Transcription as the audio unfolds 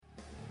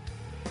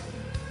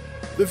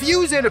The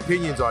views and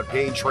opinions on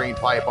Pain Train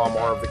Pipebomb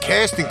are of the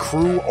cast and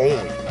crew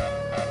only.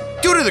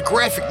 Due to the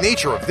graphic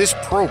nature of this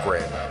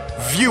program,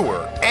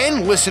 viewer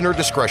and listener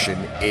discretion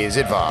is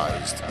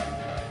advised.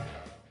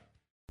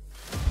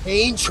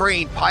 Pain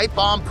Train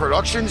Pipebomb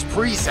Productions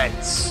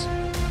presents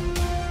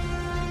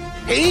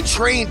Pain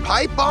Train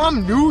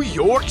Pipebomb New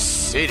York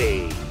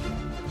City.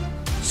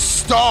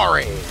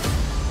 Starring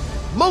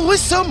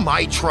Melissa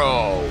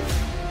Mitro,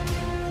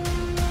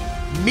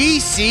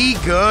 Missy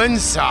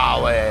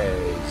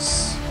Gonzalez,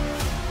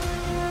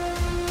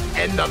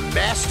 and the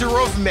Master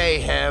of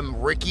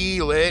Mayhem, Ricky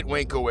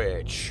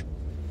Litwinkowicz.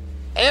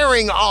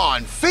 Airing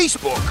on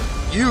Facebook,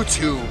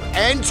 YouTube,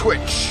 and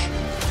Twitch.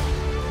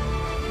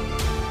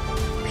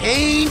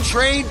 Pain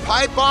Train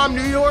Pipebomb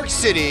New York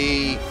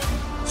City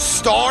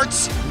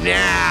starts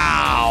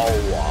now.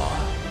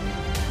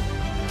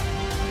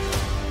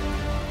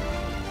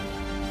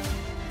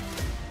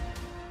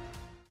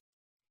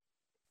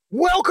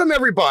 Welcome,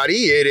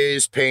 everybody. It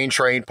is Pain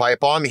Train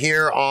Pipebomb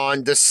here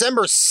on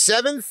December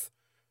 7th,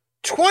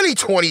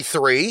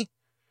 2023.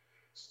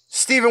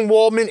 Stephen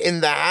Waldman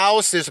in the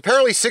house. There's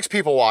apparently 6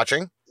 people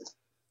watching.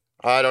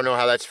 I don't know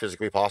how that's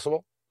physically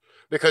possible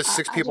because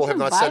 6 people have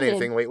not said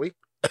anything lately.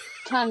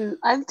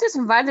 I've just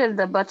invited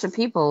a bunch of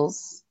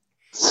peoples.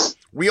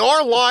 We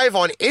are live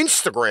on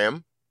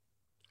Instagram.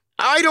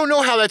 I don't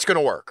know how that's going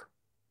to work,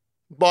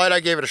 but I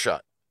gave it a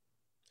shot.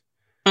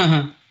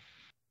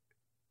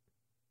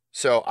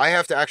 So I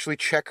have to actually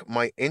check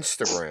my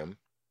Instagram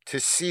to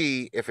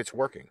see if it's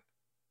working.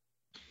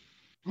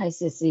 Hi,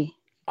 Sissy.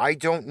 I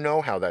don't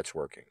know how that's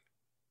working.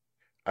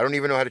 I don't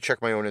even know how to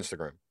check my own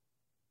Instagram.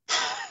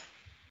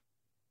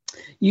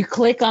 You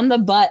click on the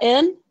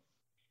button.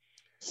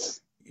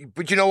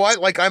 But you know what?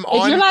 Like I'm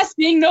on. If you're not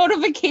seeing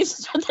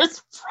notifications,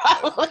 there's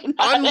probably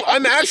not.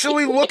 I'm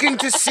actually looking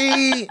to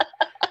see.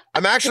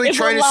 I'm actually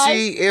trying to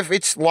see if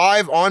it's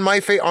live on my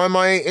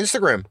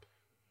Instagram,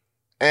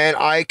 and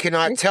I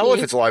cannot tell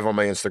if it's live on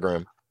my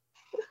Instagram.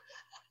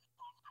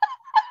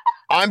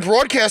 I'm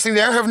broadcasting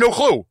there. I have no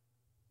clue.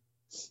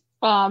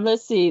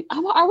 Let's see.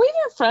 Are we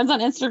even friends on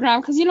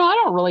Instagram? Because I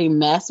don't really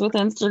mess with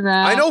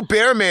Instagram. I know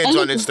Bearman's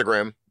on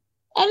Instagram.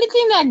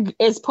 Anything that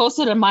is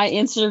posted on my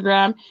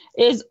Instagram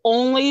is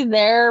only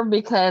there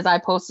because I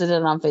posted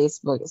it on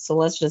Facebook. So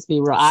let's just be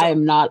real. I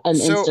am not an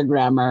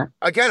Instagrammer.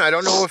 Again, I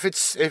don't know if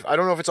it's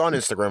on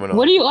Instagram or not.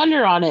 What are you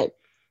under on it?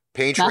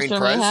 Pain Train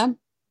Press.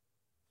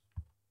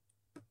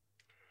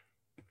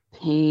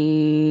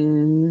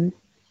 Pain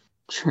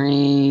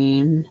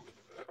Train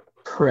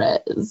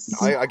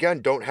Press. I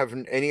again don't have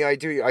any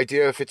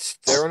idea if it's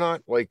there or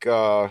not. Like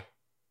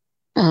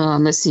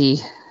let's see.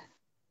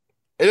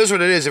 It is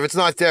what it is. If it's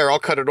not there, I'll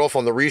cut it off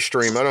on the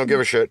restream. I don't give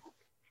a shit.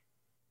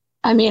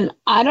 I mean,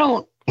 I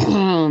don't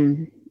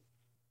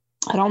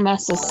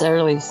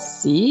necessarily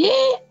see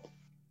it,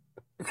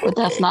 but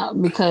that's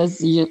not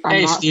because I'm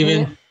hey, not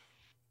Steven.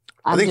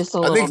 I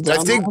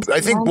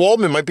think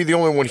Waldman might be the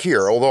only one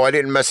here, although I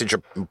didn't message a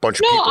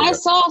bunch of people. No,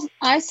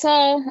 I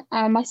saw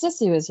my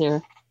sissy was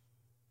here.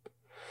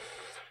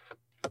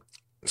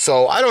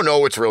 So I don't know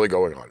what's really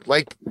going on.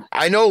 Like,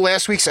 I know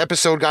last week's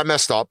episode got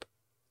messed up,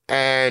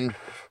 and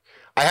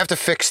I have to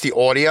fix the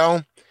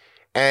audio.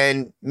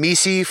 And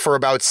Missy, for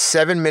about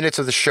 7 minutes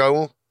of the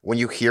show, when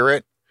you hear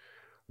it,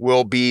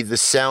 will be the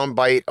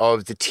soundbite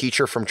of the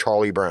teacher from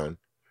Charlie Brown.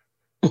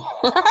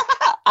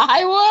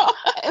 I will.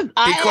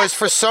 Because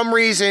for some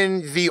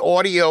reason, the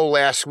audio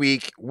last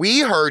week,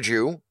 we heard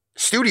you,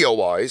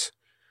 studio-wise,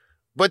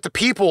 but the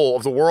people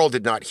of the world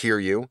did not hear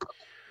you.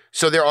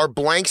 So there are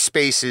blank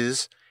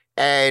spaces,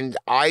 and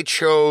I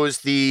chose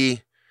the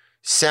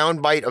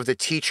soundbite of the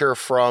teacher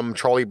from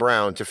Charlie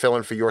Brown to fill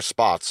in for your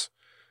spots,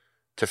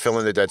 to fill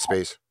in the dead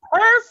space.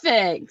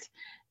 Perfect.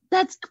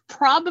 That's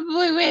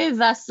probably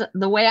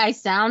the way I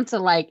sound to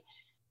like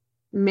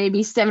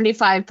maybe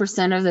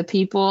 75% of the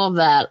people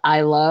that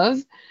I love,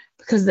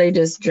 because they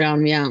just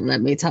drown me out and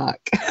let me talk.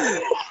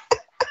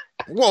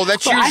 Well,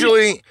 that's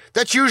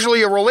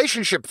usually a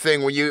relationship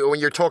thing when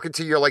you're talking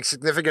to your like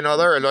significant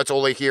other, and that's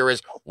all they hear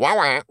is wah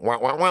wah wah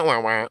wah wah wah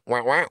wah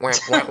wah wah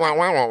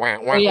wah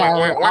wah.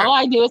 Yeah, all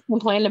I do is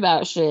complain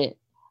about shit.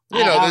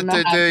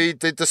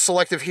 The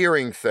selective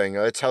hearing thing.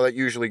 That's how that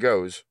usually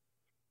goes.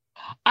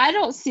 I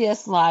don't see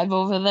us live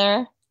over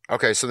there.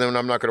 Okay, so then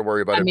I'm not going to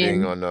worry about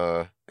being on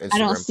Instagram. I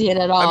don't see it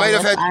at all. I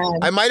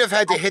might have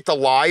had to hit the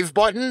live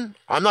button.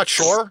 I'm not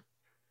sure,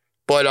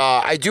 but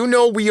I do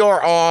know we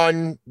are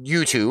on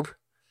YouTube.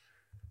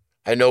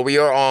 I know we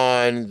are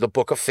on the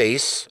Book of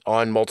Face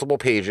on multiple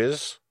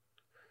pages.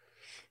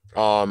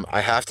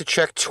 I have to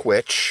check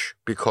Twitch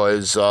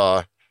because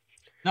no,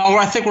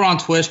 I think we're on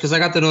Twitch because I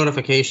got the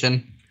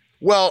notification.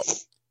 Well,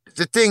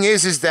 the thing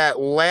is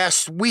that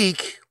last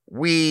week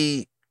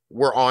we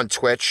were on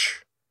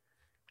Twitch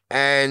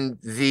and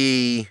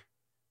the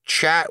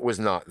chat was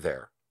not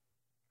there.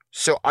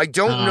 So I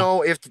don't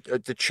know if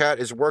the chat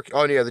is working.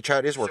 Oh, yeah, the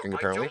chat is working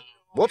apparently.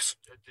 Whoops.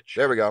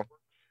 There we go.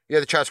 Yeah,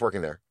 the chat's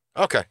working there.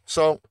 Okay,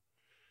 so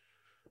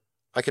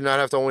I cannot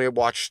have to only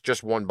watch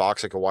just one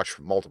box. I can watch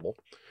multiple.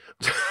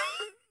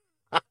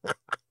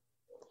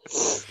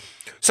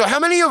 So how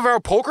many of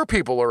our poker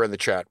people are in the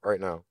chat right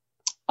now?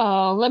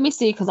 Oh, let me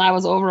see, because I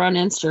was over on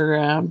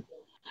Instagram.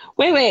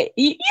 Wait.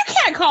 You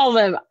can't call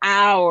them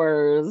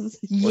ours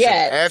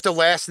yet. After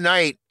last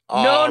night.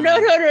 No.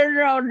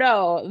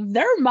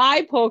 They're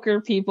my poker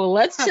people.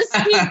 Let's just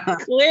be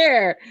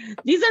clear.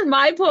 These are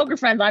my poker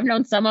friends. I've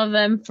known some of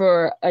them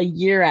for a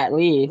year at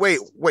least.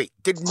 Wait.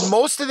 Did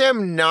most of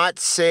them not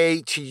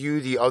say to you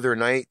the other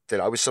night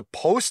that I was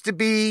supposed to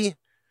be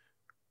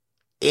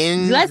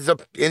in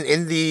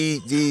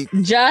the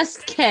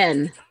Just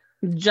Ken.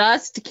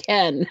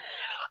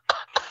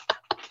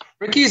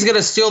 Ricky's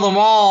gonna steal them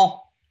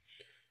all.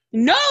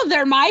 No,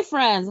 they're my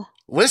friends.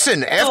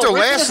 Listen, after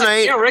last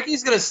night,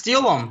 Ricky's gonna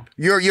steal them.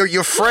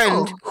 Your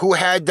friend who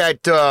had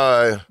that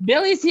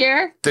Billy's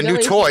here. New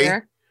toy.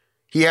 Here.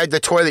 He had the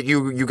toy that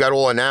you got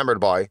all enamored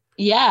by.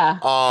 Yeah.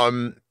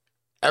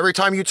 Every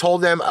time you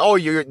told them, "Oh,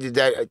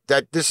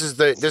 this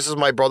is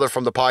my brother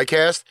from the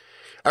podcast,"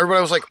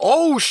 everybody was like,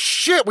 "Oh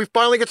shit, we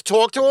finally get to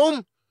talk to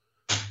him."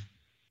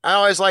 And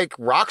I was like,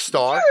 "Rock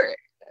star."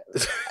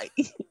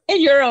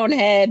 In your own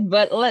head,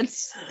 but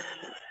let's.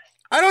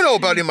 I don't know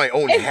about in my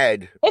own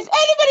head. If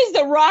anybody's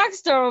the rock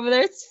star over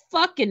there, it's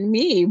fucking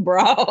me,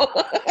 bro.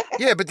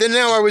 Yeah, but then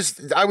now I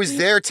was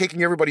there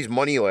taking everybody's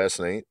money last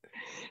night.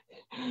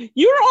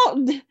 You're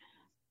all.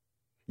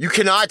 You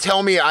cannot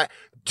tell me I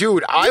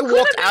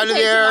walked out of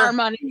there. Our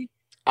money.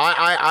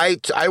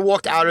 I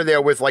walked out of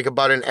there with like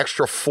about an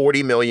extra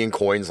 40 million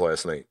coins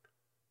last night.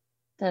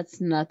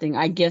 That's nothing.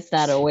 I gift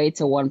that away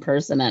to one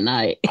person at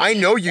night. I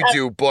know you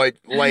do, but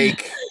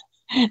like.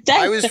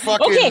 I was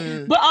fucking...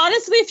 Okay, but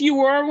honestly, if you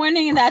were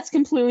winning, that's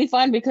completely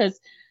fine because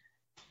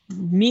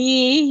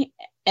me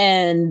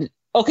and...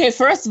 Okay,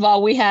 first of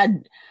all, we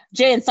had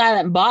Jay and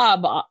Silent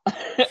Bob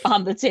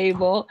on the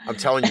table. I'm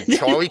telling you,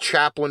 Charlie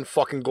Chaplin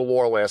fucking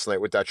galore last night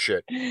with that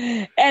shit.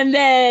 And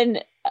then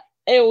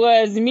it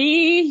was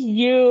me,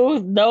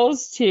 you,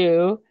 those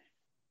two,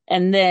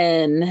 and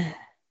then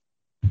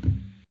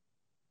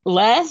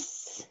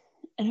Les,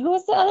 and who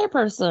was the other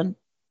person?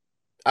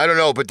 I don't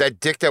know, but that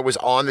dick that was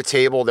on the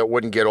table that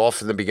wouldn't get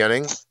off in the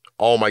beginning,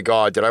 oh my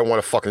God, did I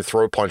want to fucking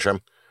throat punch him?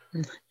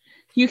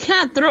 You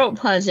can't throat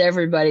punch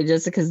everybody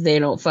just because they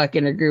don't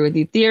fucking agree with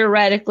you.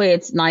 Theoretically,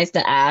 it's nice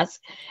to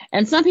ask.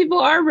 And some people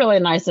are really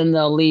nice and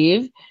they'll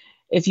leave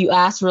if you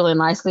ask really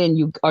nicely and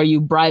you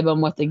bribe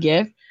them with a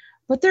gift.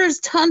 But there's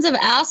tons of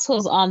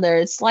assholes on there.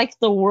 It's like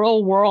the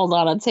world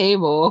on a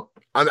table.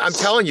 I'm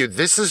telling you,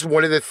 this is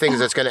one of the things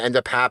that's going to end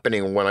up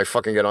happening when I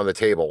fucking get on the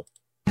table.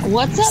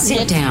 What's up,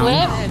 Sit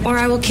down, or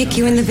I will kick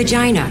you in the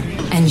vagina,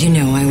 and you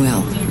know I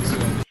will.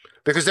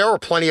 Because there were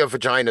plenty of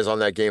vaginas on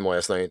that game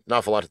last night.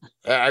 Not for a lot.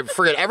 I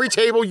forget, every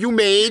table you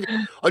made,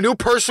 a new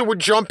person would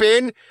jump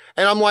in,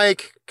 and I'm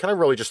like, can I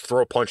really just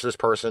throw a punch this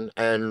person?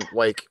 And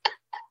like,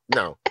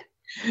 no.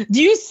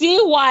 Do you see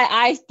why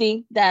I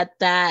think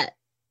that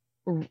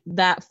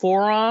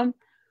forum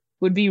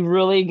would be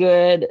really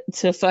good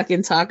to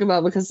fucking talk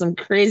about because some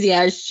crazy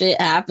ass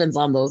shit happens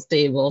on those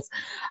tables.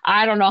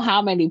 I don't know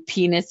how many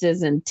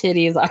penises and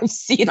titties I've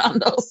seen on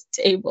those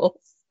tables.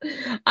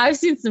 I've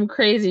seen some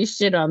crazy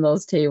shit on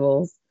those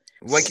tables.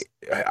 Like,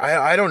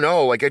 I don't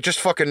know. Like, it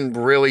just fucking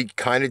really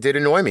kind of did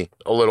annoy me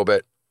a little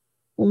bit.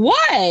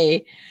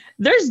 Why?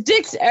 There's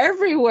dicks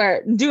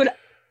everywhere. Dude,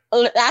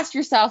 ask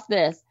yourself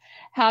this.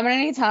 How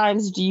many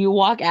times do you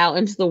walk out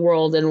into the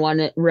world and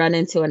run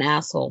into an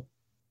asshole?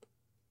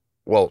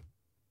 Well,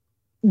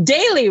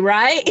 daily,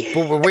 right?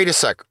 But wait a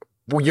sec.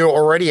 Well, you're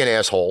already an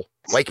asshole,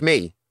 like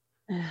me.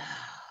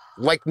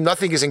 Like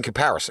nothing is in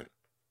comparison.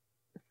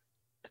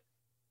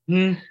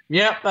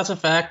 Yeah, that's a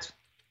fact.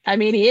 I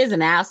mean, he is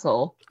an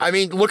asshole. I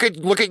mean, look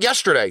at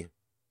yesterday.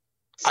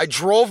 I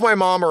drove my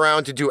mom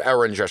around to do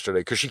errands yesterday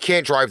because she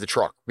can't drive the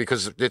truck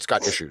because it's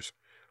got issues,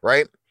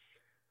 right?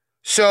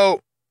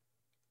 So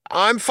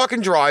I'm fucking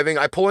driving.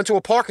 I pull into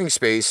a parking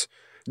space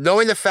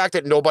knowing the fact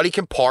that nobody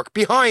can park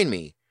behind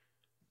me.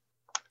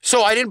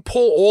 So I didn't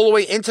pull all the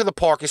way into the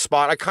parking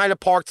spot. I kind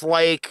of parked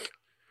like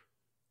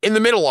in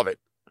the middle of it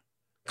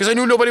because I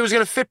knew nobody was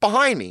going to fit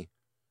behind me.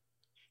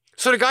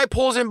 So the guy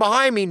pulls in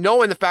behind me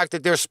knowing the fact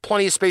that there's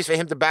plenty of space for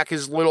him to back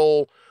his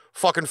little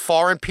fucking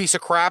foreign piece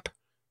of crap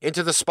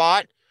into the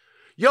spot.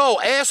 Yo,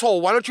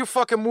 asshole, why don't you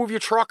fucking move your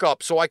truck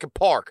up so I can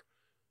park?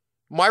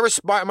 My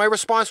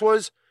response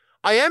was,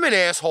 I am an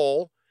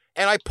asshole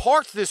and I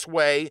parked this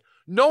way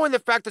knowing the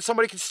fact that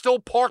somebody can still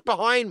park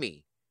behind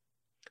me.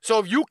 So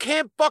if you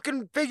can't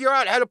fucking figure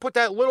out how to put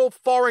that little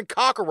foreign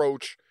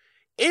cockroach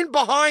in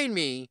behind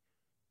me,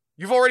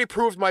 you've already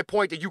proved my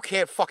point that you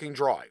can't fucking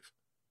drive.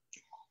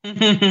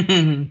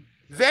 Then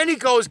he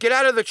goes, get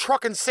out of the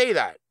truck and say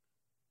that.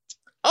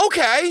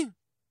 Okay.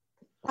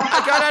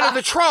 I got out of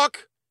the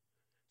truck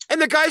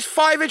and the guy's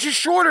 5 inches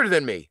shorter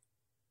than me.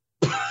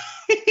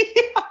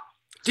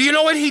 Do you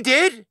know what he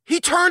did? He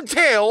turned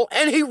tail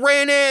and he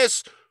ran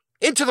ass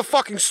into the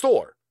fucking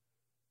store.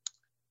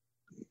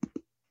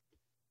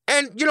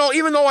 And, you know,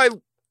 even though I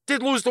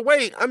did lose the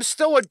weight, I'm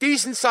still a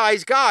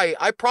decent-sized guy.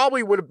 I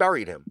probably would have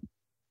buried him.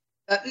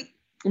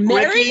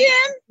 Marry Ricky,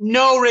 him?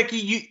 No, Ricky.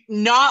 You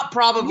not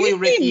probably You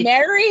Ricky.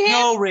 marry him?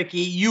 No, Ricky.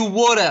 You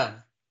would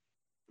have.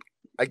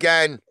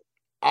 Again,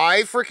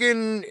 I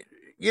freaking,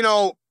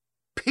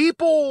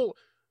 people.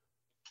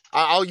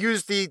 I'll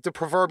use the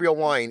proverbial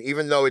line,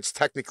 even though it's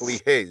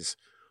technically his.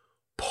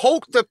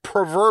 Poke the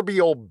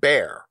proverbial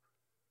bear.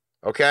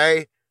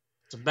 Okay?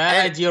 It's a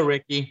bad idea,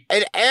 Ricky.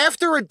 And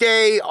after a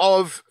day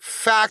of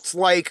facts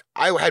like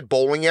I had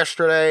bowling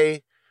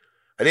yesterday,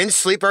 I didn't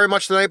sleep very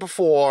much the night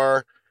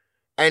before,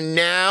 and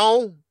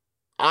now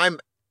I'm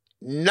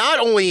not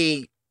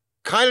only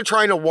kind of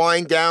trying to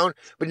wind down,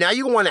 but now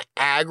you want to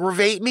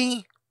aggravate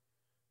me?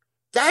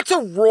 That's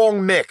a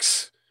wrong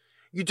mix.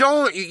 You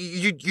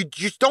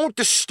just don't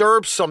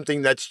disturb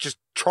something that's just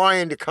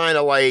trying to kind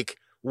of like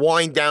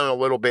wind down a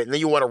little bit, and then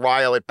you want to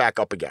rile it back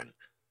up again.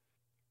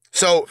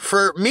 So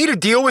for me to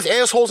deal with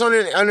assholes on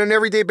an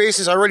everyday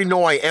basis, I already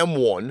know I am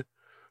one.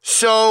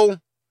 So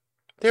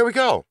there we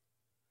go.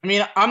 I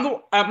mean,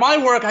 at my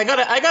work. I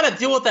gotta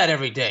deal with that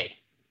every day.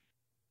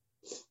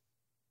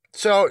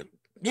 So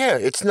yeah,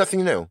 it's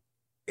nothing new.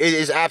 It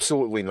is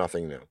absolutely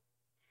nothing new.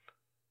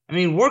 I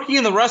mean, working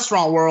in the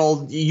restaurant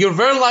world, you're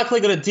very likely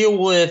going to deal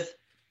with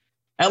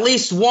at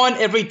least one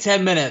every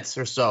 10 minutes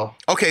or so.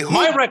 Okay,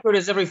 my record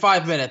is every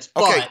 5 minutes.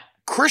 Okay, but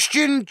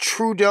Christian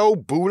Trudeau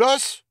booed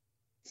us?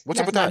 What's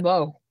up with that?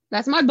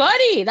 That's my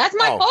buddy. That's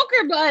my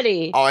poker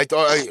buddy. Oh, I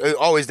thought.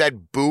 Is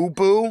that Boo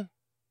Boo?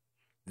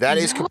 That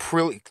is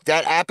completely.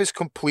 That app is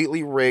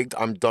completely rigged.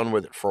 I'm done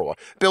with it for a while.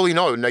 Billy,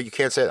 no, you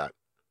can't say that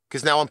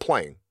because now I'm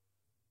playing.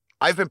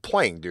 I've been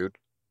playing, dude.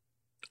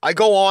 I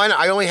go on.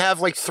 I only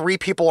have like 3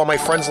 people on my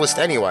friends list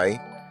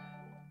anyway,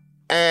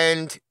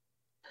 and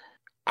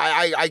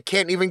I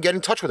can't even get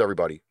in touch with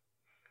everybody.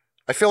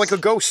 I feel like a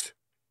ghost.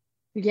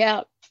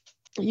 Yeah,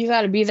 you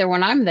got to be there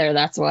when I'm there.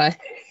 That's why.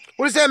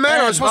 What does that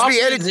matter? I'm supposed to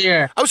be added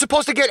here. I was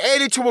supposed to get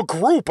added to a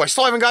group. I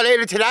still haven't got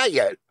added to that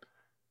yet.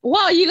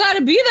 Well, you got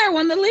to be there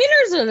when the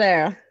leaders are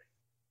there.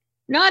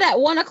 Not at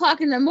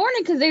 1:00 in the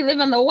morning because they live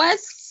on the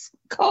West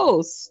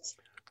Coast.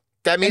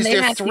 That means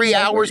they're 3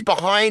 hours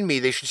behind me.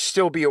 They should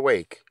still be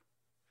awake.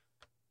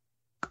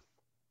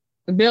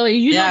 Billy,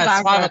 you know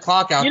it's 5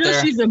 o'clock out there. You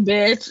know she's a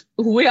bitch.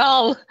 We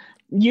all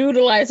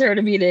utilize her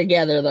to be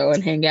together though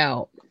and hang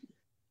out.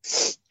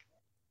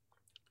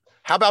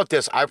 How about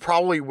this? I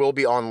probably will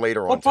be on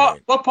later on.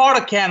 What part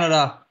of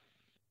Canada?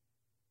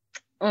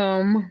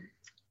 Oh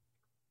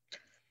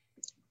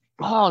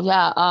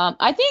yeah.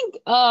 I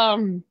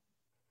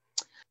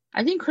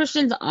think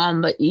Christian's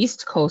on the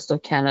east coast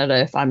of Canada,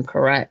 if I'm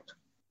correct.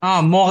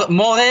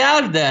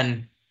 Montreal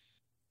then.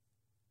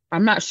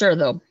 I'm not sure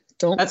though.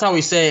 That's how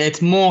we say it.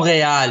 It's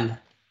Montreal.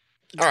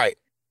 All right.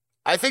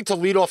 I think to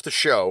lead off the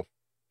show,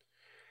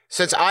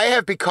 since I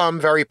have become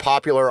very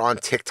popular on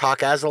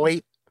TikTok as of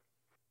late,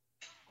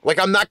 like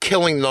I'm not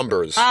killing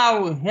numbers.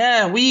 Oh,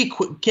 yeah,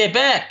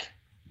 Quebec.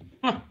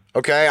 Huh.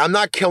 Okay, I'm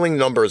not killing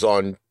numbers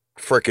on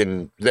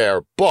frickin'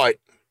 there, but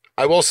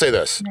I will say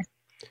this.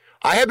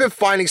 I have been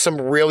finding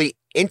some really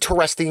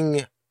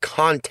interesting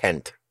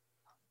content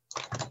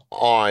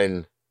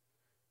on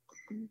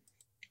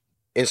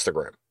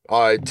Instagram,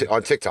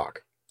 on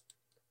TikTok.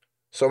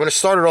 So I'm going to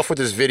start it off with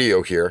this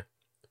video here.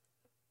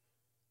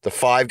 The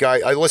 5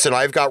 guy. Listen,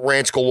 I've got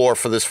rants galore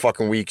for this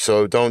fucking week,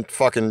 so don't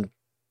fucking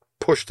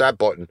push that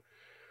button.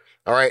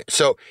 All right,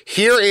 so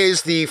here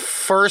is the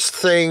first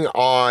thing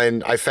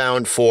I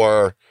found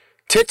for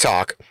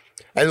TikTok,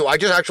 and I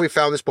just actually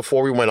found this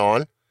before we went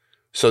on,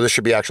 so this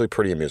should be actually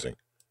pretty amusing,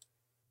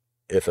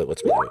 if it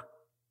lets me do it.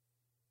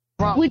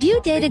 Would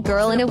you date a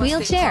girl in a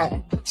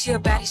wheelchair?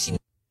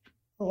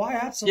 Oh, I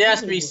absolutely.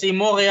 Yes, BC.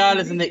 Montreal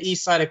is in the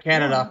east side of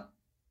Canada.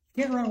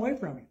 You can't run away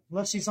from me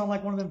unless she's on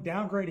like one of them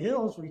downgrade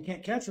hills where you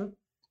can't catch her.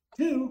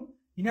 2,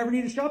 you never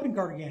need a shopping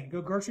cart again.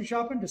 Go grocery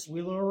shopping, just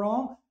wheel her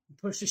wrong and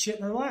push the shit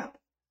in her lap.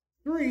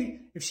 3,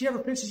 if she ever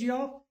pisses you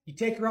off, you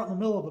take her out in the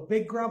middle of a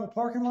big gravel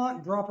parking lot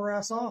and drop her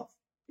ass off.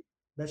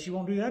 Bet she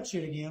won't do that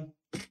shit again.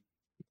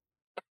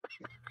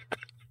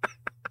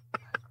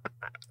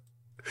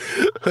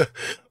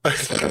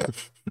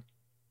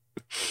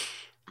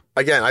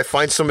 Again, I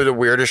find some of the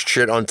weirdest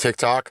shit on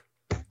TikTok.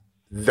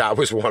 That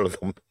was one of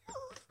them.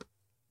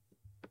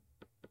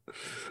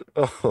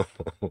 Oh.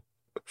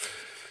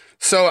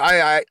 So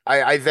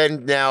I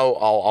then now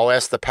I'll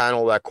ask the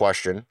panel that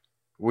question.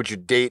 Would you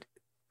date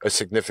a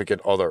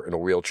significant other in a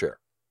wheelchair?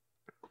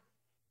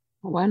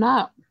 Why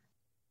not?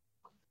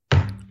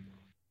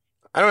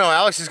 I don't know.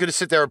 Alex is going to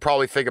sit there and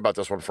probably think about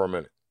this one for a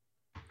minute.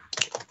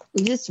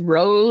 You just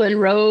roll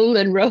and roll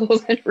and roll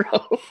and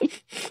roll.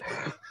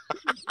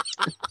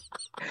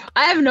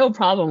 I have no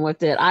problem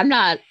with it. I'm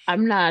not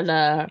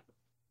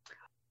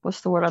what's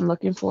the word I'm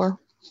looking for?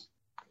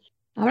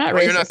 I'm not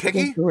racist. You're not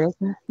picky?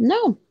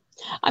 No.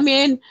 I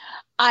mean,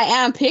 I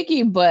am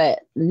picky,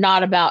 but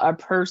not about a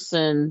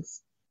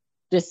person's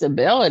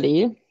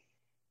disability.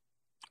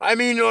 I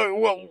mean,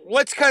 well,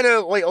 let's kind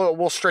of like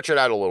we'll stretch it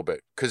out a little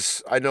bit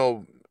because I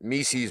know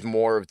Misi's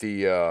more of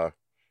the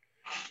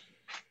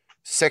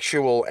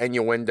sexual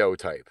innuendo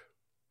type.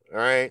 All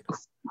right.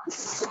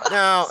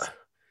 Now,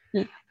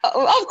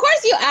 Of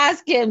course you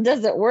ask him,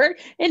 does it work?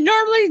 It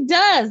normally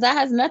does. That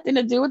has nothing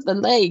to do with the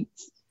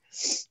legs.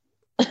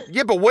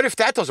 Yeah, but what if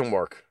that doesn't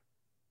work?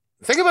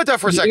 Think about that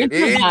for a second.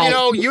 You Improvise.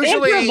 know,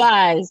 usually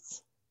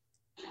Improvise.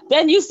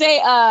 Then you say,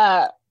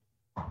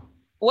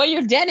 what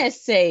your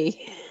dentist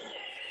say?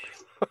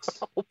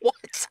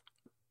 What?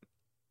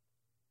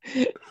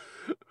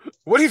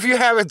 What if you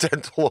have a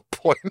dental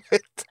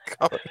appointment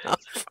coming up?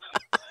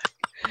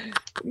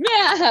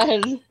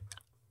 Man.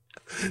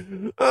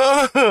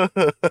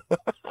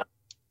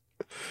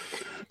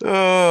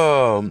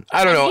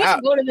 I don't know. I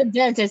go to the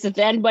dentist if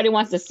anybody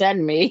wants to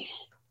send me.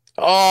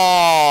 Oh,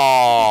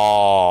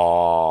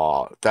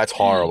 that's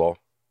horrible.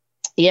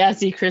 Yeah,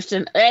 see,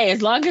 Christian. Hey,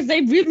 as long as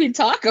they bring me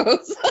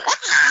tacos.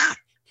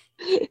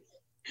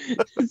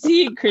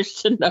 See,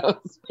 Christian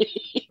knows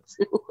me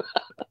too.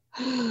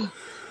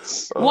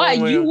 Why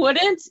you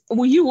wouldn't?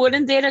 You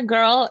wouldn't date a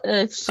girl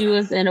if she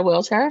was in a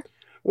wheelchair?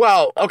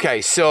 Well,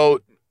 okay, so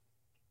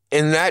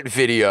in that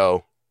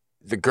video,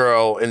 the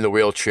girl in the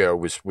wheelchair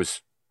was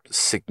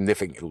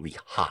significantly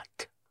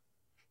hot.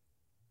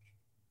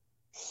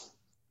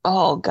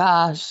 Oh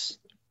gosh.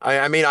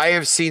 I mean, I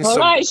have seen All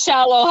some. right,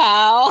 Shallow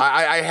Hal.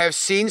 I have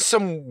seen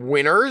some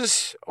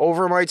winners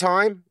over my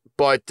time,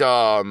 but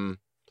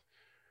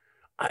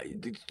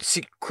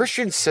see,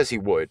 Christian says he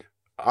would.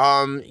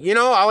 You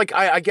know, I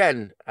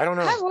don't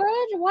know. I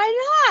would.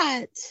 Why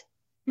not?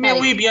 Mais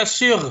oui, bien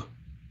sûr.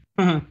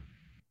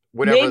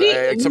 Whatever.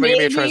 Maybe, Somebody give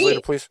me a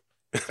translator, please.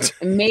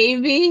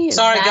 Maybe.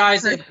 Sorry, that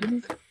guys.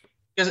 person-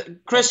 Because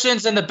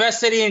Christian's in the best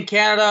city in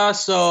Canada,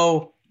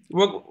 so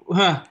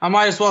I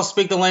might as well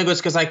speak the language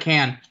because I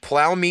can.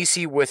 Plow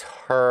Misi with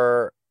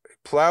her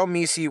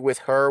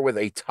with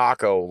a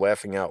taco,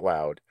 laughing out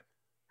loud.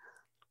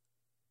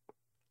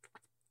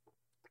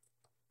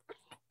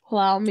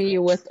 Plow me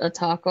with a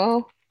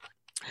taco.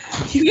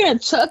 You gonna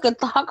chuck a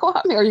taco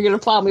at me, or are you gonna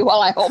plow me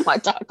while I hold my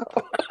taco?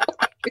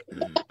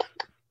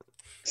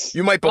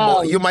 You might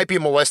be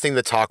molesting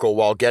the taco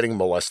while getting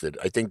molested.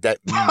 I think that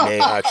may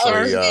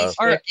actually.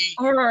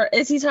 Or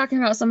is he talking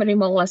about somebody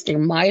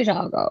molesting my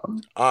taco?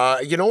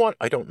 You know what?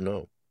 I don't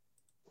know.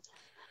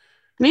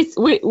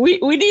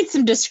 We need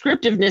some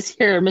descriptiveness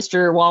here,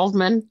 Mr.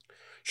 Waldman.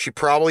 She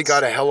probably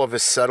got a hell of a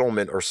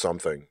settlement or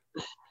something.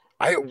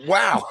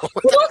 Wow.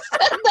 Who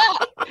said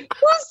that?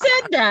 Who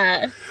said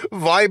that?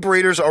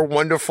 Vibrators are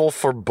wonderful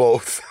for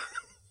both.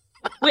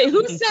 Wait,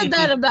 who said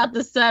that about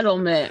the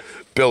settlement?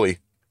 Billy.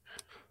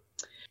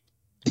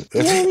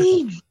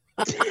 Billy.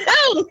 Why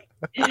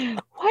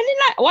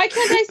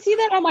can't I see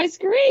that on my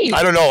screen?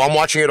 I don't know. I'm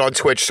watching it on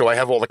Twitch, so I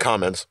have all the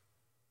comments.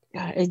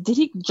 Did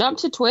he jump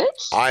to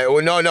Twitch?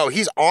 No.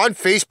 He's on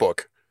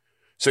Facebook,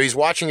 so he's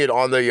watching it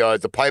on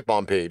the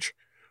Pipebomb page.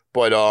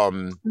 But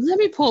let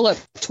me pull up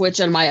Twitch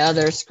on my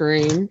other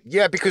screen.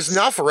 Yeah, because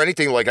not for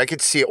anything. Like I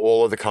could see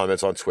all of the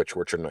comments on Twitch,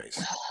 which are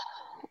nice.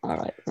 All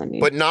right,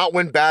 but not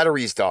when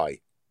batteries die.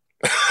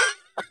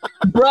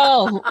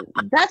 Bro,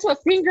 that's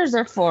what fingers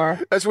are for.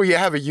 That's where you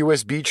have a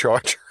USB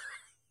charger.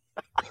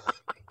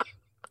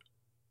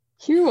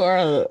 You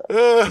are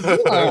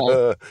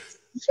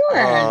an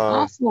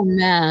awful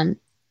man.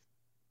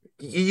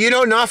 You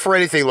know, not for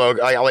anything,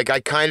 Logan. I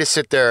kind of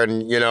sit there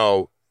and, you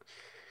know,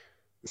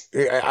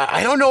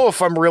 I don't know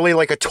if I'm really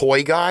like a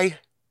toy guy.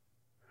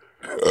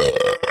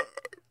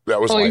 That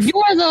was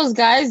you are those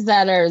guys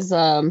that are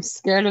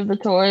scared of the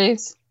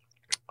toys.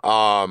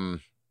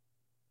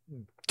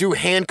 Do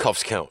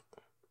handcuffs count?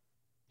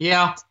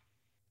 Yeah,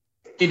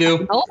 you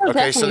do.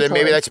 Okay, so then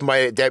maybe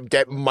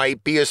that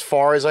might be as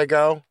far as I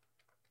go.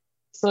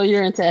 So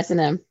you're into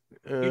S&M.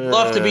 You'd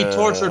love to be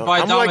tortured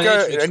by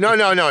domination. No.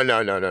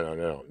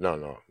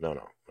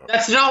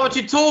 That's not what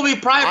you told me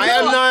privately.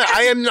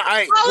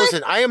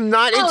 Listen, I am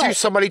not into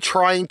somebody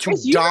trying to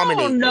dominate.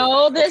 You don't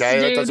know this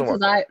okay? dude.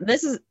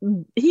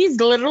 He's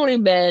literally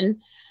been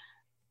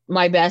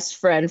my best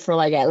friend for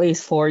like at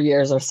least 4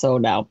 years or so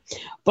now.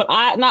 But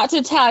not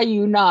to tell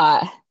you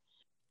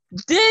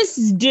this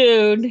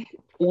dude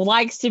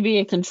likes to be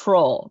in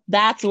control.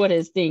 That's what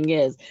his thing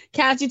is.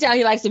 Can't you tell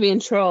he likes to be in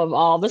control of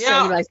all the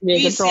stuff? He likes to be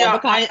in control.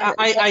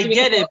 I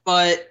get it,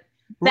 but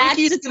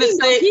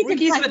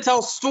Ricky's gonna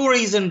tell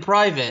stories in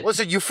private.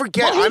 Listen, you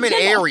forget I'm an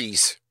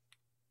Aries.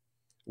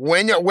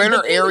 When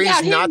are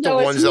Aries not the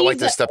ones that like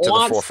to step to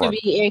the forefront?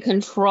 To be in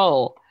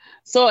control.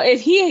 So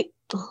if he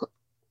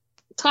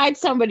tied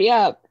somebody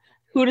up,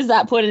 who does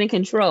that put in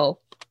control?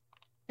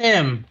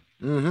 Him.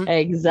 Mm-hmm.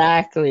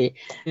 Exactly.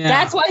 Yeah.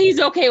 That's why he's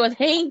okay with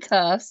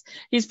handcuffs.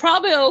 He's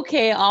probably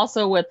okay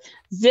also with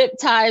zip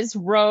ties,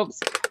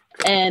 ropes,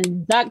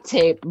 and duct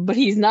tape, but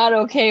he's not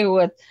okay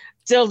with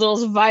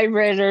dildos,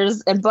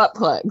 vibrators, and butt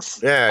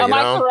plugs. Yeah, am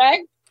I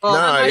correct? Well,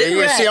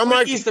 no, see, I'm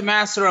like he's the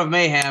master of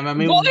mayhem. I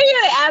mean,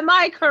 am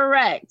I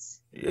correct?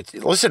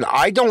 Listen,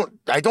 I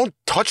don't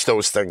touch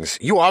those things.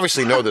 You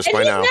obviously know this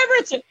by now.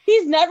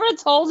 He's never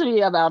told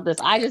me about this.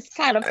 I just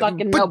kind of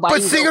fucking know.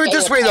 But think of it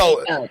this way,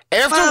 though.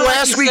 After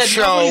last week's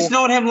show, nobody's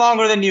known him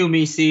longer than you,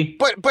 Misi.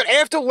 But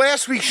after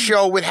last week's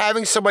show, with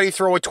having somebody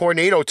throw a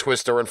tornado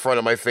twister in front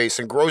of my face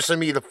and grossing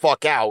me the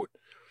fuck out,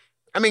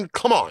 I mean,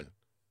 come on.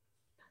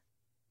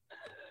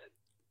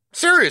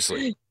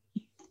 Seriously.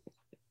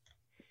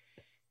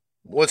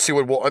 Let's see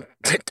what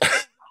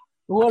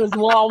What does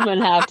Waldman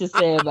have to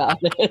say about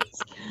it?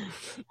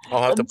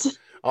 I'll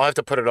have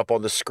to put it up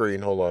on the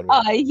screen. Hold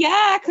on.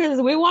 Yeah,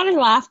 because we want to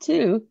laugh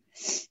too.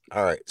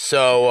 All right.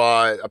 So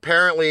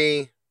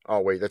apparently, oh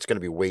wait, that's going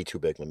to be way too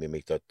big. Let me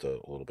make that a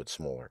little bit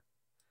smaller.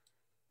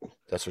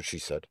 That's what she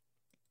said.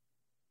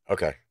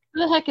 Okay.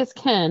 Who the heck is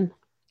Ken?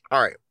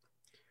 All right.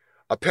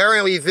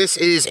 Apparently, this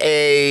is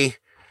a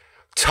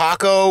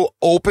taco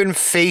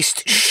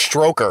open-faced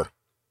stroker.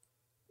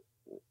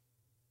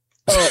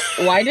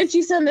 Why did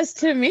you send this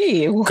to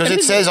me? Because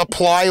it says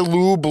apply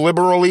lube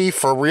liberally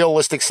for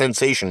realistic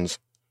sensations.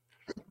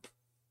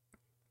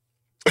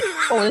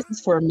 Oh, this is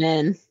for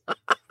men.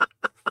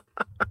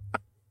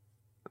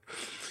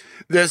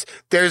 There's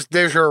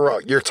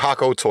your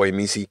taco toy,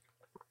 Missy.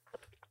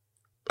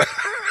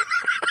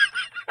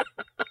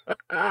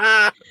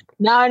 Now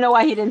I know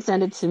why he didn't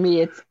send it to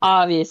me. It's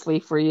obviously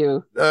for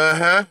you.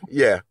 Uh-huh.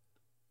 Yeah.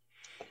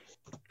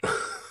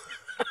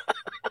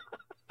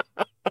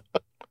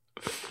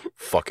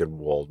 Fucking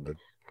Waldman.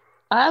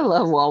 I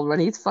love Waldman.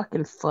 He's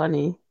fucking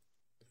funny.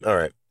 All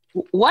right.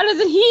 Why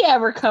doesn't he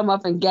ever come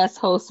up and guest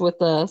host with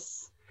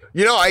us?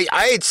 You know,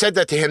 I had said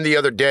that to him the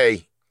other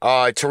day.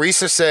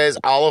 Teresa says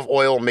olive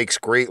oil makes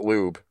great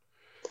lube.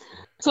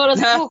 So does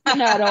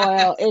coconut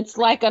oil. It's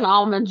like an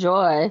almond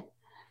joy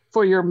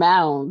for your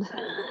mound.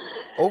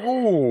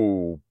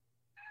 Oh.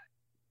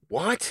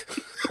 What?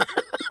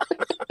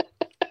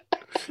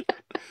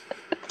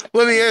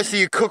 Let me ask, do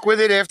you cook with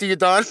it after you're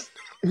done?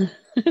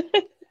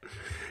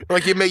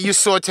 Like you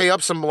saute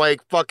up some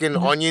like fucking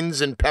onions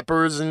and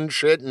peppers and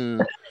shit and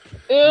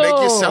make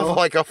yourself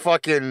like a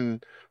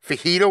fucking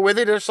fajita with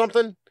it or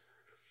something?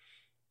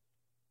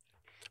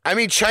 I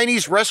mean,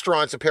 Chinese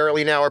restaurants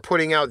apparently now are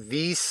putting out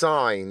these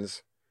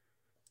signs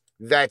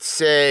that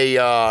say,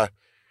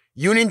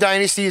 Union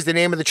Dynasty is the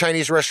name of the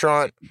Chinese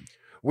restaurant.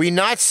 We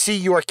not see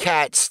your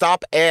cat.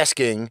 Stop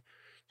asking.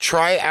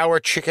 Try our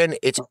chicken.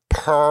 It's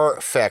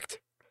perfect.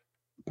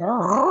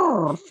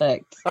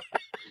 Perfect.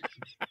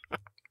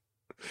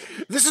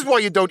 This is why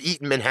you don't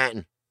eat in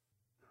Manhattan.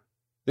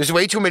 There's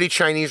way too many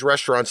Chinese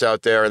restaurants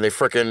out there, and they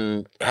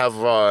frickin'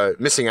 have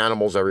missing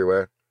animals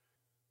everywhere.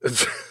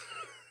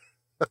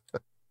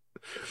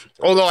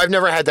 Although I've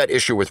never had that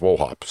issue with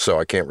Wohop, so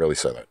I can't really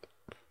say that.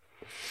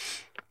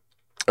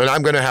 And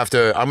I'm gonna have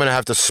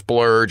to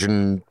splurge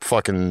and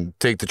fucking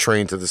take the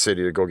train to the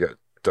city to go get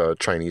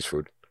Chinese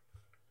food.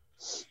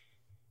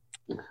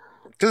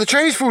 Cause the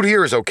Chinese food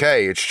here is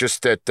okay. It's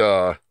just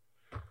that,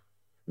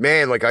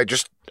 man, like I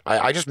just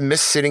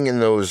miss sitting in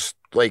those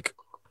like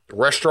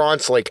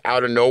restaurants like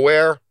out of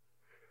nowhere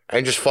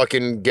and just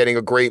fucking getting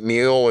a great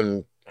meal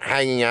and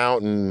hanging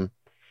out and,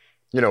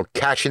 you know,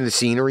 catching the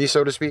scenery,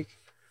 so to speak.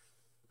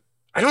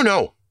 I don't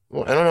know.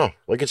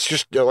 Like it's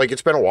just like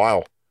it's been a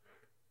while.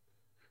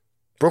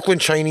 Brooklyn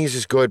Chinese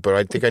is good, but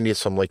I think I need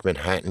some like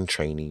Manhattan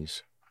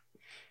Chinese.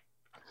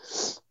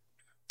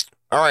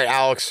 All right,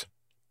 Alex.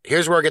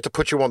 Here's where I get to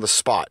put you on the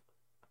spot.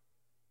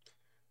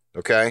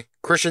 Okay?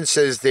 Christian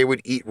says they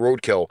would eat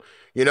roadkill.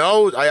 You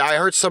know, I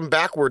heard some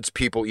backwards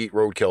people eat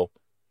roadkill.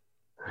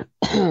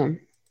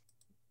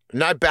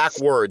 Not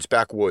backwards,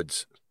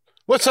 backwoods.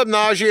 What's up,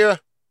 Nausea?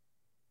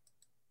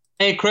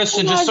 Hey,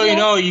 Christian, just so you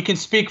know, you can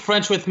speak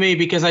French with me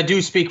because I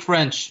do speak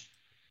French.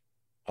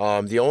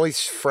 The only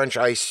French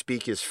I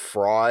speak is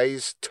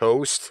fries,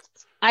 toast.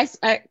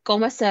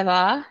 Comment ça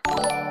va?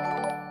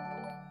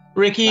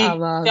 Ricky,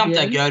 ferme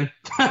ta gueule.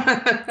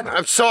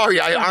 I'm sorry,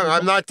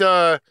 I'm not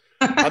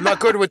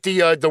good with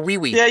the wee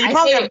wee. Yeah, you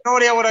probably have no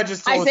idea what I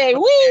just told you. I say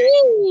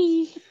wee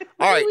wee.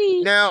 All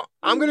right, now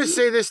I'm gonna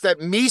say this,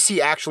 that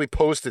Missy actually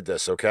posted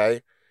this,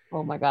 okay?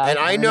 Oh my god! And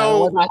I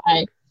know.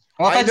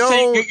 I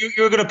know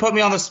you were gonna put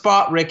me on the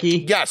spot,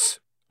 Ricky. Yes.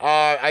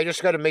 I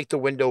just got to make the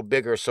window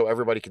bigger so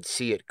everybody can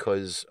see it,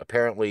 because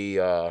apparently,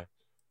 Ça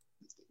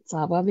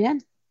va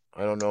bien?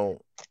 I don't know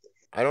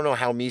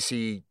how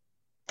Missy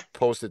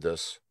posted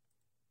this.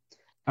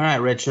 All right,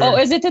 Richard. Oh,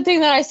 is it the thing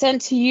that I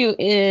sent to you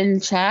in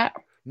chat?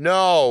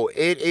 No,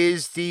 it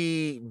is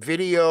the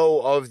video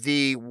of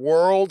the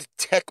World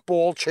Tech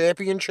Bowl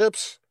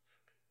Championships.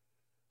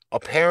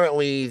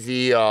 Apparently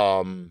the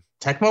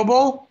Tecmo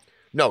Bowl?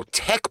 No,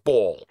 Tech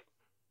Bowl.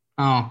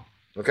 Oh.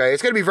 Okay,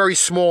 it's going to be very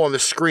small on the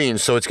screen,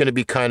 so it's going to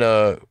be kind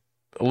of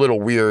a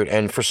little weird.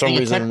 And for some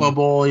reason, Tecmo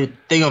Bowl, you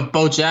think of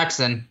Bo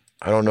Jackson.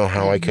 I don't know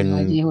how I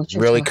can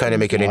really kind of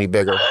make it any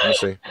bigger. Let me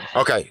see.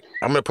 Okay,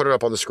 I'm going to put it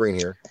up on the screen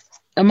here.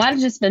 It might have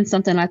just been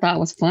something I thought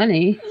was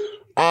funny.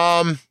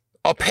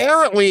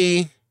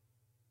 Apparently,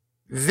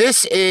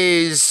 this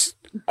is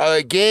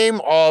a game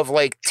of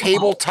like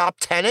tabletop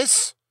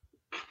tennis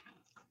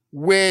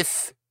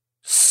with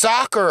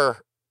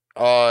soccer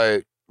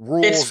rules.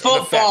 It's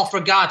football,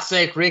 for God's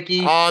sake,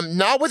 Ricky.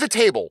 Not with a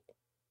table.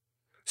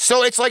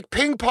 So it's like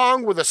ping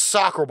pong with a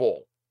soccer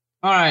ball.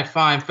 All right,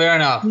 fine, fair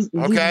enough. These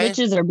Okay.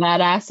 bitches are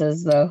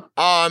badasses, though.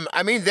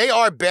 I mean, they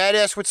are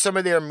badass with some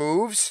of their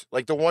moves.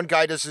 Like the one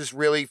guy does this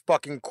really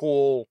fucking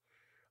cool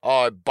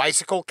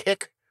bicycle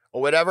kick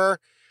or whatever.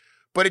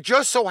 But it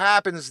just so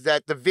happens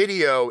that the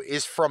video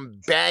is from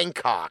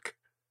Bangkok.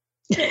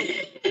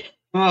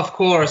 Of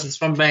course, it's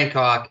from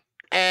Bangkok.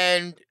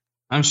 And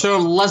I'm sure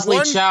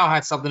Leslie Chow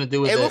had something to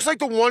do with it. It looks like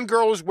the one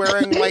girl is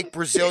wearing like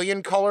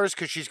Brazilian colors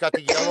because she's got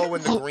the yellow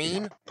and the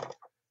green.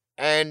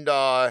 And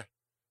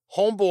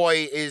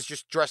homeboy is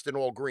just dressed in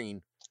all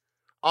green.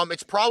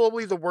 It's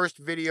probably the worst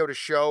video to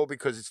show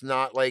because it's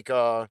not like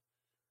a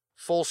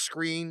full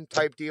screen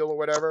type deal or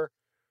whatever.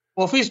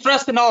 Well, if he's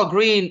dressed in all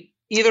green,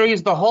 either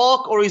he's the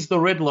Hulk or he's the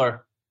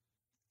Riddler.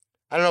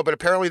 I don't know, but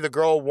apparently the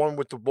girl won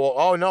with the ball.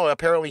 Oh, no,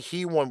 apparently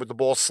he won with the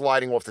ball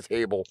sliding off the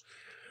table.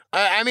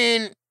 I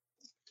mean,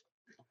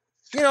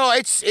 you know,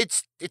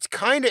 it's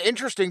kind of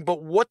interesting,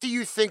 but what do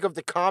you think of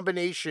the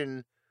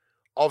combination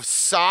of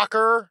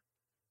soccer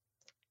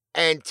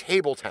and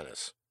table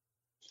tennis?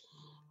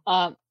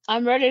 I'm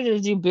ready to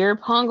do beer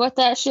pong with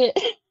that shit.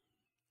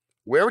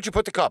 Where would you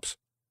put the cups?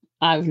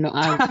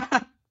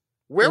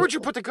 Where would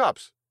you put the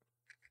cups?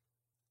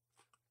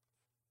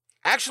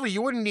 Actually,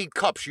 you wouldn't need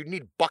cups. You'd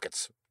need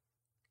buckets,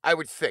 I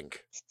would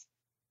think.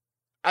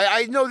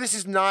 I know this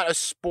is not a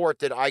sport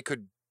that I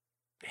could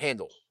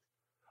handle.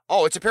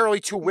 Oh, it's apparently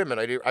two women.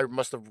 I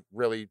must have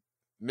really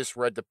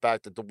misread the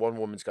fact that the one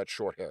woman's got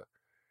short hair.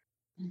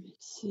 Let me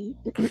see.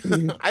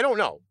 I don't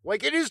know.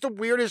 Like, it is the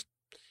weirdest.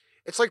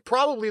 It's like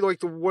probably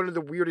like one of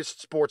the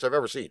weirdest sports I've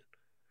ever seen.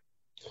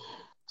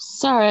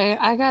 Sorry,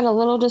 I got a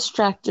little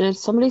distracted.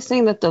 Somebody's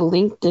saying that the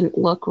link didn't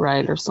look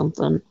right or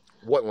something.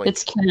 What link?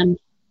 It's Ken.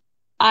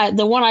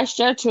 The one I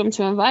shared to him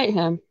to invite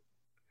him.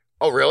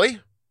 Oh, really?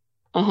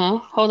 Uh-huh.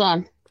 Hold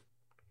on.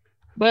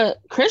 But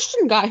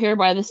Christian got here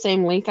by the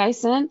same link I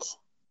sent.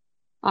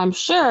 I'm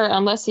sure,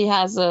 unless he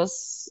has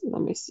us.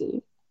 Let me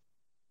see.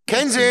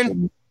 Ken's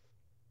in.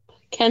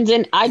 Ken's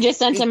in. I just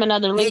sent him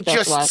another link. He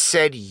just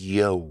said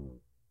yo.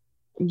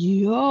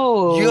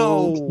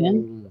 Yo.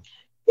 Ken.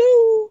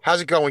 Yo.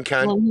 How's it going,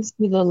 Ken? Let me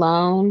see the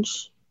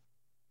lounge.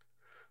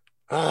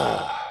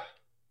 I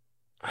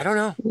don't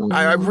know.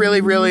 I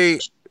really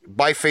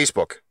by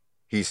Facebook.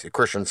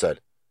 Christian said.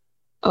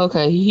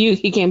 Okay,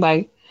 he came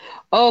by.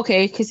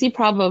 Okay, because he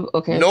probably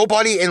okay.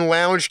 Nobody in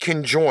lounge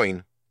can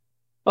join.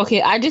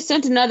 Okay, I just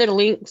sent another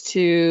link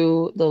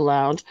to the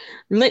lounge.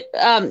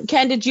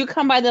 Ken, did you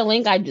come by the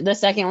link? The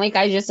second link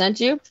I just sent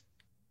you.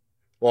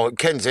 Well,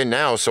 Ken's in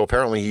now, so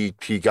apparently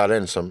he got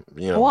in some.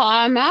 You know. Well,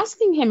 I'm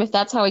asking him if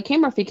that's how he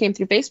came, or if he came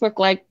through Facebook,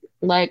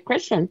 like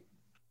Christian.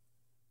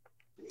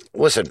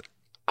 Listen,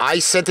 I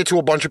sent it to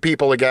a bunch of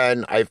people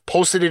again. I've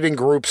posted it in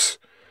groups.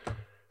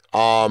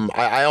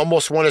 I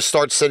almost want to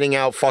start sending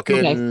out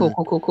fucking.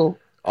 Okay,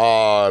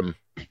 cool.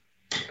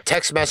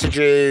 Text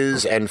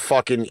messages and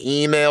fucking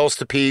emails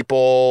to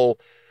people.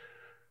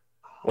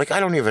 Like, I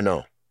don't even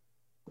know.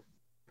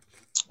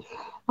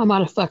 I might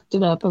have fucked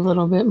it up a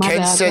little bit.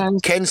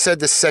 Ken said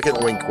the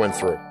second link went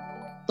through.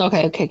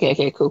 Okay,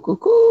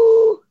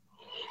 cool.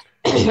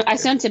 I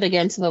sent it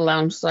again to the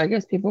lounge, so I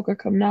guess people could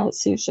come now. Let's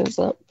see who shows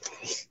up.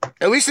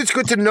 At least it's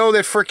good to know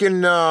that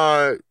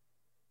freaking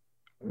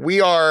we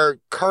are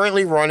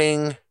currently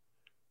running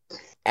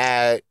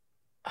at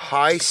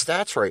high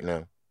stats right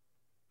now,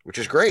 which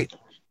is great.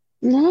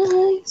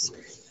 Nice.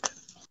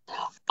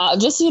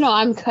 Just so you know,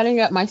 I'm cutting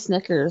up my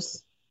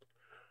Snickers.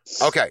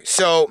 Okay,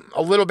 so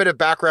a little bit of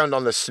background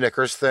on the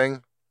Snickers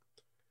thing.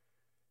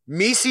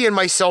 Misi and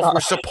myself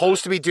were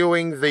supposed to be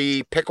doing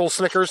the pickle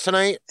Snickers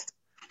tonight.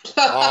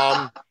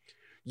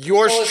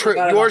 Yours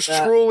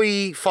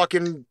truly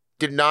fucking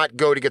did not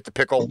go to get the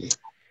pickle,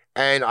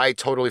 and I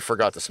totally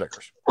forgot the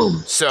Snickers.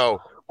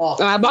 So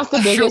I bought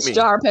the biggest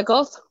jar of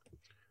pickles.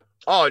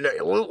 Oh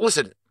no!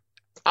 Listen,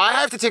 I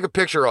have to take a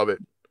picture of it.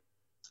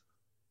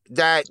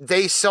 That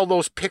they sell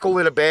those pickle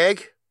in a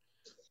bag.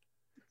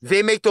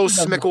 They make those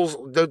Smickles,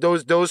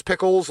 those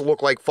pickles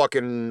look like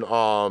fucking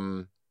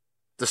the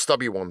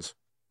stubby ones,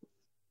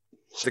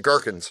 the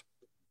gherkins.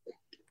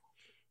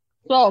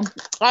 So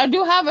I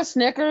do have a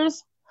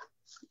Snickers,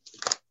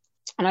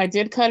 and I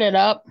did cut it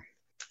up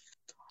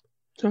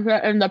to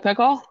get in the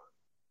pickle.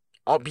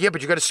 Oh yeah,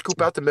 but you got to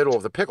scoop out the middle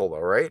of the pickle, though,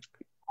 right?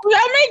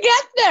 Let me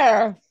get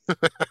there.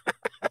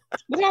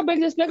 Look how big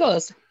this pickle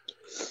is.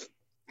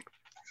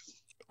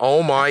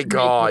 Oh my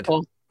god!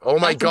 Oh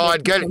my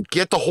god!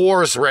 Get the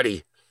whores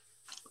ready.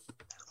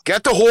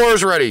 Get the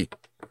whores ready.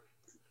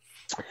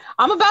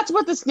 I'm about to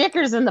put the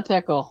Snickers in the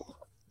pickle.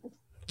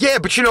 Yeah,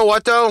 but you know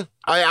what though?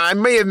 I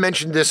may have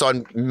mentioned this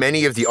on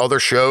many of the other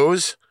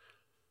shows,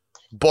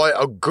 but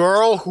a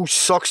girl who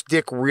sucks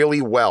dick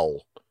really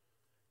well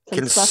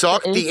can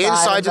suck the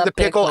insides of the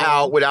pickle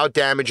out without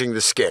damaging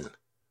the skin.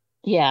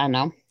 Yeah, I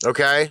know.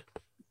 Okay?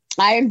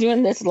 I am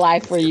doing this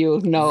live for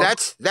you. No.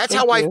 That's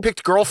how I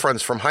picked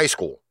girlfriends from high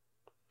school.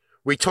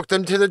 We took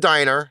them to the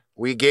diner.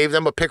 We gave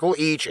them a pickle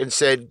each and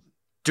said,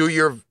 do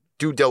your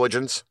due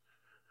diligence.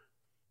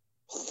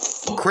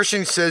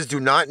 Christian says do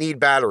not need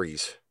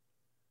batteries.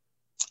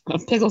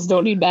 Pickles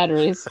don't need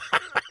batteries.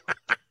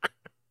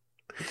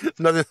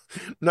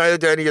 Neither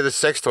do any of the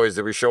sex toys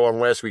that we show on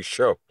last week's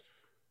show.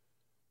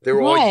 They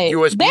were all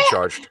USB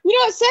charged. You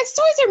know, sex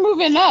toys are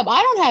moving up.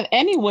 I don't have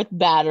any with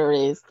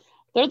batteries.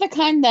 They're the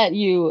kind that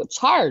you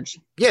charge.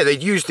 Yeah, they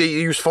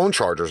use phone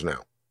chargers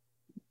now,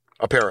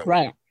 apparently.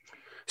 Right.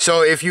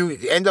 So if you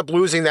end up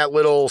losing that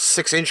little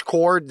 6-inch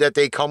cord that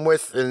they come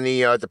with in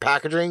the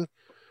packaging,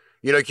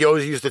 you can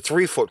always use the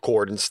 3-foot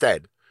cord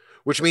instead.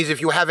 Which means if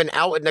you have an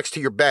outlet next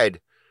to your bed,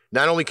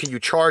 not only can you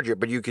charge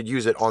it, but you could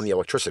use it on the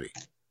electricity.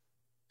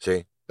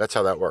 See, that's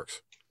how that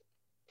works.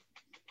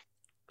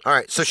 All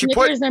right, so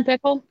Snickers and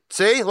pickle.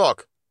 See,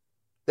 look,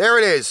 there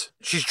it is.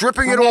 She's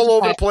dripping it all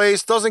over the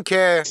place. Doesn't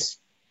care.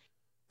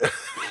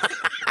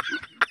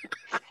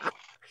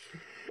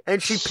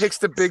 And she picks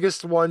the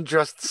biggest one,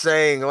 just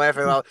saying,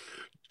 laughing out.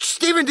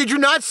 Steven, did you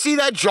not see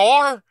that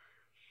jar?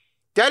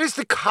 That is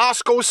the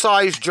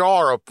Costco-sized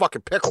jar of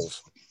fucking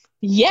pickles.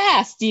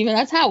 Yeah, Steven,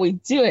 that's how we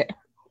do it.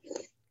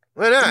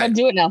 Look at that. I'm going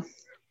to do it now.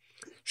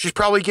 She's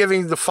probably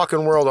giving the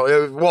fucking world...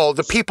 Well,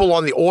 the people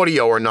on the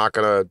audio are not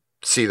going to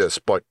see this,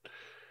 but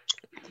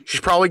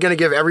she's probably going to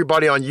give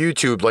everybody on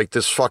YouTube, like,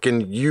 this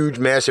fucking huge,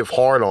 massive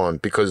hard-on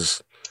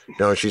because,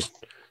 she's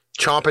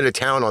chomping the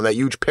town on that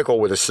huge pickle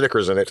with a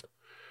Snickers in it.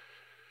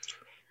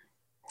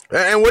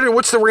 And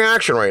what's the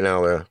reaction right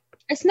now there?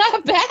 It's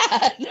not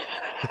bad.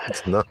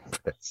 It's not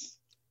bad.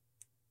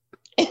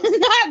 It's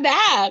not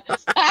bad.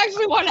 I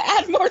actually want to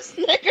add more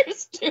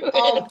Snickers to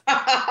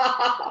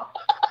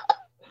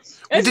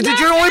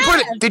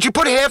it. Did you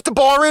put half the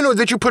bar in, or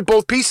did you put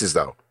both pieces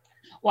though?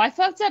 Well, I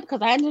fucked up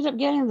because I ended up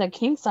getting the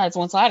king size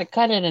one, so I had to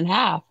cut it in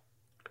half.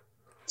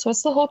 So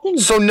it's the whole thing.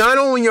 So not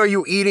only are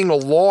you eating a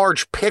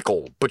large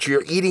pickle, but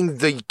you're eating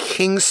the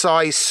king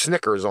size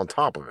Snickers on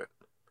top of it.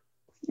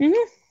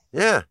 Mm-hmm.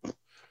 Yeah.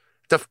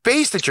 The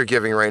face that you're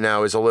giving right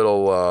now is a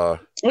little...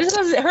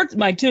 It hurts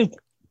my tooth.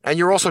 And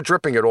you're also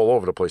dripping it all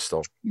over the place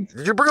still.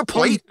 Did you bring a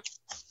plate?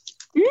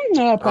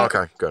 No,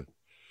 okay, good.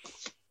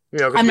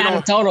 I'm not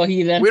a total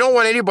heathen. We don't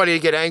want anybody to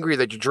get angry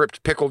that you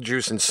dripped pickle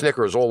juice and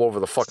Snickers all over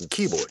the fucking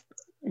keyboard.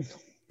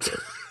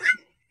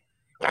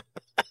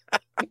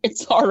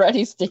 It's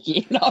already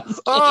sticky. No, I'm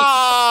just kidding.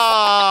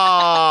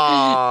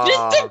 Oh!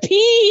 Just a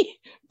P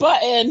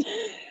button.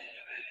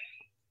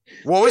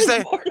 What was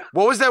that?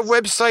 What was that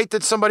website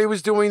that somebody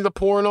was doing the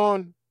porn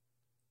on?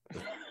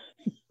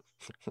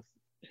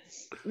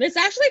 It's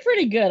actually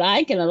pretty good. I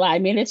ain't gonna lie. I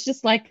mean, it's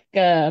just like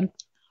it's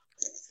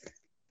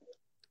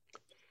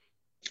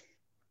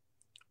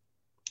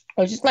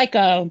actually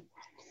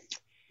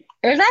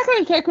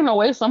taking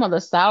away some of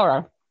the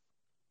sour.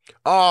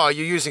 Oh,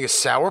 you're using a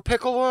sour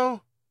pickle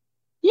though?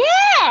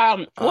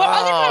 Yeah.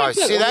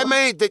 See, that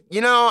made that.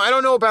 I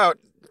don't know about.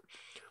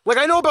 Like,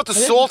 I know about the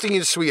salty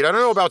and sweet. I don't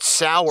know about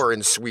sour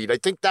and sweet. I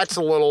think that's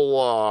a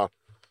little.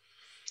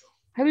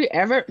 Have you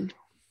ever?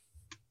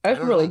 It's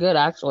really good,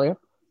 actually.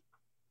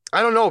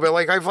 I don't know, but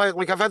I've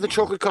had the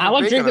chocolate covered bacon. I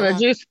was drinking the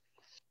juice.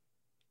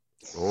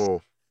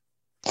 Oh,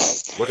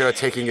 look at her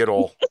taking it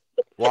all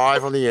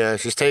live on the air.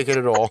 She's taking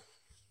it all.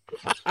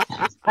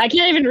 I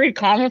can't even read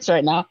comments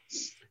right now.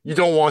 You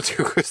don't want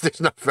to because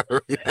there's not very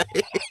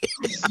many.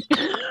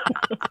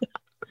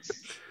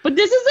 But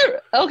this is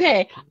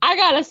okay. I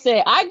gotta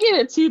say, I give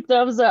it 2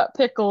 thumbs up.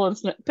 Pickle and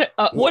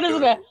what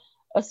is it?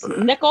 A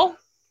nickel?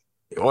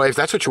 Well, if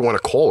that's what you want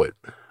to call it.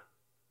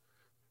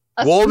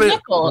 A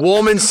snickle.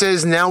 Woman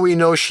says now we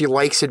know she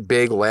likes it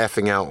big,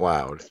 laughing out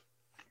loud.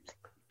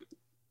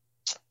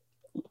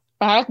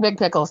 I like big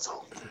pickles.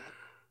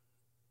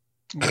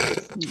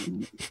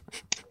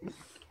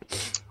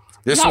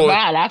 Not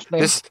bad, actually.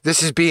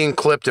 This is being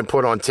clipped and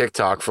put on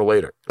TikTok for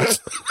later.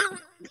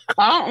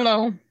 I don't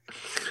know.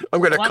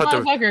 I'm gonna cut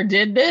the motherfucker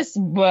did this,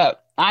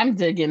 but I'm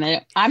digging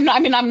it. I'm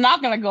not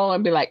gonna go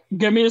and be like,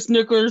 give me a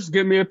Snickers,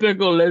 give me a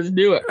pickle, let's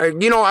do it. I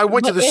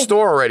went to the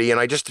store already, and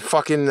I just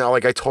fucking I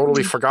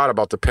totally forgot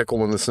about the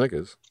pickle and the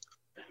Snickers.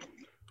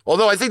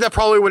 Although I think that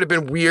probably would have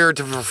been weird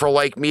for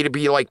me to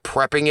be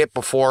prepping it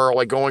before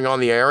going on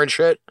the air and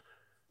shit.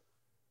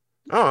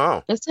 I don't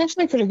know. It's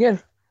actually pretty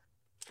good.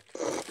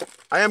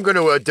 I am going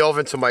to delve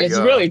into my. It's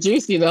really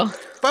juicy though.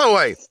 By the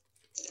way.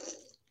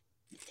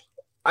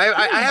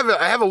 I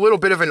have a little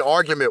bit of an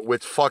argument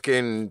with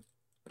fucking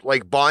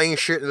buying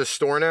shit in the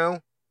store now.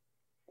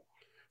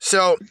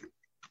 So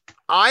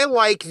I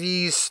like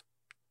these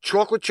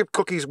chocolate chip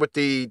cookies with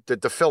the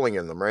filling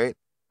in them, right?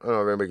 I don't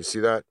know if anybody can see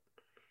that.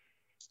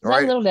 Is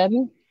that Little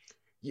Debbie?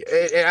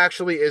 It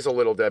actually is a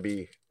Little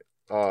Debbie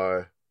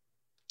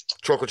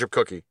chocolate chip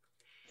cookie.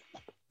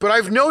 But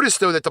I've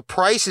noticed though that the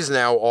prices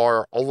now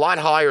are a lot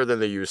higher than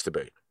they used to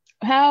be.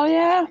 Hell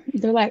yeah.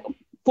 They're like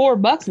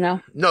 $4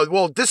 now. No,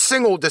 well, the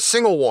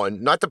single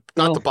one, not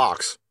the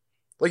box.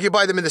 You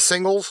buy them in the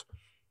singles.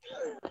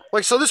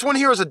 So this one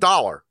here is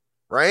 $1,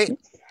 right?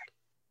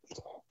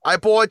 I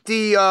bought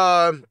the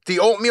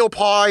oatmeal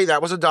pie,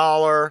 that was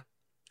 $1.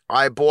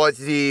 I bought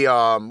the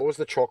what was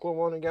the chocolate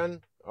one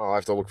again? Oh, I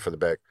have to look for the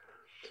bag.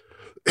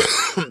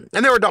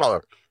 And they were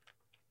 $1.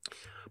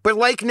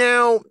 But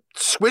now,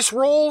 Swiss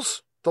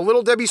rolls, the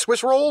Little Debbie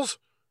Swiss rolls,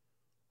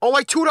 are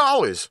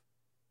 $2.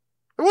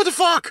 What the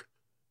fuck?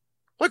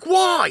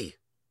 Why?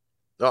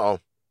 Uh-oh.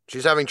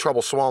 She's having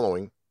trouble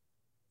swallowing.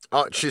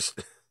 Oh, she's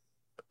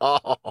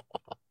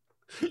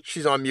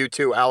on mute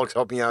too. Alex,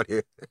 help me out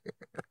here.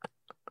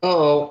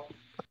 Uh-oh.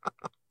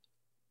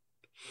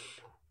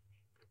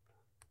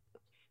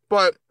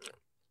 But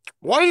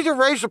why did they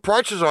raise the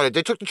prices on it?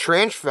 They took the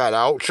trans fat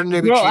out. Shouldn't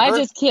they be Bro, cheaper? I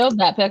just killed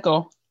that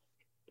pickle.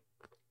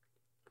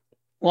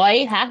 Well, I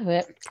ate half of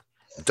it.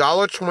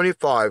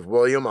 $1.25,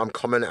 William. I'm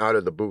coming out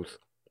of the booth.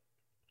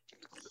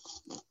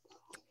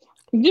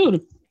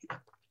 Dude,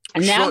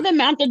 now Sure. the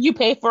amount that you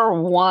pay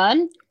for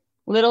one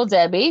Little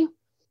Debbie,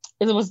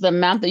 it was the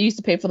amount that you used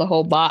to pay for the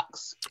whole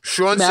box.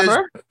 Sean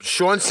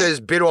says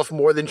bit off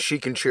more than she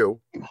can chew.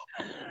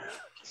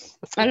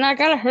 And I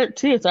got a hurt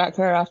tooth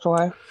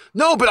afterward.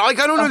 No, but like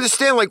I don't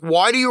understand. Like,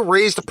 why do you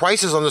raise the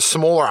prices on the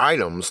smaller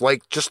items?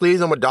 Like, just leave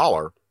them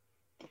 $1.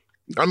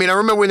 I mean, I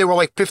remember when they were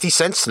like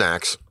 50-cent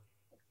snacks.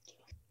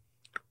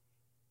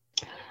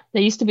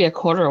 They used to be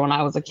 $0.25 when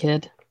I was a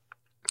kid.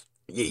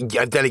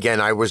 Yeah, then again,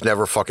 I was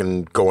never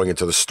fucking going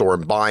into the store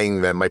and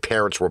buying them. My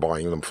parents were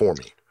buying them for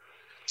me.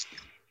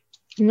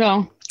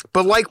 No.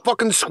 But like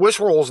fucking Swiss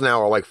rolls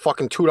now are like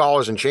fucking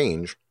 $2 and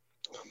change.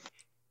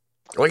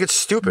 Like, it's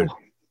stupid.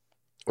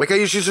 Like, I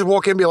used to just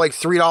walk in and be like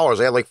 $3.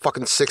 I had like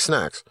fucking 6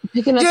 snacks.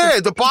 Yeah,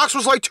 the box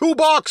was like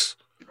 $2.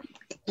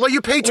 Like,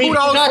 you pay $2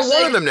 for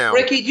one of them now.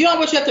 Ricky, do you know how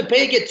much you have to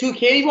pay to get 2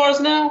 candy bars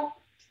now?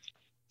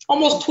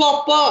 Almost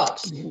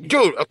 $12.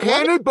 Dude, a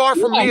candy bar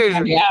for me is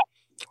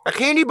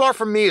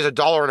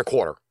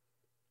 $1.25.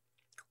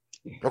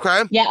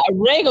 Okay? Yeah, a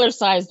regular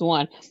sized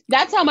one.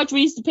 That's how much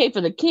we used to pay for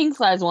the king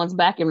size ones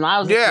back when I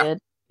was a kid.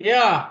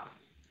 Yeah.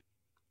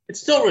 It's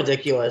still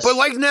ridiculous. But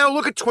like now,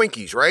 look at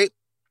Twinkies, right?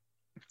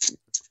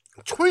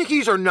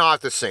 Twinkies are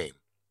not the same.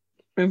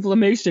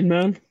 Inflammation,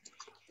 man.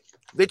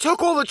 They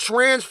took all the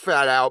trans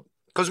fat out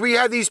because we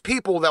have these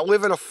people that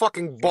live in a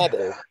fucking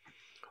bubble.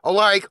 Are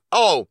like,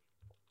 oh,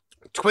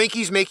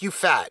 Twinkies make you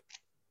fat.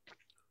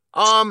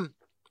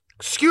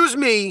 Excuse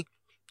me,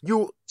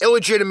 you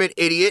illegitimate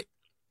idiot.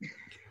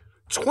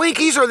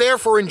 Twinkies are there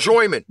for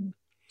enjoyment.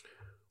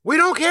 We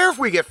don't care if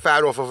we get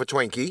fat off of a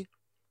Twinkie.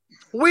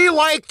 We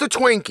like the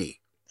Twinkie.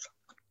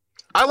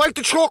 I like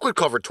the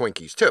chocolate-covered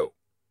Twinkies, too.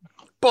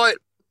 But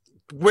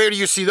where do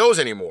you see those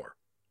anymore?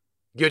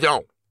 You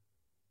don't.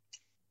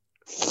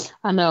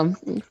 I know.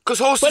 Because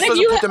Hostess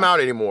doesn't put them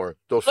out anymore.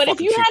 Those but if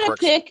you had to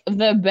pick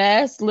the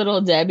best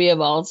Little Debbie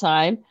of all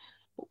time,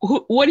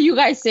 what do you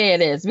guys say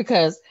it is?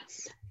 Because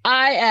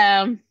I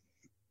am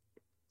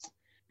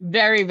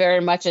very, very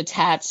much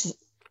attached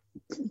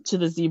to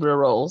the zebra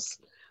rolls.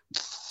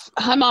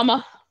 Hi,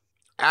 Mama.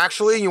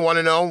 Actually, you want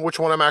to know which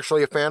one I'm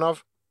actually a fan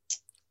of?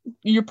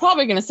 You're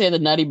probably going to say the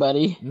Nutty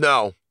Buddy.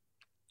 No.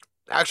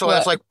 Actually,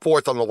 that's like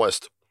 4th on the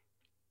list.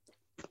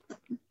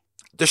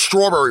 The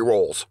strawberry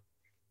rolls.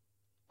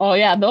 Oh,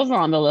 yeah, those are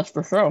on the list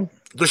for sure.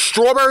 The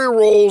strawberry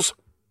rolls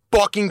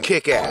fucking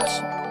kick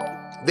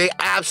ass. They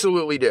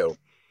absolutely do.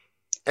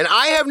 And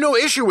I have no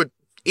issue with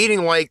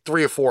eating like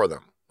 3 or 4 of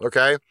them,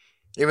 okay?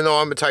 Even though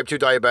I'm a type 2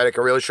 diabetic,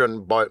 I really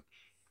shouldn't, but,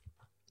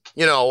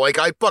 you know, like,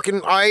 I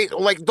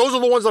like, those are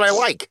the ones that I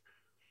like.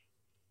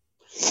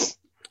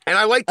 And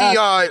I like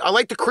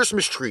the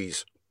Christmas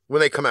trees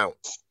when they come out.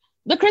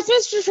 The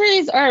Christmas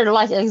trees are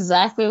like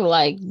exactly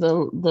like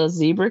the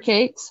zebra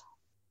cakes.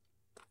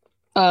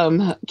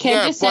 Ken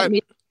just sent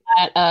me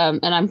that,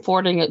 and I'm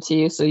forwarding it to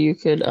you so you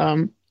could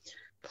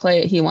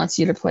play it. He wants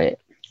you to play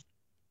it.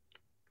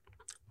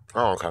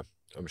 Oh, okay.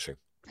 Let me see.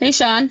 Hey,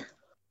 Sean.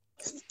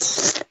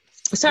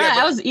 Sorry,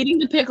 I was eating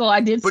the pickle.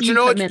 I did. But see you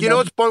know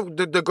what's fun?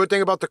 The good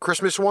thing about the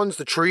Christmas ones,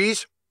 the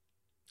trees,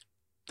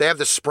 they have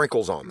the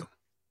sprinkles on them.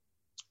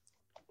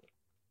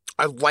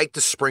 I like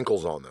the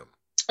sprinkles on them.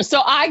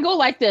 So I go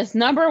like this.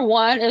 Number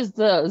 1 is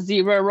the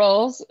zebra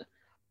rolls.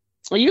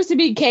 It used to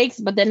be cakes,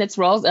 but then it's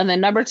rolls. And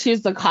then number 2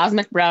 is the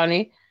cosmic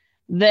brownie.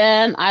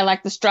 Then I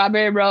like the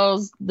strawberry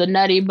rolls, the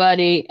Nutty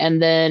Buddy,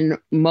 and then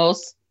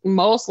most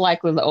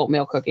likely the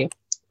oatmeal cookie.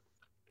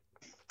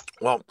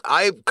 Well,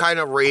 I kind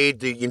of raid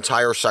the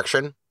entire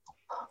section.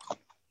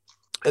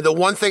 And the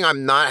one thing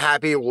I'm not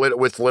happy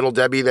with Little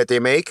Debbie that they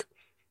make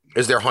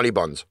is their honey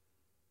buns.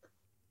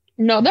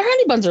 No, their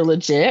honey buns are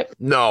legit.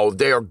 No,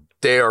 they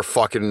are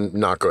fucking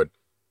not good.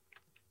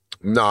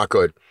 Not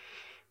good.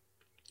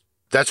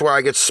 That's where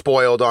I get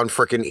spoiled on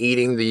freaking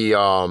eating the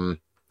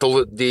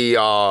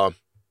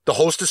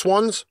Hostess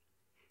ones.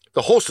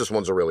 The Hostess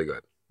ones are really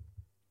good.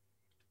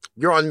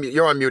 You're on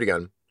mute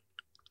again.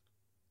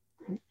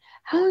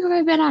 How long have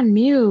I been on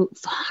mute?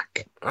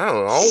 Fuck. I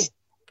don't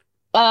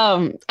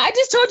know. I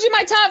just told you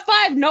my top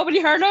 5.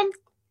 Nobody heard them?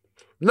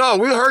 No,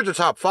 we heard the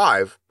top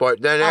 5, but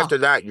then after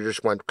that, you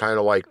just went kind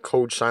of like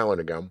code silent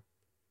again.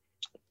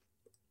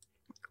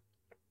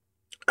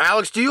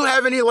 Alex, do you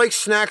have any like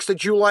snacks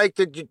that you like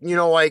that you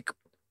know like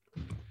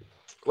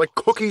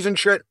cookies and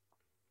shit?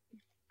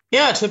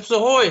 Yeah, Chips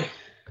Ahoy.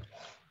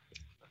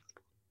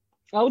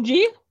 OG?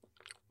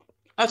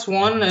 That's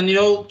one,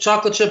 and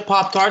chocolate chip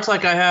Pop Tarts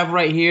like I have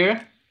right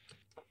here.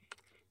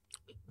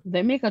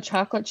 They make a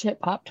chocolate chip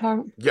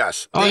Pop-Tart?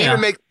 Yes. They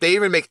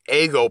even make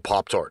Eggo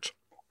Pop-Tarts.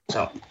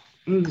 So,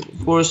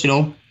 of course,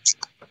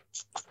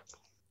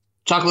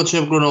 chocolate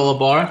chip granola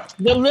bar.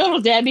 The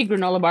Little Debbie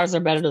granola bars are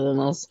better than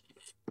those.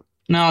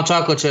 No,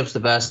 chocolate chip's the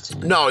best.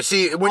 No,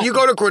 see, when you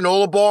go to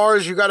granola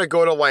bars, you got to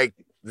go to like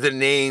the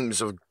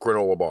names of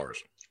granola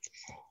bars.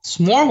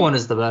 S'more one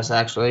is the best,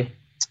 actually.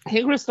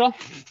 Hey, Crystal.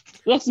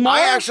 The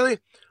s'more?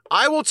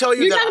 I will tell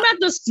you You're talking about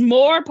the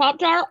s'more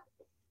Pop-Tart?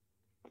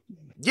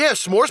 Yeah,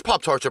 s'mores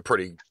Pop-Tarts are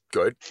pretty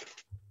good.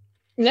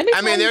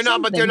 I mean, they're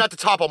not, but they're not the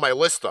top on my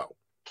list, though.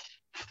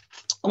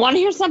 Want to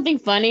hear something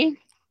funny?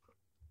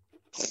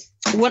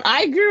 When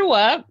I grew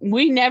up,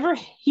 we never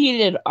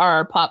heated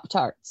our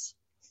Pop-Tarts.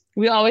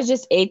 We always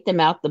just ate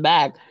them out the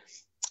bag.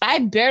 I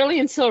barely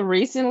until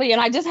recently, and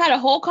I just had a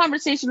whole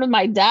conversation with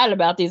my dad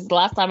about these the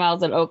last time I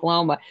was in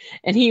Oklahoma,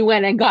 and he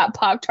went and got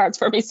Pop-Tarts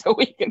for me so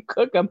we could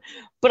cook them.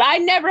 But I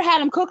never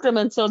had him cook them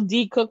until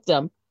D cooked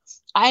them.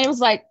 I was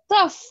like,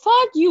 the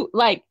fuck you,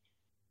 like,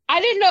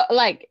 I didn't know,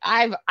 like,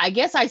 I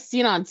guess I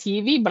seen on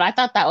TV, but I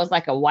thought that was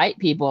like a white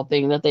people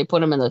thing that they put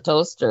them in the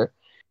toaster.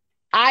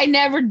 I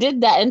never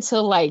did that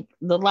until like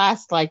the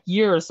last like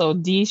year or so.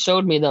 D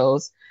showed me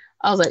those.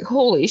 I was like,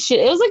 holy shit,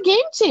 it was a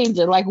game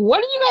changer. Like, what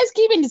are you guys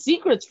keeping the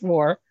secrets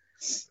for?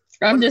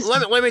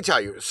 Let me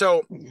tell you.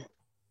 So,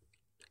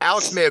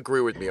 Alex may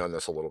agree with me on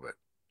this a little bit,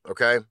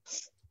 okay?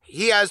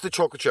 He has the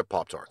chocolate chip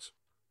Pop-Tarts,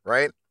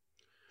 right?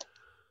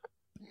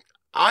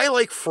 I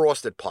like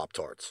frosted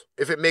Pop-Tarts,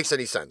 if it makes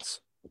any sense.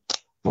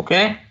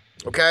 Okay.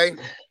 Okay?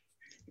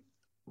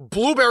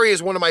 Blueberry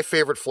is one of my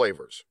favorite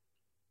flavors.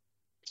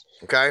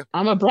 Okay?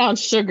 I'm a brown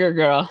sugar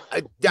girl.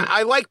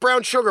 I like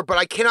brown sugar, but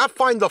I cannot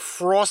find the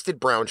frosted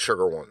brown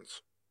sugar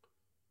ones.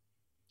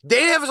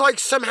 They have like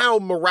somehow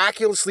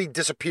miraculously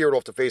disappeared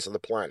off the face of the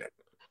planet.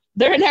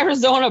 They're in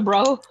Arizona,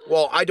 bro.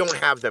 Well, I don't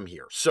have them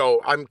here, so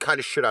I'm kind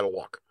of shit out of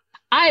luck.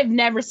 I've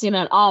never seen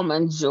an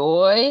Almond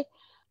Joy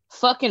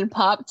fucking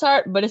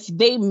Pop-Tart, but if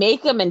they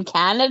make them in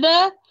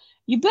Canada,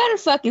 you better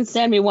fucking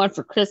send me one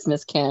for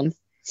Christmas, Ken.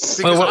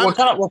 Wait, what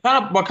kind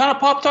of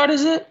Pop-Tart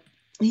is it?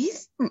 He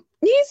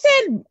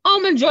said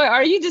Almond Joy.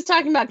 Are you just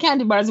talking about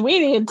candy bars? We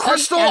didn't touch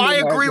Crystal, I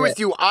agree with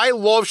you. I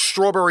love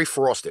strawberry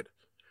frosted.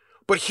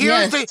 But here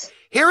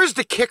is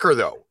the kicker,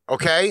 though,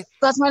 okay?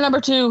 That's my number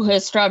 2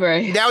 is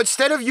strawberry. Now,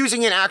 instead of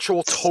using an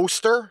actual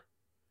toaster,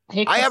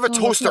 I have a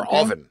toaster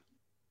oven.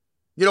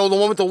 You know, the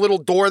one with the little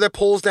door that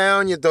pulls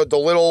down, the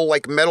little,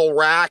 like, metal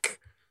rack.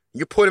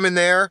 You put them in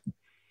there.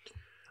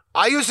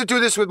 I used to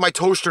do this with my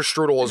toaster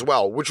strudel as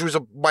well, which was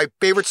my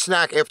favorite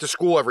snack after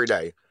school every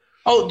day.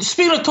 Oh,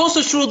 speaking of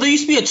toaster strudel, there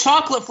used to be a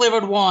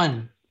chocolate-flavored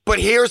one. But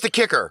here's the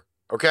kicker,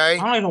 okay? I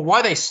don't even know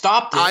why they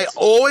stopped it. I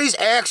always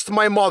asked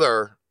my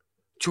mother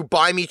to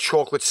buy me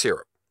chocolate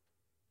syrup.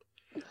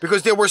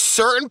 Because there were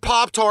certain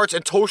Pop-Tarts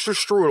and toaster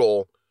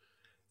strudel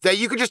that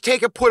you could just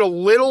take and put a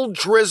little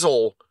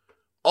drizzle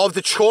of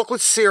the chocolate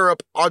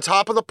syrup on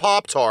top of the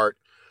Pop-Tart,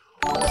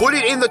 put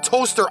it in the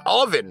toaster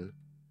oven.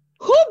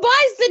 Who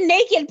buys the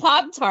naked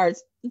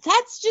Pop-Tarts?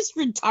 That's just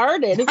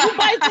retarded. Who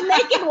buys the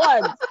naked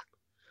ones?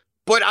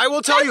 But I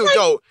will tell you,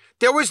 though,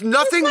 there was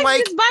nothing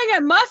like just buying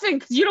a muffin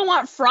because you don't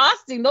want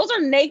frosting. Those are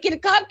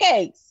naked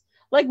cupcakes.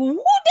 Like, who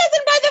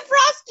doesn't buy the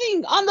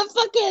frosting on the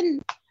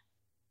fucking...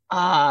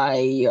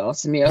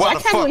 Dios mío. I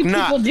can't believe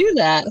people do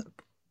that.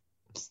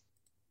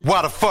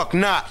 Why the fuck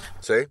not?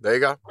 See, there you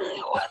go.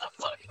 Why the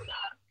fuck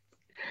not?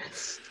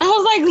 I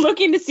was like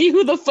looking to see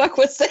who the fuck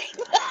was saying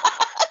that.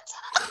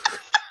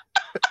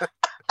 I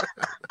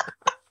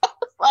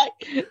was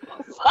like,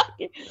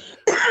 fucking...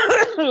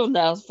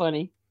 That was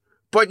funny.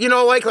 But, you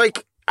know, like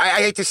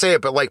I hate to say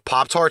it, but, like,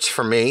 Pop-Tarts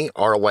for me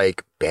are,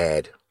 like,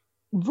 bad.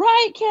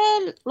 Right,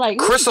 Ken? Like,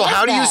 Crystal,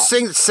 how do you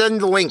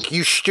send the link?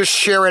 You just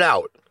share it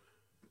out.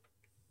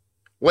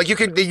 Like,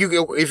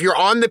 if you're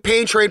on the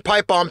Pain Trade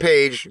Pipebomb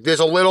page, there's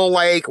a little,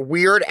 like,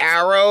 weird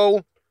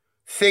arrow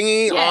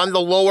thingy on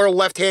the lower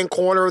left-hand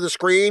corner of the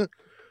screen,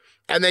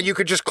 and then you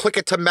could just click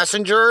it to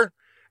Messenger,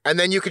 and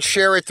then you could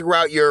share it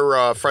throughout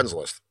your friends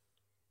list.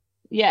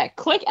 Yeah,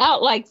 click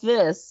out like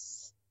this.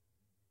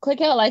 Click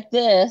out like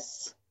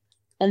this,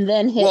 and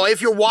then hit. Well,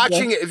 if you're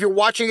watching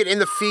it in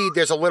the feed,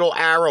 there's a little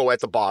arrow at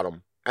the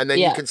bottom, and then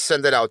you can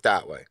send it out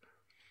that way.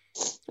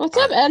 What's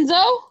up,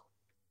 Enzo?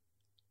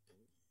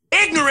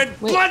 Ignorant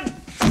blood.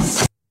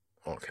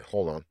 Okay,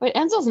 hold on. Wait,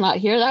 Enzo's not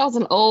here. That was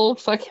an old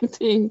fucking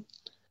thing.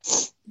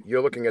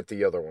 You're looking at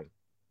the other one.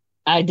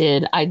 I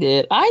did.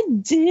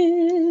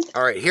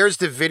 All right, here's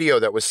the video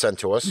that was sent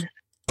to us.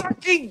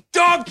 Fucking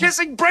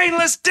dog-kissing,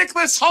 brainless,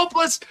 dickless,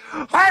 hopeless,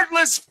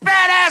 heartless,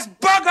 fat-ass,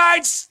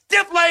 bug-eyed,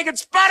 stiff-legged,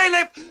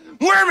 spotty-lipped,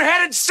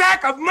 worm-headed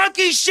sack of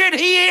monkey shit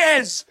he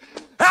is!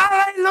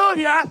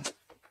 Hallelujah!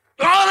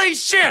 Holy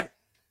shit!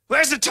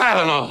 Where's the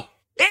Tylenol?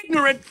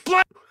 Ignorant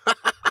blood...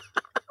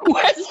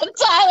 Where's the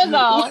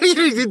Tylenol? What are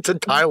you into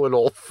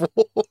Tylenol for?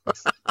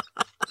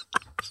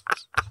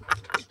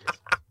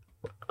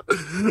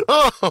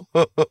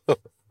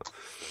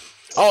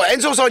 Oh,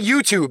 Enzo's on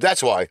YouTube,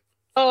 that's why.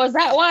 Oh, is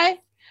that why?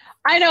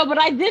 I know, but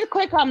I did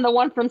click on the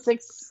one from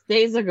 6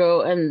 days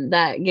ago, and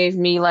that gave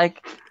me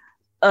like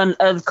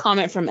a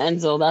comment from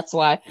Enzo. That's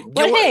why.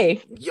 But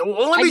hey,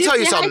 let me tell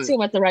you something. I to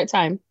him at the right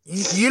time.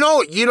 You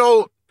know,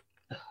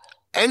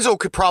 Enzo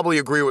could probably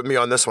agree with me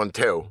on this one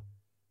too.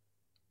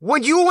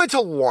 When you went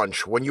to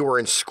lunch when you were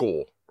in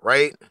school,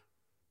 right?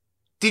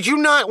 Did you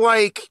not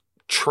like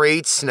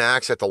trade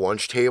snacks at the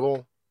lunch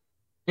table?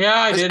 Yeah,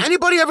 I Has did.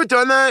 anybody ever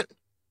done that?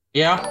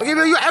 Yeah. Like,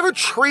 have you ever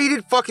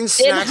traded fucking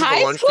snacks at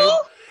the lunch school? table?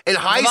 In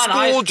high Not school,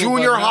 high school,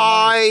 junior but not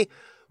high,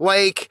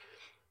 like,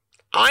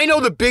 I know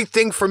the big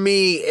thing for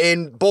me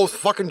in both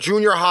fucking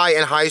junior high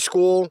and high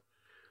school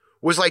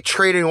was like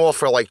trading off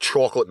for like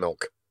chocolate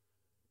milk.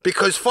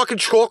 Because fucking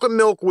chocolate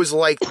milk was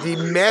like the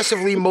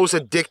massively most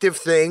addictive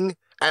thing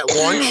at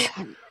lunch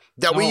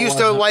that we No, it used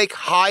to wasn't. like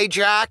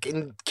hijack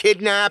and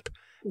kidnap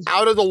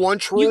out of the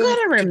lunchroom. You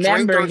gotta to drink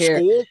remember during here.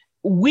 school.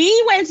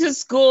 We went to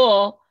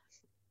school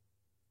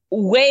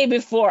way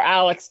before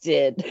Alex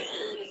did.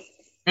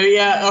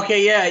 Yeah,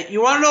 okay, yeah.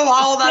 You want to know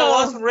how old I So-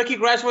 was when Ricky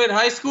graduated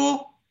high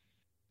school?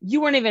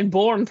 You weren't even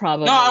born,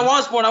 probably. No, I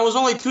was born. I was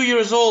only 2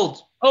 years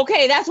old.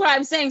 Okay, that's what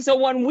I'm saying. So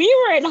when we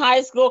were in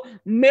high school,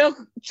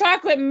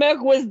 chocolate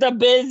milk was the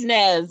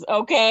business.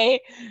 Okay,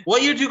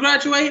 What year did you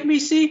graduate,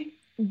 Missy?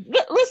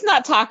 let's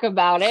not talk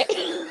about it.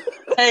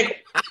 Hey.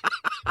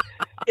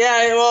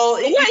 Yeah, well,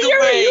 What either year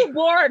were way, you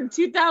born?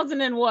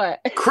 2000 and what?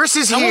 Chris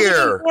is I wasn't even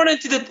here. born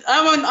into the.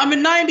 I'm a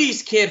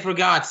 '90s kid, for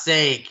God's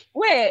sake.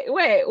 Wait.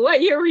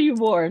 What year were you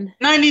born?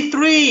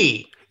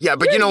 '93. Yeah,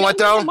 but you know what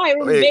Younger though? than my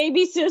Wait,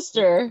 baby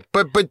sister.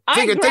 But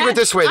think of it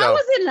this way I though.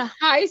 was in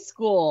high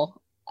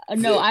school.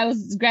 No, I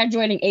was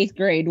graduating 8th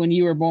grade when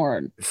you were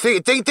born.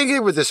 Think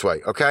of it this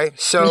way, okay?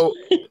 So,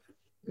 So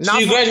not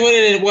you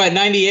graduated in what,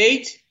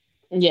 '98?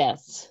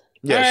 Yes.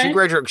 yeah,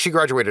 Alright. she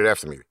graduated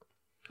after me.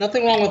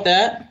 Nothing wrong with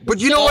that. But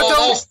you know what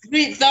though?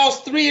 That was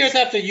 3 years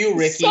after you,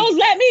 Ricky. So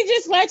let me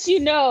just let you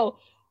know,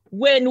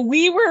 when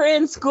we were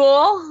in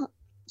school,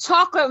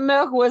 chocolate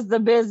milk was the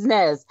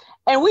business.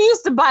 And we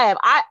used to buy them.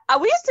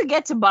 We used to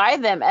get to buy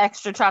them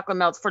extra chocolate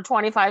milks for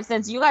 25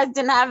 cents. You guys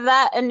didn't have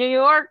that in New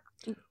York?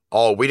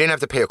 Oh, we didn't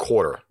have to pay a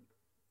quarter.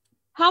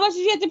 How much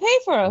did you have to pay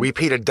for them? We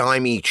paid a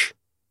dime each.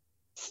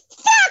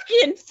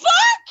 Fucking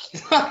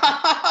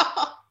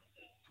fuck!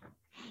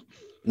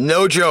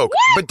 No joke.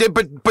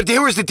 But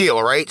here was the deal,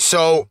 all right?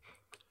 So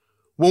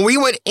when we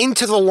went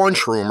into the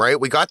lunchroom, right,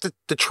 we got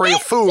the tray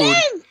of food.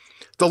 Listen!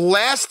 The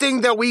last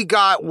thing that we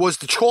got was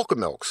the chocolate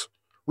milks.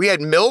 We had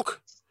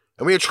milk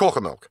and we had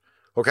chocolate milk,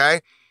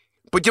 okay?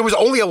 But there was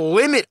only a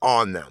limit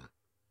on them.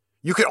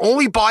 You could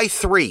only buy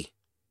 3.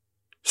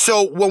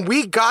 So when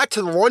we got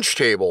to the lunch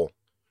table,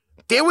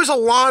 there was a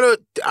lot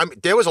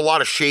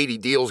of shady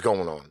deals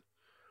going on.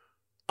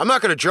 I'm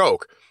not going to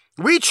joke.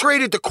 We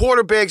traded the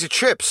quarter bags of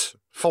chips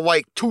for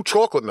like 2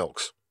 chocolate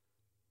milks.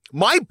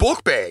 My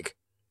book bag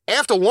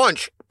after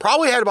lunch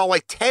probably had about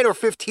like 10 or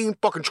 15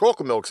 fucking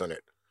chocolate milks in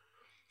it.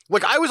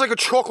 Like I was like a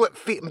chocolate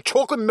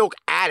milk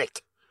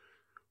addict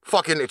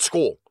fucking at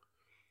school.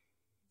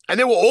 And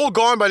they were all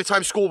gone by the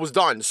time school was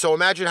done. So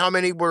imagine how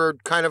many were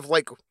kind of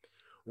like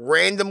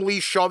randomly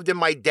shoved in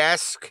my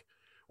desk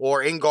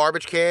or in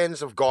garbage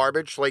cans of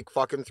garbage like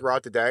fucking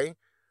throughout the day.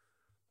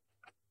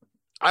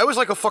 I was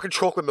like a fucking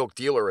chocolate milk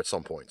dealer at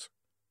some points.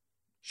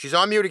 She's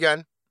on mute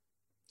again.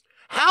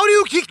 How do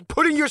you keep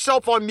putting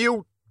yourself on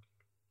mute?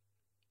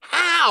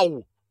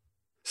 How?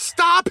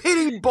 Stop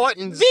hitting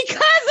buttons.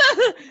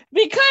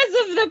 Because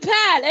of the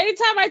pad.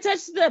 Anytime I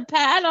touch the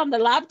pad on the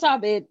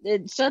laptop, it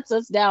shuts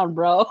us down,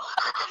 bro.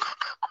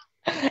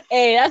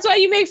 Hey, that's why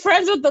you make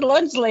friends with the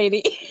lunch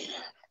lady.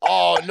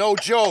 Oh, no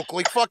joke.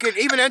 Like fucking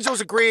even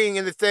Enzo's agreeing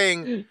in the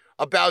thing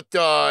about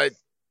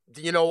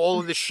all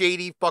of the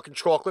shady fucking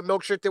chocolate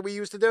milk shit that we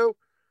used to do.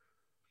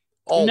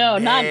 Oh, no,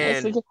 man. not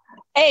this.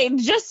 Hey,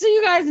 just so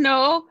you guys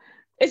know,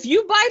 if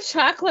you buy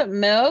chocolate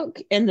milk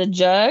in the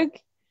jug,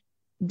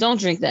 don't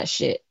drink that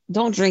shit.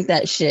 Don't drink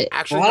that shit.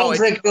 Actually, Well, I no, don't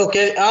drink milk.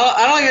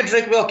 I don't even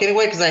drink milk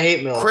anyway because I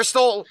hate milk.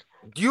 Crystal,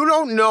 you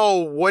don't know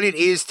what it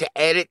is to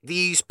edit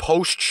these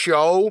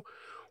post-show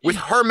with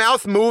her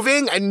mouth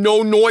moving and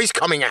no noise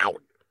coming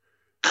out.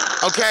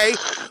 Okay?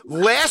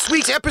 Last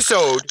week's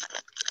episode,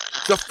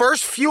 the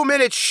first few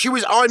minutes, she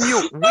was on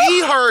mute.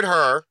 We heard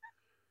her.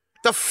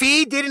 The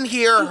feed didn't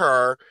hear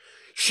her.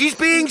 She's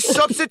being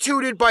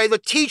substituted by the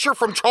teacher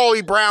from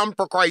Charlie Brown,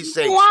 for Christ's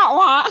sake. Wah,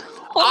 wah.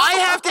 I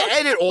have to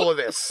edit all of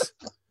this.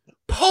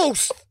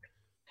 Post.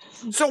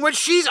 So when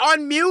she's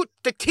on mute,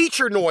 the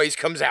teacher noise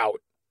comes out.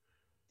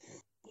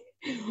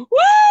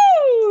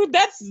 Woo!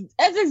 That's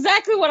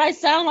exactly what I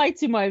sound like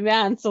to my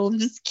man. So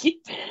just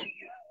keep.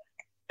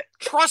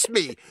 Trust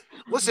me.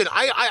 Listen,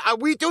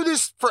 we do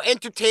this for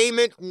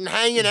entertainment and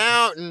hanging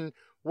out and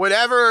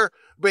whatever.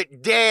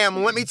 But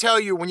damn, let me tell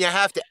you, when you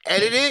have to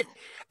edit it,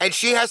 and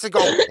she has to go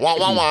wah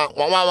wah wah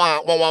wah wah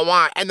wah wah wah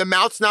wah, and the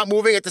mouth's not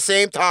moving at the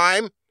same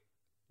time,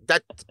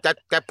 that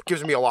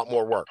gives me a lot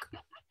more work.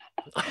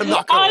 I'm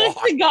not gonna Honest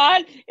lie. to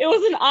God, it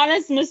was an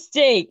honest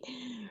mistake.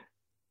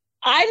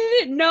 I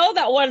didn't know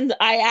that when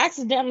I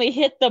accidentally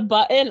hit the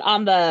button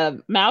on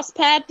the mouse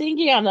pad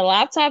thingy on the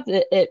laptop,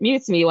 it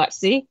mutes me. Watch,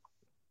 see?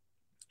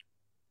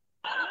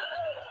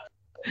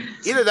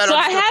 Either that So or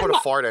I'm I just had gonna put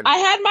a fart in. I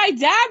had my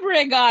dab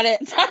rig on it.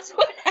 That's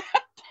what happened.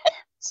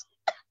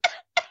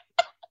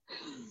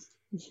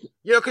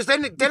 You know, because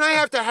then I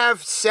have to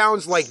have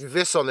sounds like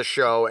this on the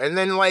show, and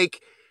then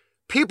like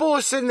people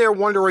are sitting there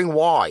wondering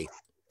why.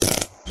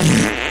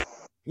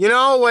 You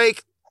know,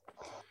 like...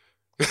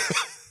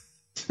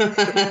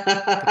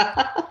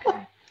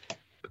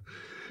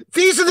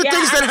 These are the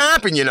things that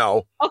happen, you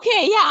know.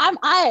 Okay, yeah,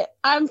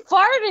 I'm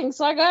farting,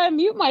 so I gotta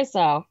mute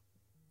myself.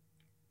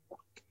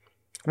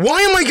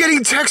 Why am I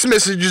getting text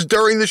messages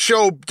during the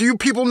show? Do you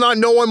people not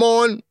know I'm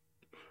on?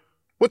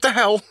 What the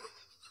hell?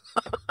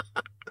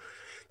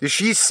 Did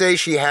she say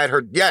she had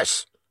her...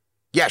 Yes.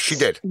 Yes, she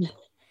did.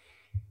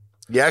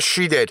 Yes,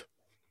 she did.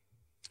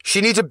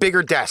 She needs a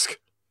bigger desk.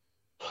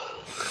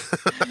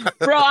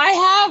 Bro, I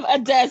have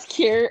a desk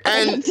here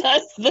and a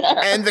desk there.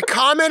 And the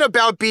comment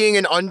about being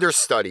an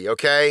understudy,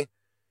 okay?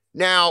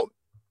 Now,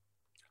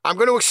 I'm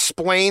going to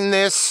explain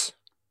this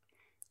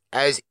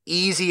as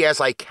easy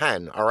as I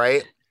can, all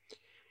right?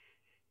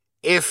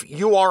 If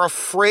you are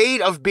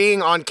afraid of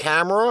being on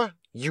camera,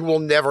 you will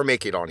never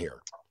make it on here,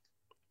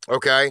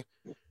 okay?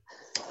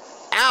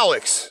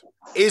 Alex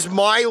is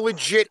my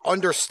legit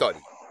understudy,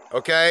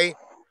 okay?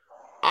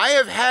 I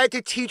have had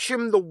to teach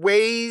him the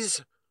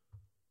ways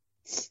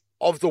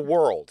of the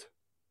world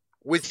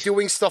with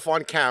doing stuff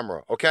on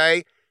camera,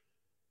 okay?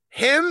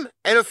 Him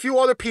and a few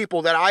other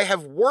people that I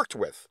have worked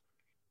with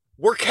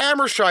were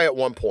camera shy at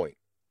one point.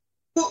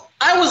 Well,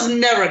 I was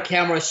never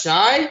camera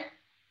shy.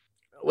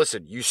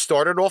 Listen, you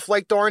started off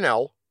like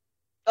Darnell,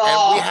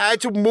 and we had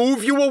to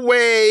move you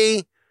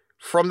away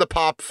from the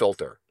pop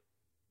filter,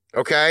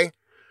 okay?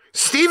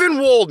 Stephen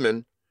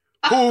Waldman,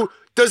 who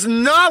does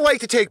not like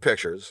to take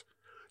pictures,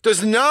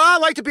 does not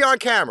like to be on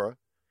camera,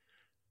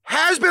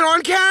 has been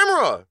on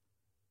camera.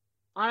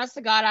 Honest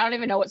to God, I don't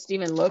even know what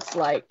Steven looks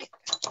like.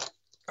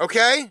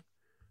 Okay?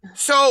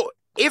 So,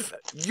 if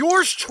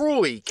yours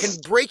truly can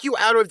break you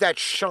out of that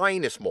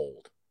shyness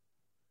mold,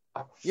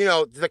 you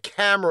know, the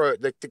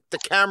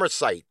camera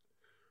sight,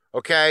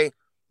 okay,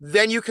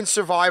 then you can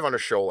survive on a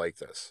show like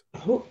this.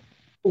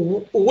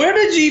 Where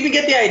did you even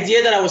get the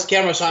idea that I was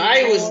camera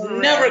shy? I was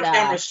never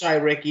camera shy,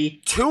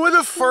 Ricky. 2 of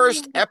the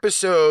first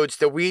episodes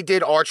that we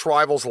did Arch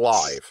Rivals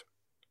live,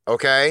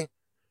 okay?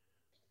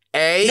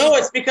 No,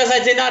 it's because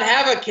I did not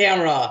have a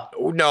camera.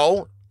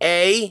 No.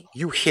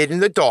 You hid in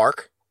the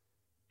dark.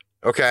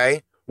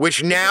 Okay?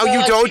 Which now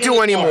you don't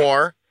do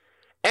anymore.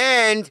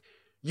 And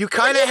you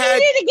kind of had...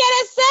 You need to get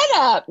it set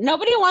up.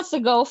 Nobody wants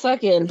to go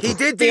fucking... He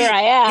did Here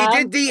I am. He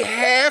did the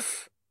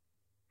half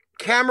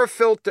camera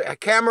filter,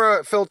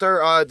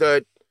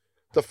 the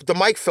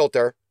mic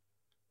filter,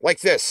 like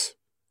this,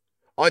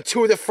 on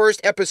 2 of the first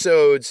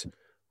episodes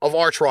of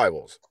Arch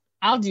Rivals.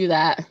 I'll do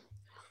that.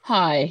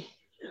 Hi.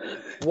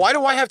 Why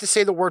do I have to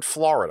say the word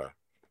Florida?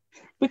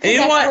 Because you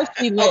know what?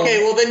 Okay,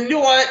 well then you know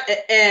what?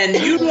 And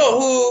you know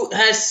who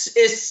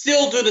is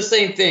still doing the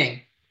same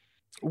thing.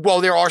 Well,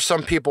 there are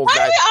some people Why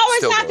that do we always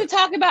still have do to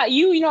talk about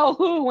you know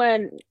who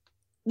when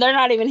they're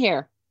not even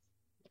here?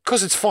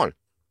 Because it's fun.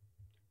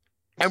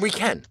 And we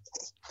can.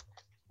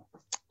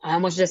 I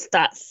almost just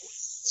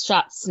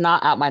shot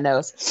snot out my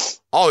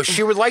nose. Oh,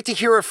 she would like to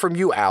hear it from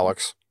you,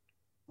 Alex.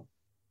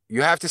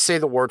 You have to say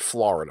the word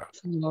Florida.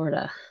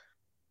 Florida.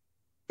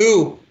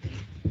 Who?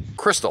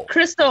 Crystal.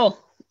 Crystal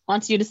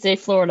wants you to say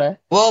Florida.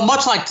 Well,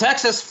 much like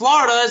Texas,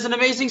 Florida is an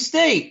amazing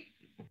state.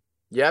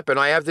 Yep, and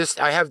I have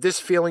this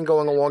feeling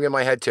going along in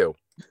my head too.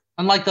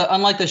 Unlike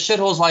the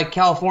shitholes like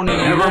California.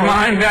 Never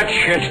mind that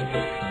shit.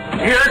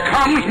 Here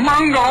comes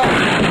Mungo.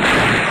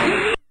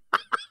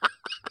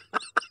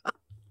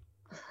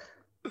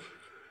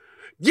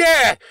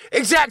 Yeah,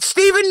 exact.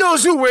 Steven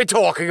knows who we're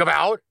talking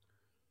about.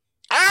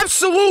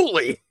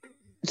 Absolutely.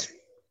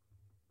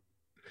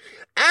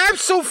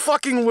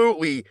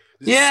 Absolutely.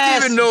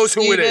 Yes, Steven knows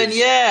who it is.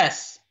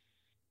 Yes.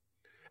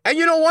 And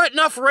you know what?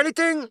 Not for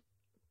anything.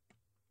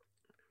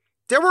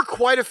 There were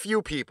quite a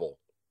few people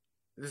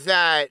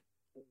that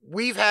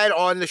we've had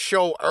on the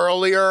show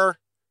earlier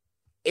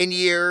in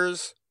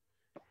years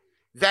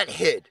that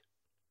hid.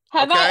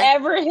 Have I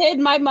ever hid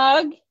my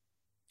mug?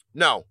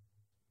 No.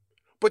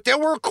 But there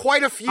were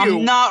quite a few.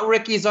 I'm not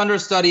Ricky's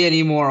understudy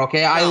anymore,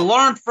 okay? No. I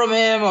learned from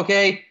him,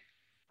 okay?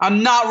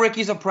 I'm not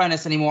Ricky's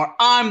apprentice anymore.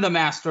 I'm the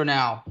master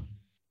now.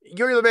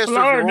 You're the master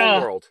of your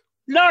own world.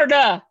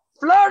 Florida!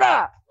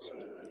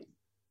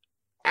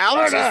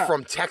 Alex is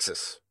from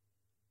Texas.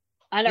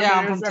 I know. Yeah,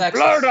 I'm from Texas.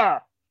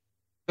 Florida!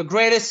 The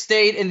greatest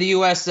state in the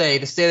USA,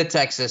 the state of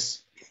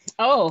Texas.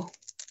 Oh.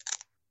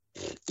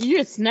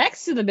 It's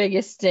next to the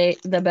biggest state,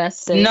 the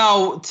best state.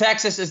 No,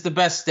 Texas is the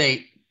best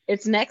state.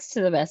 It's next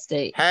to the best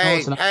state.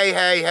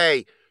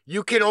 Hey.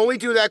 You can only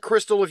do that,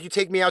 Crystal, if you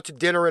take me out to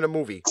dinner and a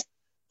movie.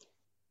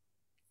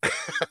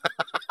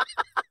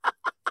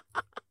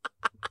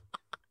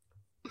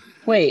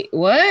 Wait,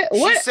 what?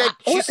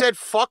 She said,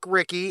 fuck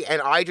Ricky,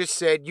 and I just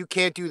said, you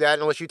can't do that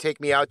unless you take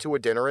me out to a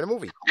dinner and a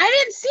movie. I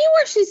didn't see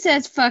where she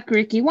says fuck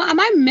Ricky. What, am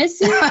I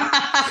missing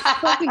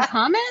fucking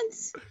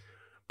comments?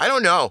 I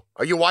don't know.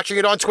 Are you watching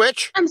it on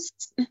Twitch?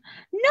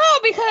 No,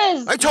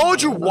 because... I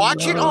told you,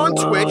 watch it on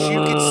Twitch.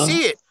 You can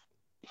see it.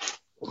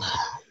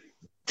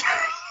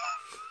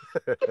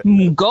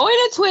 Going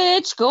to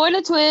Twitch.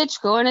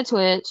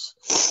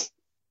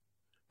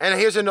 And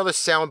here's another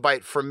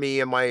soundbite from me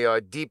and my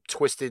deep,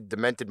 twisted,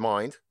 demented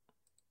mind.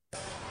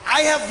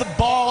 I have the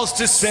balls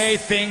to say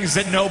things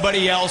that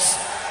nobody else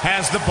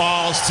has the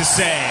balls to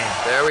say.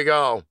 There we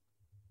go.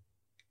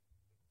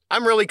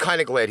 I'm really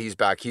kind of glad he's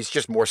back. He's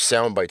just more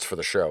soundbites for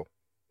the show.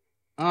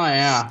 Oh,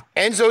 yeah.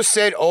 Enzo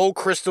said, "Oh,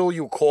 Crystal,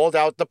 you called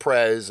out the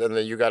prez," and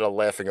then you got a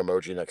laughing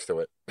emoji next to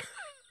it.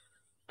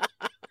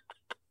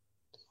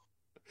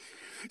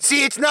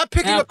 See, it's not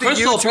picking up the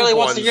Crystal YouTube really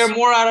wants ones. to hear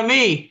more out of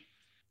me.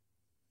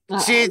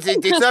 See, it's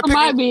not Crystal picking.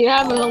 might be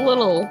having a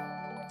little.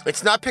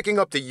 It's not picking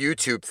up the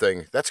YouTube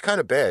thing. That's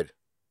kind of bad.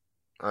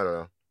 I don't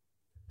know.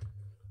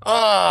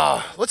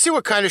 Let's see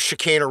what kind of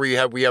chicanery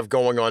we have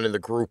going on in the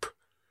group.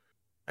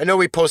 I know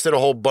we posted a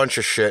whole bunch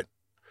of shit.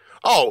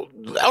 Oh,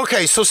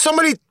 okay. So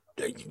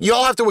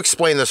y'all have to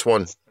explain this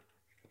one,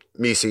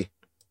 Misi.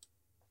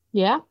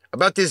 Yeah.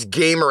 About this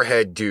gamer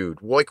head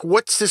dude. Like,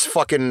 what's this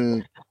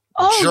fucking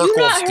Oh, jerk you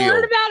not off deal?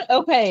 heard about it?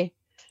 Okay.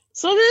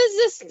 So there's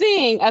this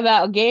thing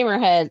about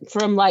Gamerhead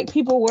from like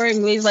people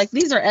wearing these, like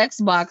these are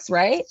Xbox,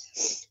 right?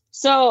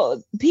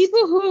 So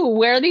people who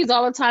wear these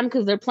all the time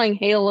because they're playing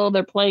Halo,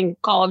 they're playing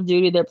Call of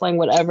Duty, they're playing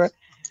whatever,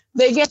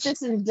 they get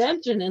this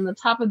indentation in the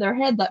top of their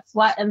head that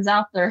flattens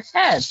out their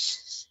head.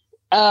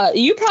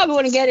 You probably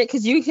wouldn't get it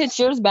because you hit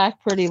yours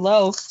back pretty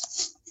low.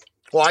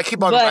 Well, I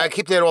keep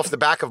that off the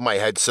back of my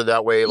head so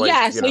that way, like,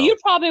 yeah, so you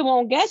probably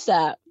won't get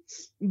that,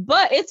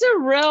 but it's a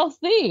real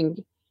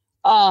thing.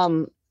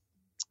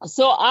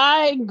 So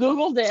I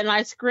Googled it and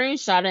I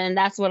screenshot it, and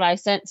that's what I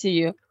sent to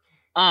you.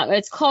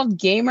 It's called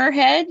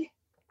Gamerhead.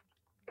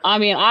 I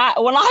mean,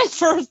 when I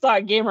first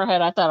thought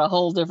Gamerhead, I thought a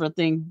whole different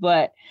thing,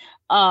 but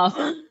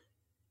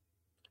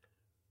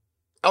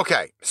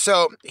okay.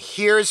 So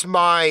here's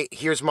my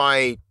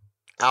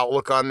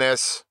outlook on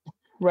this.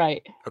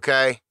 Right.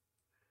 Okay.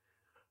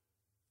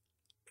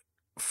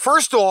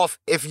 First off,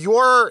 if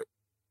you're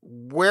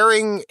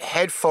wearing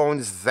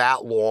headphones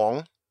that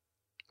long,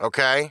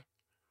 okay,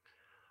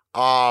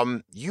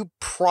 you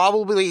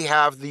probably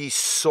have the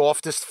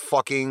softest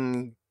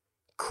fucking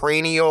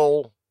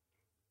cranial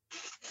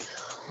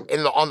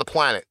on the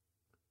planet.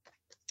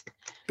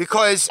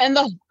 Because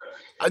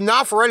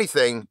not for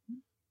anything,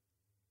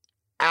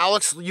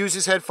 Alex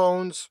uses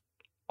headphones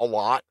a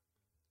lot.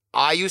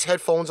 I use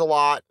headphones a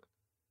lot.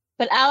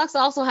 But Alex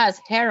also has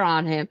hair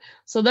on him.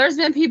 So there's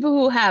been people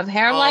who have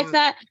hair like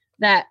that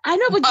I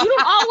know, but you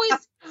don't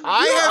always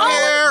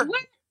hair.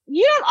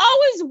 You don't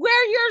always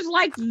wear yours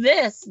like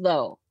this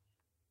though.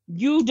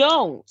 You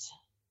don't.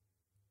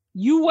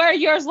 You wear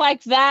yours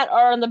like that,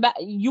 or in the back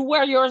you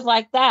wear yours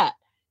like that.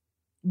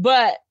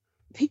 But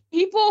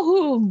people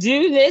who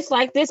do this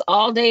like this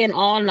all day and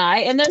all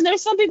night, and then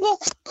there's some people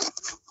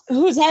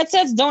whose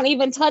headsets don't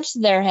even touch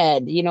their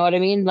head. You know what I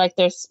mean? Like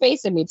there's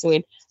space in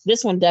between.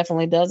 This one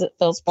definitely does. It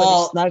feels pretty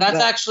snug.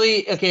 That's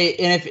actually okay.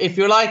 And if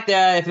you're like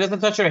that, if it doesn't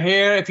touch your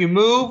hair, if you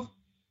move,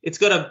 it's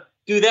gonna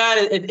do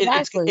that.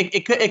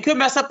 It could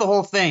mess up the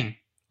whole thing.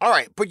 All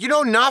right, but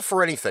not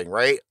for anything,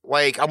 right?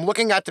 Like I'm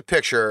looking at the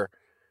picture,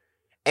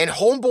 and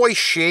homeboy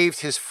shaved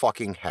his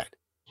fucking head.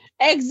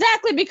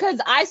 Exactly, because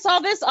I saw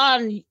this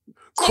on TikTok.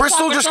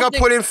 Crystal just got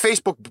put in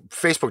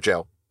Facebook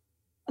jail.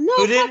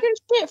 No fucking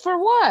shit for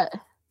what?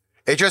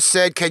 It just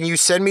said, "Can you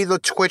send me the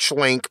Twitch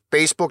link?"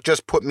 Facebook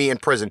just put me in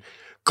prison.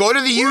 Go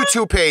to the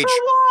YouTube page.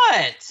 For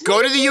what?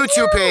 Go to the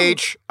YouTube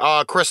page,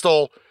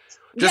 Crystal.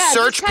 Just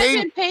search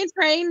Pain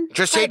Train.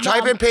 Just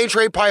type in Pain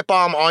Train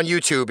Pipebomb on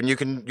YouTube, and you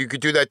could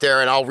do that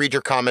there, and I'll read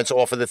your comments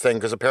off of the thing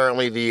because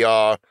apparently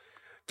the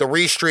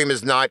restream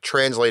is not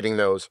translating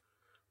those.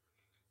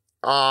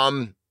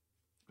 But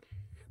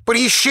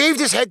he shaved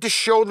his head to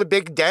show the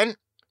big dent.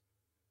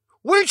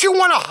 Wouldn't you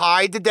want to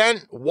hide the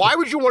dent? Why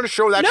would you want to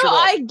show that? No, shit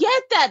off? I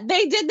get that.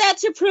 They did that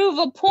to prove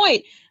a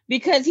point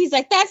because he's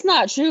like, that's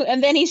not true.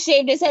 And then he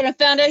shaved his head and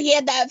found out he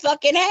had that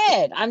fucking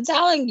head. I'm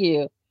telling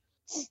you.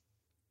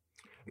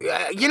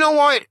 You know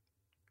what?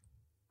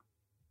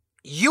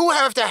 You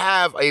have to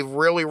have a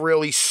really,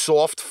 really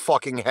soft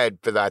fucking head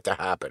for that to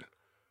happen.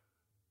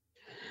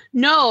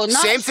 No,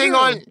 not same thing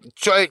on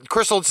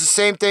Crystal. It's the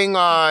same thing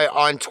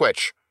on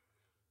Twitch.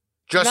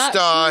 Just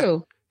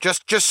true.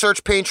 just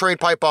search Pain Train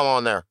Pipebomb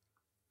on there.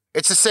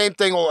 It's the same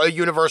thing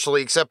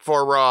universally, except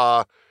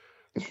for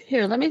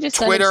here. Let me just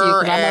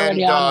Twitter send it to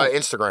you, and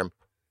Instagram.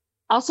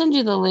 I'll send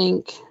you the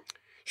link.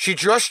 She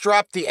just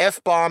dropped the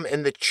F-bomb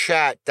in the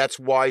chat. That's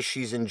why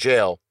she's in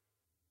jail.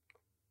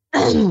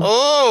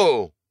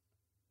 Oh.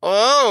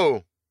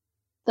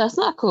 That's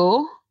not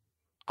cool.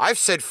 I've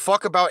said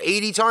fuck about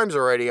 80 times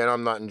already, and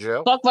I'm not in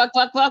jail. Fuck. Fuck,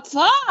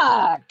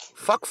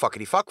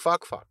 fuckity, fuck.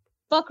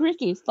 Fuck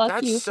Ricky.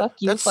 Fuck you.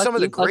 That's some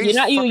of the greatest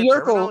fucking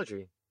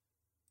terminology.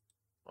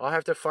 I'll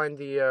have to find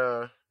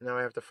now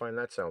I have to find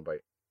that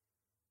soundbite.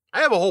 I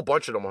have a whole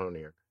bunch of them on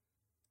here.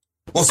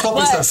 Well,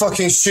 stop is that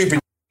fucking stupid.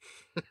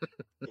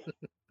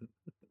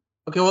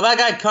 Okay, well, that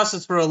guy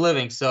cusses for a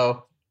living,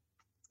 so.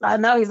 I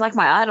know, he's like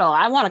my idol.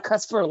 I want to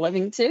cuss for a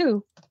living,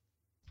 too.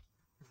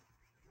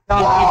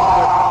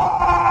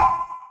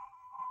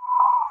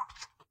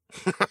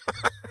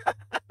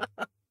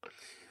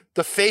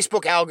 the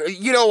Facebook algorithm.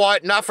 You know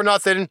what? Not for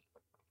nothing.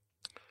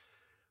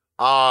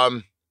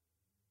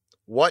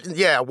 What?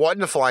 Yeah, what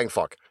in the flying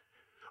fuck?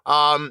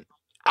 I'm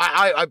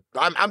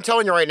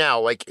telling you right now,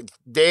 like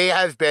they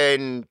have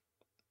been.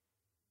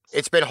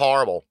 It's been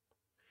horrible.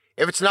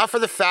 If it's not for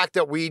the fact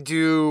that we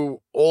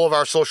do all of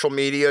our social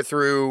media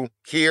through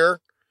here,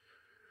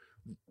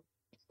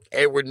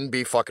 it wouldn't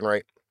be fucking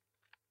right.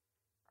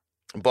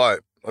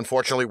 But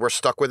unfortunately, we're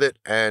stuck with it,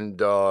 and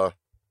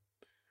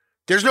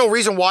there's no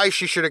reason why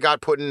she should have got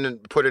put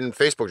in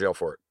Facebook jail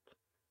for it.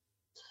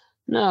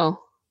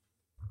 No.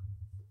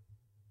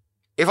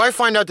 If I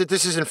find out that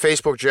this is in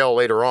Facebook jail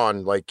later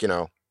on, like, you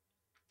know,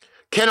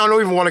 Ken, I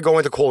don't even want to go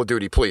into Call of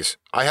Duty, please.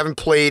 I haven't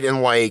played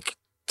in like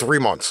 3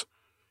 months,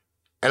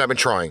 and I've been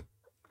trying.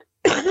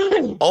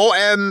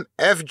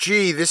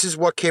 OMFG, this is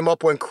what came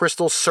up when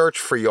Crystal searched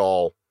for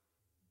y'all.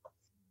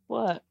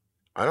 What?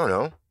 I don't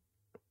know.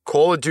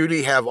 Call of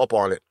Duty have up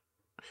on it.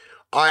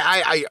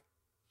 I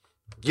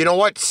you know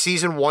what?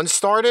 Season 1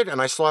 started,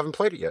 and I still haven't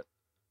played it yet.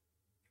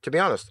 To be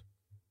honest.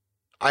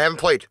 I haven't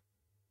played.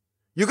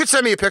 You could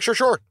send me a picture,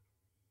 sure.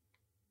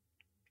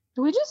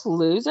 Did we just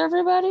lose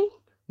everybody?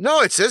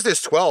 No, it says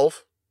there's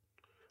 12.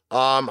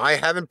 I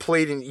haven't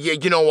played in...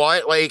 You know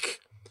what? Like...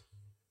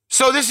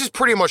 So this is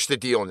pretty much the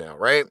deal now,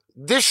 right?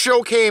 This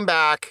show came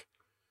back.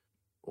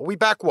 Are we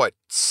back, what,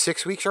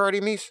 6 weeks already,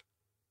 Mies?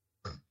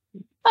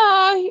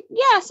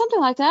 Yeah,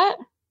 something like that.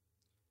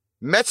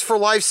 Mets for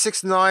Life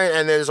 6'9",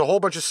 and there's a whole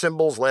bunch of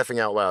symbols laughing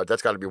out loud.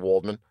 That's got to be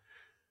Waldman.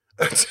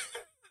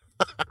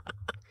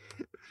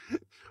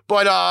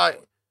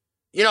 But,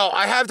 you know,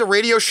 I have the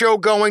radio show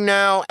going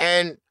now,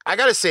 and I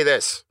got to say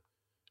this.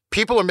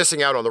 People are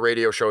missing out on the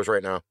radio shows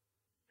right now.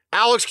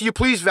 Alex, can you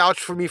please vouch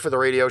for me for the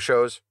radio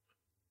shows?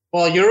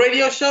 Well, your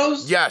radio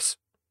shows? Yes.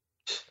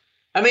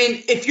 I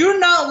mean, if you're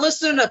not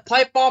listening to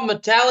Pipebomb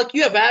Metallic,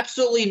 you have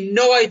absolutely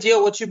no idea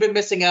what you've been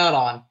missing out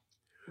on.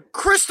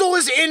 Crystal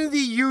is in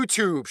the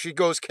YouTube. She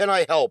goes, "Can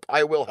I help?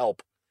 I will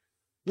help."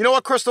 You know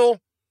what, Crystal?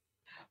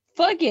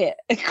 Fuck it.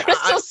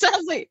 Crystal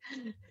sounds like...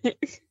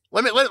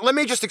 Let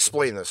me just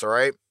explain this, all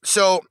right?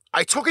 So,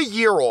 I took a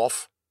year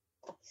off.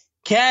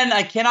 Ken,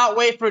 I cannot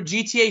wait for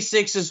GTA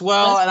 6 as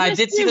well, and I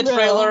did see the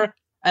trailer,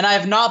 and I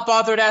have not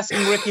bothered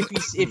asking Rick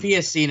if he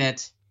has seen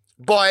it.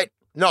 But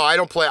no, I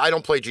don't play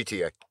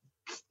GTA.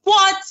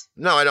 What?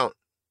 No, I don't.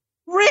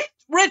 Richard.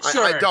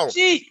 I don't.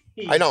 Jeez.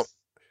 I don't.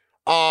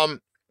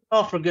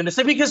 Oh, for goodness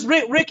sake! Because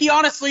Ricky,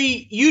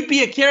 honestly, you'd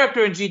be a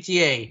character in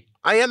GTA.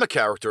 I am a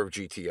character of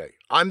GTA.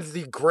 I'm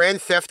the Grand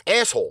Theft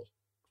asshole.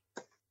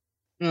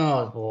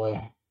 Oh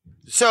boy.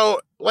 So,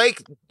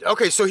 like,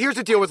 okay, so here's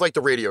the deal with like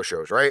the radio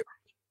shows, right?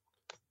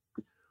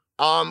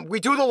 We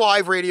do the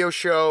live radio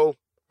show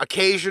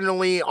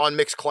occasionally on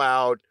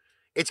Mixcloud.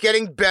 It's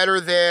getting better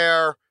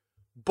there,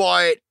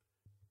 but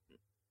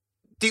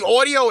the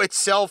audio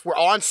itself, we're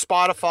on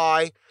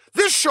Spotify.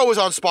 This show is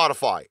on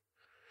Spotify.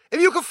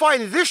 If you can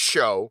find this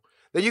show,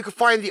 then you can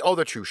find the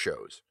other two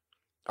shows.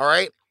 All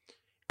right?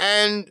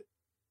 And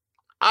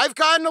I've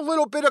gotten a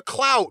little bit of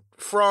clout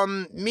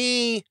from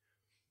me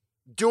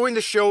doing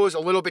the shows a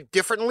little bit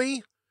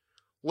differently.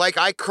 Like,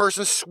 I curse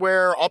and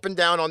swear up and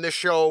down on this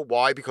show.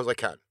 Why? Because I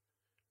can.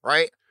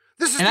 Right?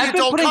 This is and the I've been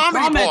adult putting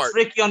comedy comments, part.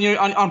 Ricky,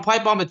 on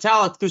Pipebomb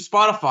Metallic through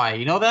Spotify.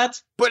 You know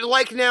that? But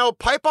like now,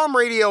 Pipebomb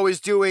Radio is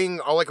doing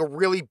like a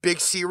really big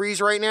series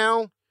right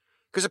now.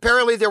 Because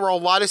apparently there were a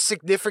lot of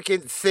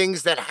significant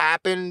things that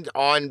happened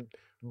on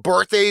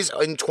birthdays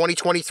in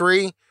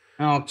 2023.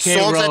 Okay,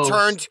 songs Rose. that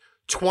turned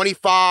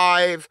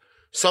 25,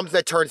 some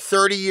that turned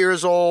 30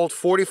 years old,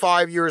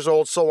 45 years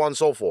old, so on and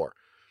so forth.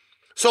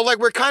 So like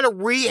we're kind of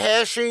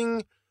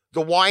rehashing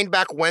the Wind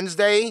Back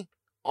Wednesday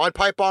on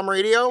Pipebomb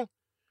Radio.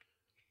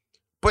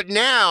 But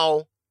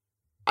now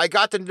I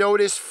got the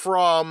notice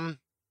from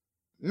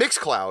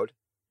Mixcloud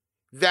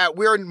that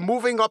we're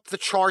moving up the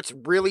charts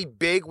really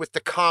big with the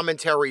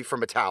commentary for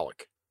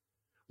Metallic.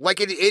 Like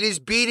it is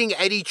beating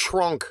Eddie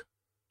Trunk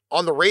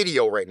on the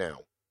radio right now.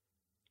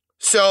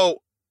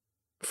 So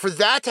for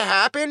that to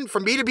happen, for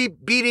me to be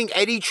beating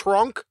Eddie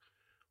Trunk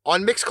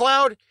on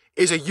Mixcloud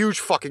is a huge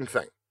fucking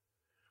thing.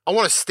 I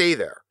want to stay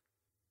there.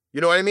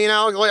 You know what I mean,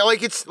 Alex?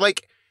 Like it's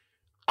like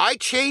I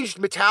changed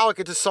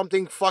Metallica to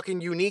something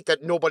fucking unique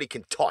that nobody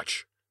can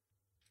touch.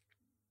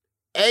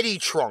 Eddie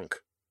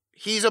Trunk.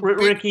 He's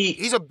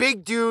a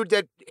big dude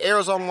that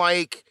airs on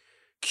like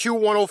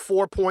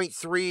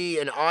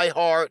Q104.3 and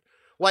iHeart.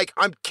 Like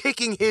I'm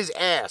kicking his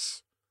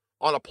ass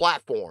on a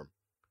platform,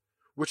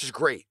 which is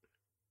great.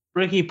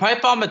 Ricky,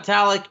 Pipebomb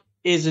Metallic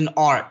is an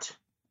art.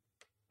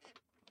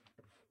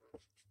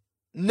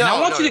 No,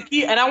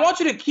 and I want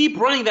you to keep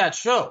running that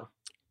show.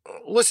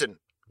 Listen,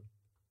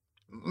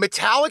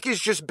 Metallic has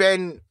just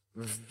been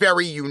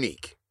very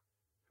unique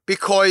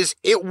because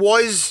it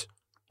was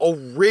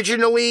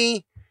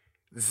originally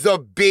the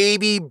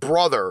baby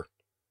brother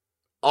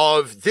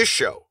of this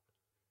show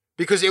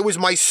because it was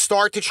my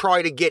start to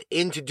try to get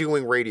into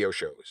doing radio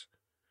shows.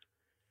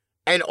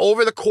 And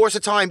over the course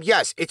of time,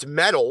 yes, it's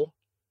metal,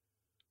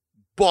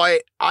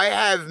 but I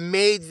have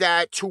made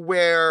that to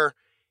where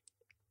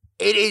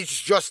it is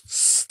just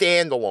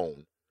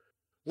standalone.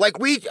 Like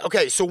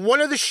so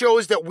one of the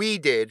shows that we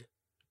did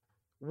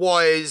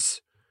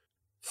was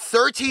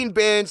 13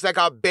 bands that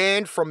got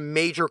banned from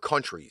major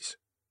countries.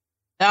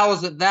 That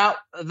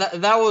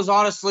was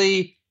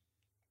honestly,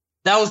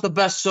 that was the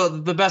best show,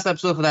 the best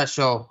episode for that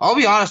show. I'll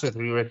be honest with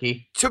you,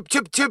 Ricky. To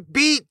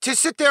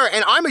sit there,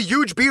 and I'm a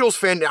huge Beatles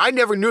fan, and I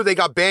never knew they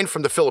got banned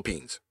from the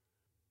Philippines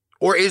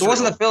or Israel. It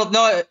wasn't the Philippines.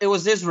 No, it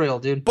was Israel,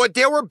 dude. But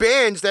there were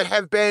bands that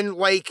have been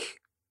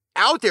like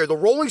out there. The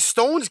Rolling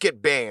Stones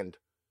get banned.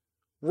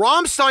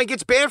 Rammstein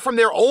gets banned from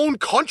their own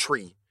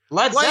country.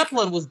 Led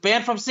Zeppelin was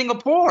banned from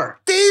Singapore.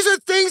 These are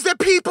things that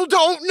people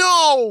don't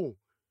know.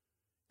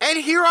 And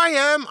here I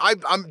am.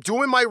 I'm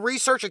doing my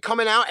research and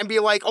coming out and be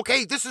like,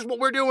 okay, this is what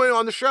we're doing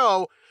on the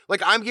show.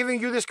 Like, I'm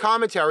giving you this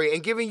commentary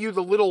and giving you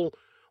the little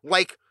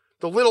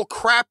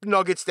crap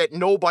nuggets that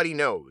nobody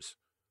knows.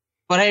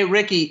 But hey,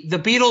 Ricky, the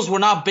Beatles were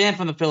not banned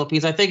from the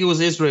Philippines. I think it was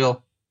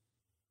Israel.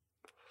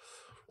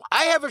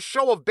 I have a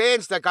show of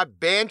bands that got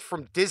banned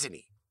from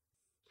Disney.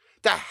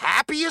 The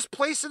happiest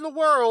place in the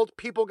world,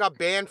 people got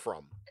banned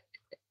from.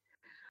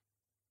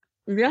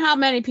 You know how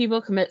many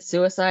people commit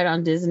suicide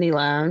on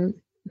Disneyland?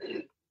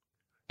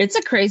 It's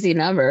a crazy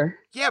number.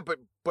 Yeah, but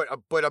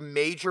a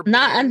major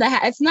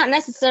it's not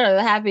necessarily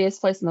the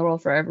happiest place in the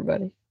world for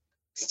everybody.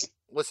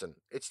 Listen,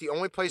 it's the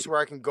only place where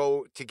I can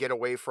go to get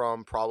away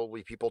from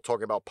probably people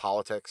talking about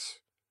politics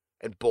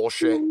and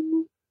bullshit.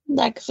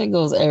 That shit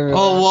goes everywhere.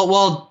 Oh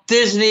well,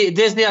 Disney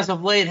as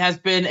of late has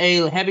been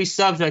a heavy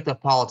subject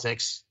of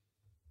politics.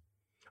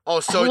 Oh,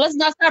 so let's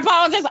not start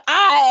politics.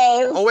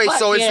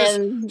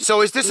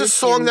 Is this a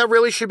song that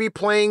really should be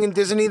playing in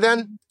Disney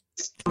then?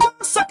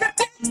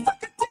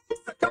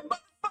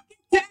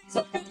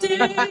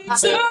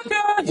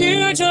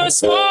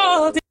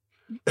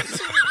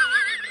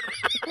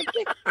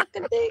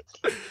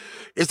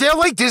 Is there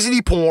like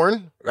Disney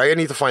porn? I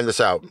need to find this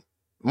out.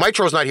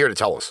 Mitro's not here to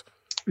tell us.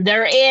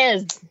 There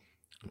is.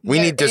 We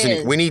need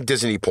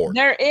Disney porn.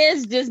 There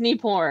is Disney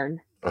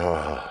porn.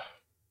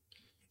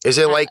 Is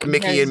it like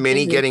Mickey and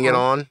Minnie getting it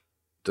on?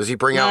 Does he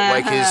bring out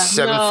like his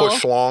 7-foot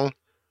schlong?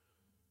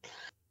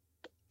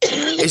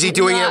 Is he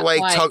doing it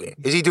like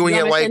Is he doing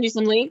it like? Send you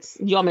some links?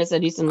 You want me to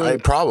send you some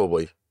links?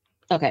 Probably.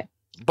 Okay.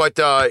 But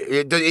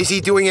is he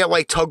doing it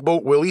like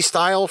Tugboat Willie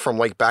style from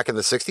like back in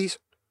the 60s?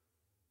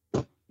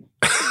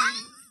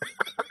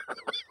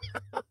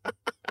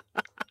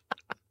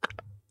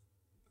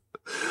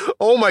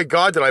 Oh my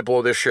God, did I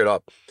blow this shit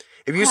up?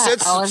 If you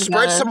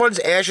spread someone's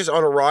ashes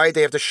on a ride,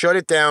 they have to shut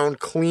it down,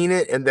 clean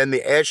it, and then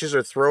the ashes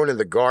are thrown in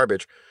the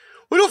garbage.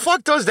 Who the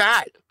fuck does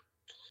that?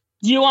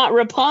 Do you want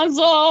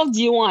Rapunzel?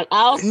 Do you want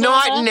Elsa?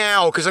 Not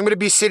now, because I'm going to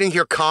be sitting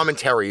here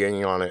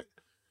commentarying on it.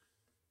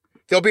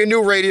 There'll be a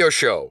new radio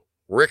show.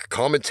 Rick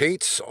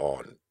commentates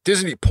on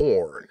Disney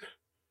porn.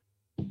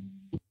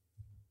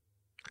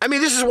 I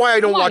mean, this is why I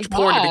don't watch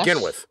porn to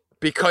begin with.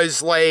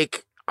 Because,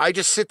 like, I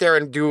just sit there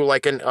and do,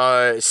 like, an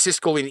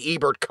Siskel and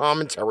Ebert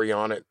commentary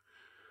on it.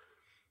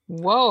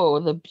 Whoa,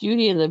 the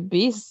Beauty and the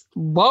Beast.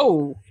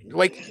 Whoa.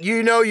 Like,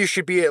 you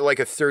should be at, like,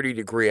 a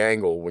 30-degree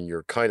angle when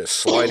you're kind of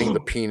sliding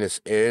the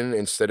penis in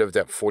instead of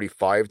that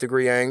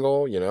 45-degree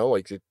angle,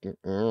 like,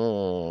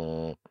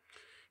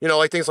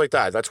 like things like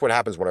that. That's what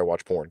happens when I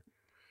watch porn.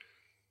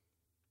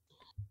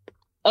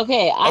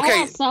 Okay, I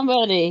have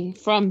somebody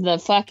from the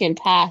fucking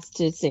past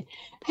to see.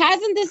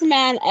 Hasn't this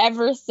man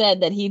ever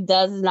said that he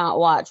does not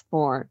watch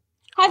porn?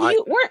 I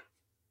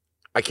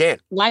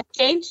can't. Life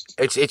changed?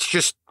 It's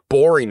just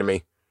boring to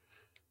me.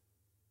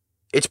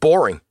 It's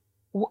boring.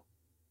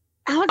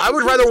 I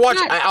would rather watch.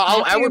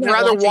 I would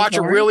rather watch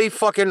a really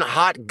fucking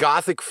hot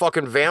gothic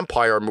fucking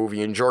vampire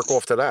movie and jerk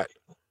off to that.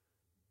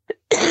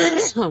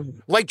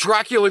 Like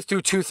Dracula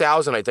through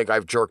 2000, I think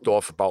I've jerked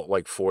off about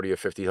like 40 or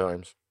 50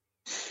 times.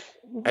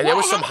 And there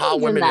was some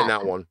hot women in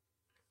that one.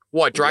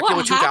 What,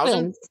 Dracula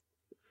 2000?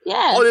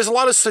 Yeah. Oh, there's a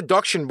lot of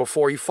seduction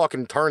before he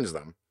fucking turns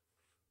them.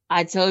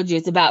 I told you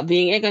it's about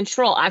being in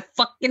control. I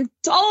fucking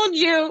told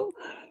you.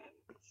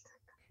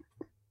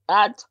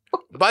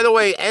 By the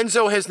way,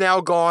 Enzo has now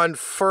gone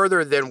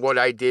further than what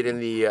I did in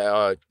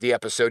the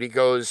episode. He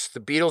goes, the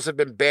Beatles have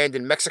been banned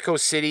in Mexico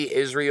City,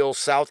 Israel,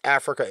 South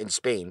Africa, and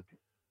Spain.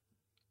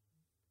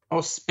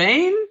 Oh,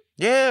 Spain?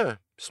 Yeah,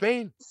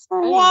 Spain.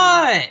 For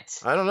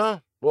what? I don't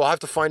know. We'll have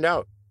to find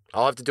out.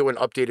 I'll have to do an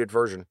updated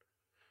version.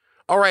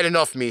 All right,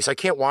 enough, Mies. I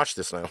can't watch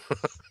this now.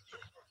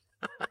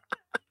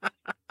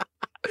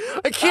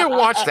 I can't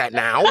watch that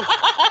now.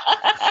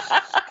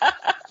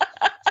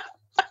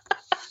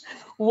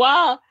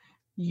 Well,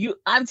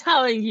 I'm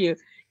telling you,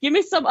 give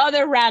me some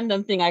other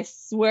random thing. I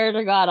swear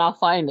to God, I'll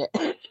find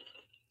it.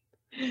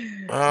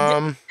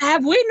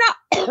 Have we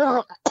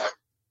not?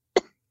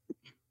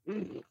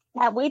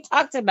 Have we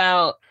talked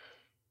about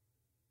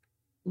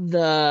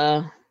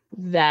the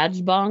vag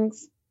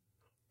bongs?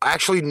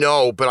 Actually,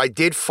 no, but I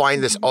did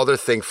find this other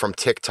thing from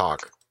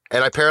TikTok.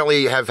 And I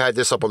apparently have had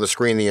this up on the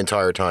screen the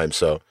entire time,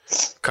 so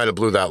kind of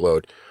blew that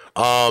load.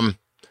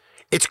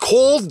 It's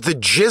called the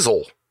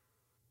jizzle.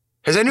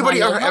 Has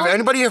anybody ever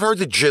heard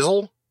the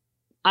jizzle?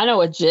 I know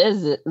what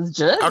jizz is.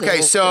 Jizz Okay,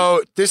 is.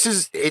 so this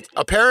is it.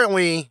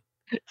 Apparently,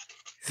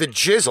 the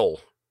jizzle.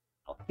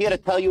 Here to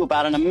tell you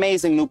about an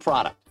amazing new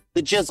product,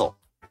 the Jizzle.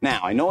 Now,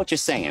 I know what you're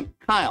saying.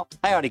 Kyle,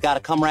 I already got a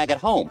cum rag at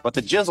home, but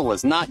the Jizzle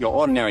is not your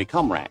ordinary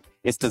cum rag.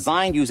 It's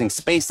designed using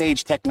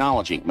space-age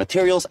technology,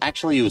 materials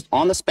actually used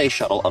on the space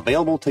shuttle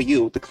available to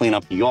you to clean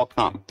up your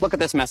cum. Look at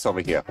this mess over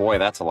here. Boy,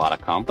 that's a lot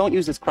of cum. Don't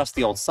use this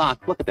crusty old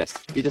sock. Look at this.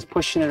 You're just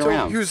pushing it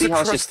around. See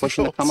how it's just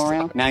pushing the cum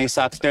around? Now your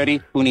sock's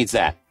dirty? Who needs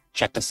that?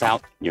 Check this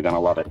out. You're gonna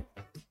love it.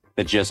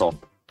 The Jizzle.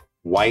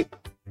 White,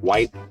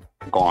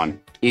 gone.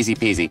 Easy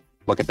peasy.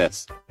 Look at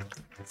this.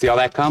 See all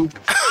that cum?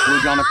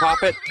 Smooth on the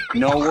carpet?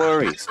 No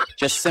worries.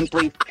 Just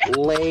simply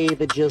lay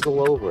the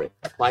jizzle over it.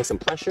 Apply some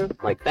pressure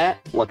like that.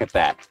 Look at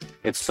that.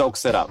 It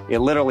soaks it up. It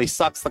literally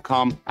sucks the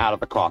cum out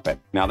of the carpet.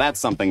 Now that's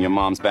something your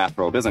mom's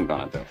bathrobe isn't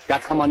gonna do.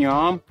 Got cum on your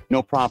arm?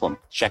 No problem.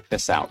 Check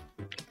this out.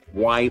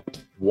 White.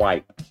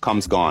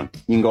 Cum's gone.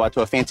 You can go out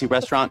to a fancy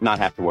restaurant, not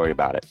have to worry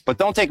about it. But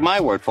don't take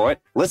my word for it.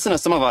 Listen to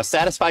some of our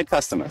satisfied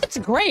customers. It's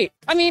great.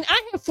 I mean,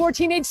 I have 4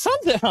 teenage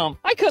sons at home.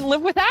 I couldn't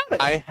live without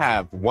it. I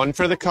have one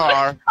for the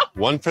car,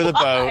 one for the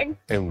boat,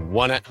 and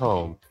one at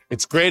home.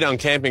 It's great on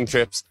camping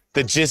trips.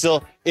 The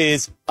Jizzle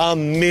is a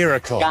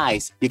miracle.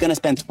 Guys, you're gonna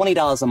spend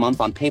 $20 a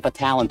month on paper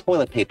towel and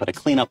toilet paper to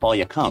clean up all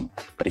your cum.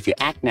 But if you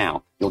act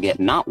now, you'll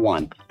get not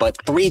 1, but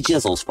 3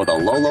 Jizzles for the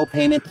low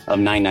payment of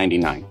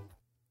 $9.99.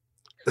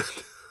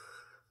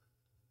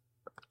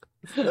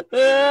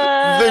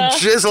 The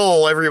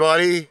Jizzle,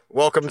 everybody.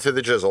 Welcome to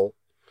the Jizzle.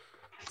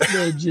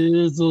 The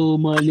Jizzle,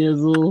 my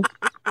nizzle.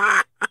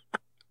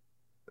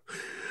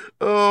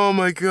 Oh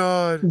my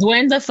God.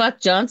 Dwayne the fuck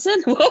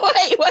Johnson?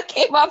 Wait, what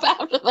came up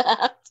after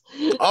that?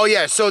 Oh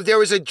yeah, so there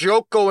was a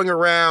joke going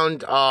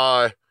around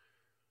how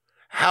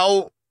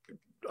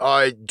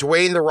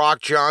Dwayne the Rock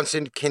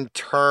Johnson can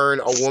turn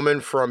a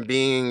woman from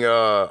being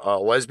a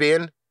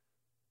lesbian,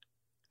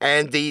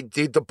 and the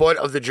butt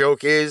of the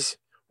joke is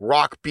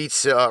Rock beats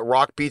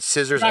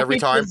scissors every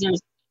time.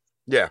 Scissors.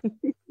 Yeah.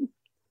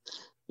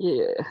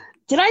 Yeah.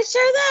 Did I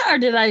share that or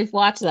did I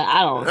watch that?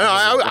 I don't know.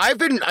 No, I've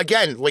been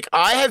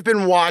I have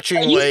been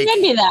watching. You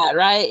sent me that,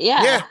 right?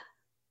 Yeah. Yeah.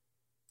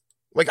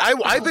 Like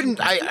I've been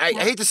I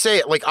hate to say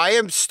it, like I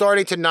am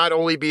starting to not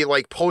only be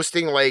like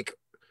posting like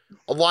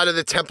a lot of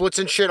the templates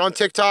and shit on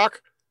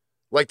TikTok,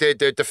 like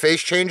the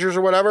face changers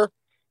or whatever,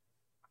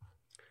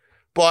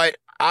 but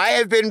I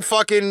have been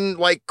fucking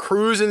like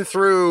cruising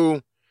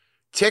through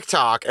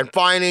TikTok and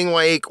finding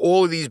like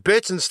all of these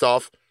bits and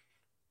stuff.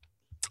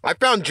 I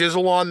found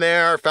Jizzle on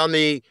there. I found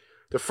the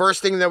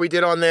first thing that we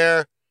did on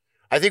there.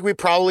 I think we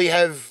probably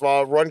have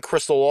run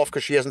Crystal off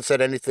because she hasn't said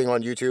anything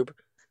on YouTube.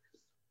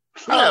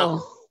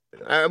 Oh.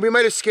 We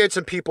might have scared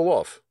some people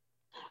off.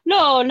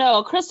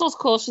 No. Crystal's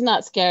cool. She's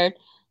not scared.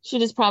 She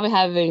just probably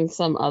having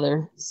some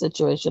other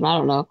situation. I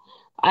don't know.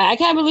 I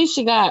can't believe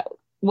she got,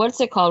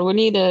 what's it called? We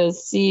need to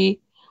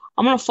see.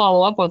 I'm going to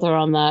follow up with her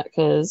on that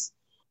because,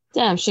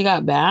 damn, she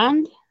got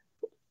banned?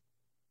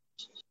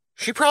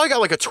 She probably got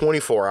like a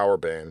 24-hour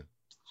ban.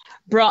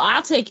 Bro,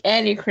 I'll take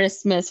any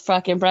Christmas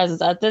fucking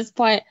presents. At this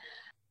point,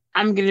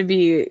 I'm going to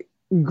be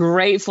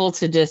grateful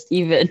to just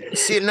even...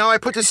 See, now I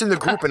put this in the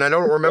group and I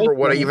don't remember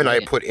what I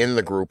put in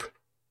the group.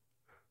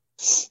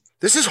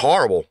 This is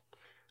horrible.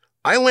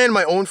 I land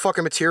my own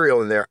fucking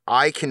material in there.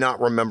 I cannot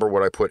remember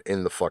what I put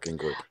in the fucking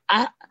group.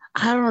 I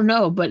don't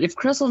know, but if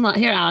Crystal's not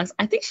here, Alex,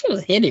 I think she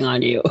was hitting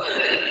on you.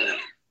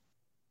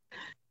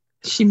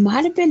 She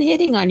might have been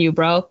hitting on you,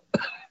 bro.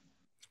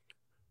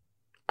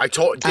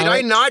 Did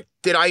I not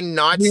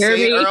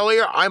say it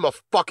earlier? I'm a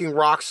fucking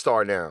rock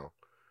star now.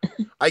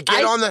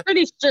 I'm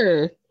pretty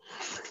sure.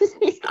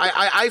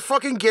 I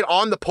fucking get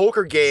on the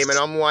poker game and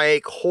I'm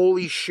like,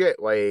 holy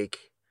shit, like.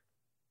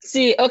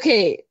 See,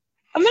 okay,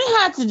 I'm gonna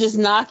have to just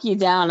knock you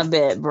down a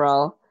bit,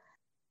 bro.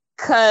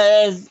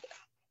 Cause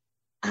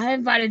I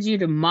invited you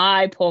to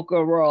my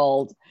poker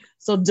world.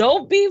 So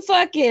don't be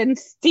fucking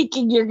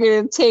thinking you're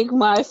gonna take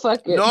my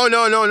fucking...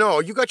 No.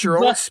 You got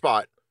your own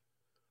spot.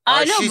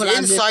 I know, she's but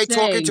inside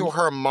talking to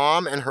her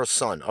mom and her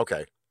son.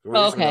 Okay.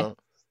 Okay.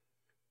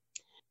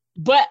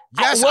 But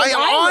yes, I am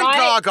on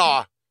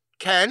Gaga.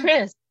 Ken.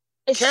 Chris,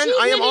 Ken,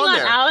 I am on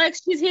there.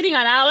 Alex. She's hitting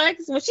on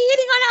Alex. Was she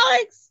hitting on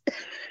Alex?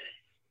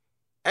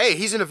 Hey,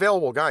 he's an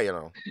available guy, you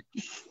know.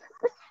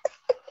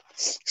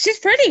 She's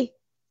pretty.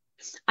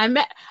 I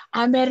met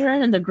her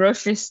in the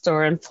grocery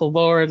store in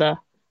Florida.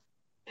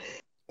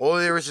 All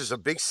there is a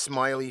big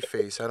smiley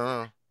face. I don't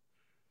know.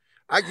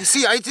 This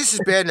is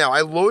bad now.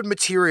 I load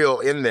material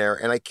in there,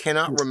 and I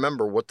cannot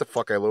remember what the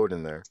fuck I load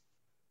in there.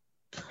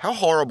 How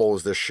horrible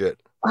is this shit?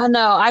 I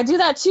know. I do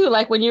that too.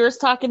 Like when you were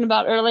talking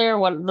about earlier,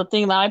 the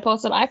thing that I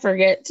posted, I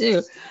forget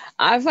too.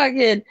 I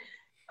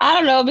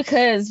don't know,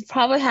 because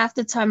probably half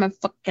the time I'm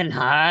fucking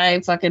high,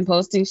 fucking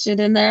posting shit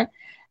in there,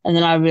 and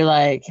then I'll be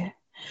like,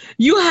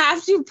 you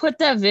have to put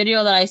that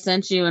video that I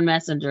sent you in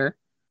Messenger.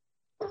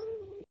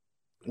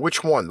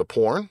 Which one? The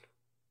porn?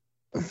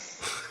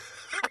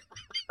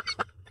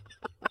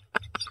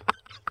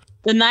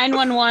 The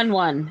 911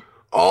 one.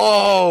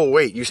 Oh,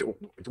 wait.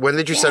 When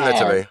did you send that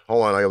to me?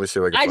 Hold on. Let me see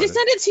if I can I find just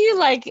sent it to you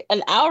like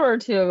an hour or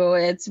two ago.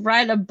 It's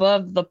right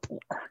above the porn.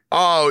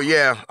 Oh,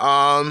 yeah.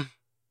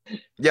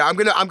 Yeah,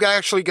 I'm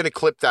actually gonna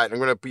clip that. I'm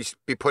gonna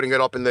be putting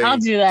it up in the I'll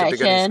do that,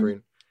 beginning Ken.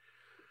 screen.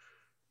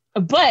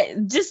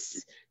 But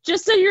just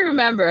so you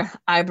remember,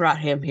 I brought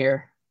him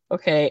here.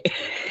 Okay.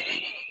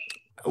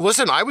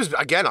 Listen, I was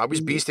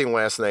beasting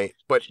last night,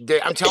 but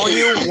I'm telling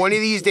you, one of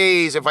these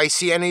days, if I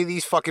see any of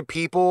these fucking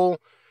people,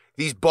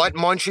 these butt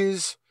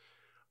munches,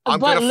 I'm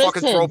gonna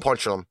fucking throw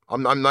punch them.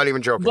 I'm not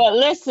even joking. But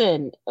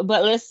listen.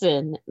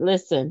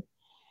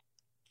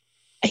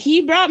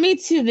 He brought me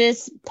to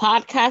this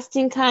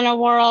podcasting kind of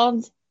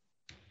world,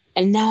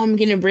 and now I'm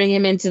gonna bring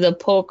him into the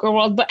poker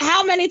world. But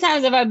how many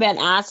times have I been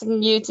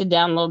asking you to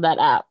download that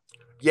app?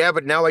 Yeah,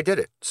 but now I did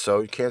it, so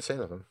you can't say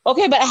nothing.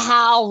 Okay, but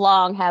how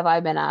long have I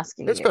been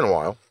asking you? It's been a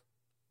while.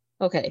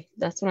 Okay,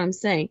 that's what I'm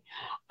saying.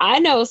 I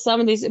know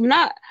some of these,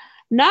 not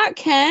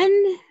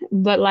Ken,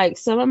 but like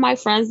some of my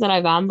friends that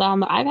I've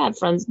had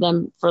friends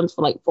for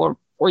like four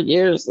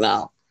years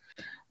now.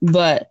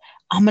 But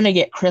I'm gonna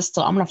get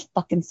Crystal. I'm gonna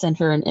fucking send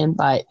her an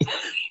invite.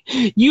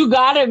 You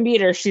gotta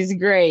meet her. She's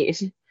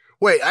great.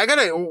 Wait,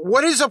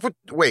 what is up with?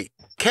 Wait,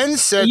 Ken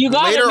said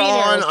later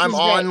on. I'm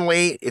on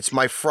late. It's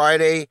my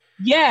Friday.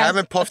 Yeah,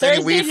 haven't puffed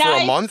any weed for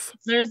a month.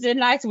 Thursday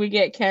nights we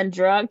get Ken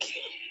drunk.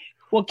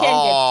 Well, Ken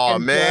gets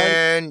Ken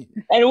man,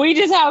 drunk, and we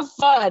just have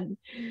fun,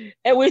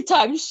 and we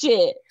talk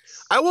shit.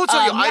 I will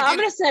tell you,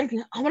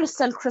 I'm gonna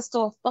send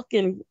Crystal a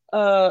fucking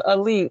a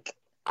link.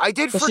 I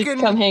did so freaking she can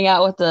come hang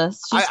out with us.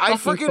 I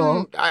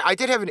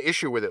did have an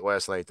issue with it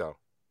last night though.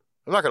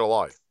 I'm not gonna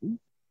lie.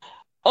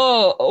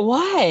 Oh,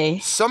 why?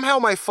 Somehow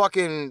my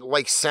fucking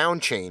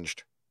sound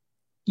changed.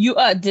 You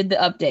did the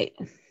update.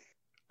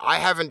 I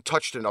haven't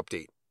touched an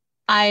update.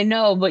 I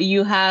know, but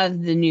you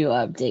have the new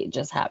update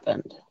just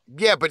happened.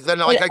 Yeah, but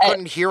then I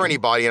couldn't hear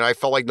anybody, and I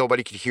felt like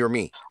nobody could hear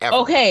me. Ever.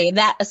 Okay,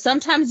 that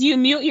sometimes you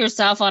mute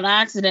yourself on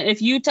accident. If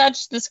you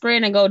touch the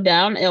screen and go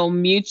down, it'll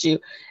mute you.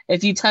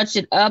 If you touch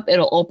it up,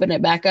 it'll open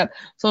it back up.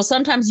 So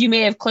sometimes you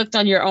may have clicked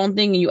on your own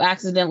thing and you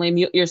accidentally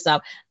mute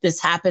yourself. This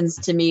happens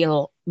to me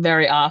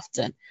very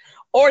often.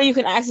 Or you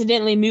can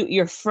accidentally mute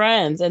your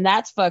friends, and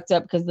that's fucked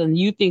up because then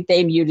you think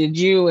they muted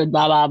you and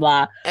blah, blah,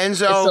 blah. And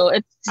so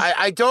it's,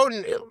 I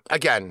don't,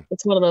 again.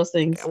 It's one of those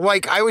things.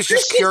 Like, I was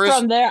just curious.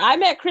 From there. I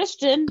met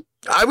Christian.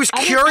 I was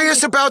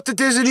curious about the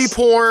Disney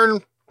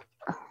porn.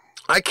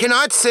 I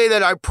cannot say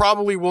that I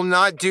probably will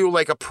not do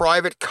like a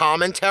private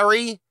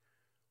commentary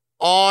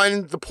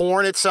on the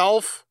porn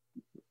itself.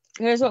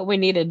 Here's what we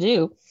need to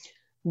do.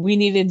 We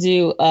need to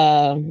do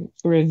a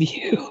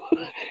review.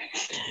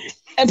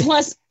 And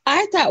plus,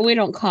 I thought we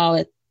don't call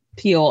it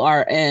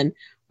PORN.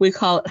 We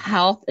call it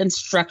Health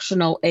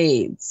Instructional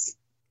Aids.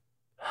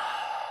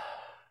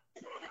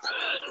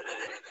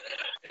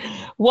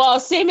 Well,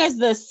 same as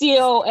the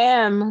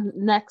COM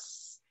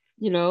next,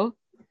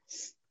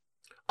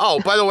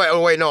 Oh, by the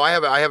way, no, I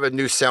have a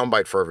new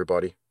soundbite for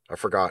everybody. I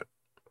forgot.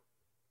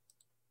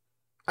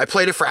 I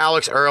played it for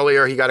Alex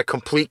earlier. He got a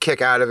complete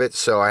kick out of it,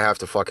 so I have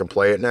to fucking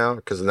play it now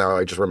because now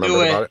I just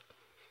remembered about it.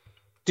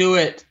 Do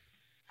it.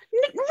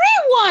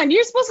 Rewind.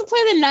 You're supposed to play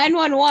the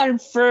 911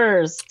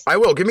 first. I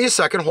will. Give me a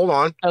second. Hold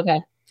on.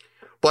 Okay.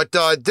 But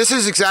this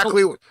is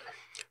exactly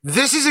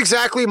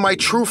my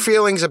true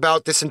feelings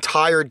about this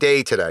entire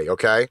day today,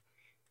 okay?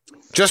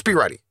 Just be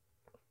ready.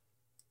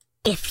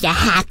 If you're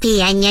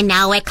happy and you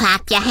know it,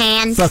 clap your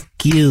hands. Fuck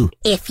you.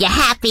 If you're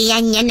happy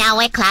and you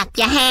know it, clap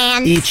your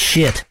hands. Eat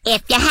shit.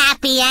 If you're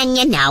happy and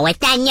you know it,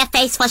 then your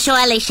face will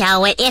surely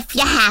show it. If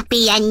you're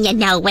happy and you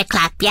know it,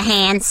 clap your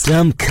hands.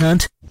 Dumb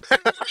cunt.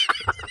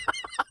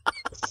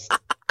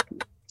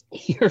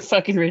 You're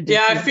fucking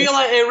ridiculous. Yeah, I feel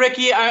like, hey,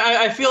 Ricky,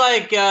 I feel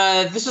like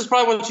this is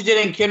probably what you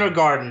did in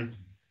kindergarten.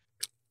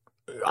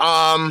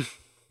 I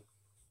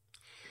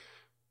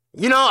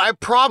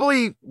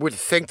probably would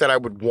think that I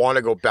would want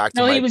to go back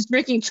to he was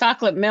drinking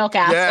chocolate milk,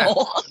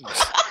 asshole.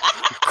 Yeah.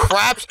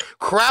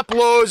 crap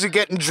loads of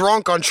getting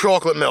drunk on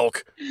chocolate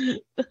milk.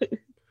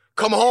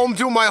 Come home,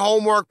 do my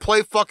homework,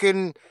 play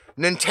fucking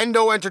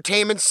Nintendo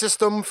Entertainment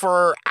System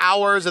for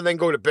hours, and then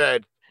go to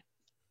bed.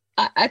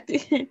 I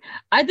think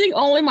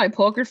only my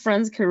poker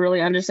friends can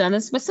really understand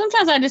this, but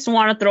sometimes I just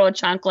want to throw a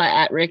chancla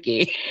at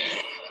Ricky.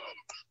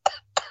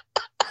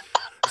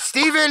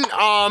 Steven,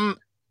 throw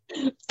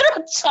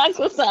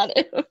chanclas at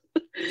him.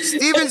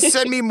 Steven,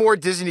 send me more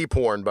Disney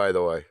porn, by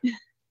the way.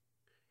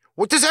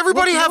 What, does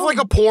everybody have like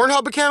a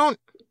Pornhub account?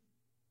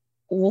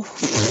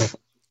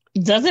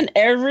 Doesn't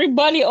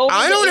everybody over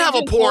I don't have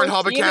a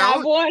Pornhub account.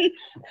 Have one?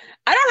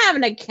 I don't have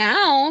an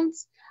account.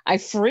 I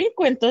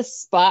frequent the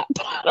spot,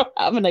 but I don't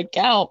have an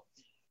account.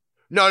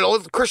 No,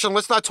 Christian,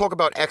 let's not talk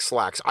about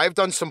X-Lax. I've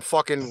done some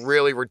fucking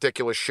really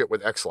ridiculous shit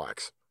with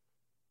X-Lax.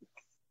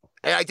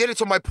 And I did it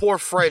to my poor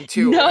friend,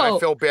 too, and I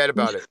feel bad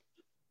about it.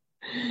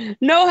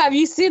 No, have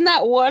you seen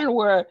that one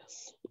where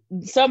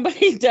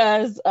somebody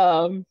does,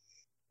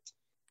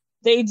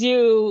 they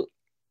do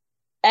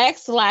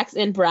X-Lax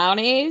in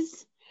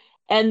brownies,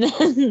 and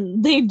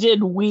then they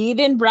did weed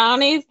and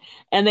brownies,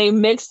 and they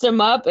mixed them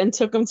up and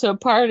took them to a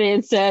party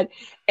and said,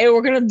 "Hey,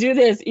 we're gonna do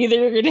this. Either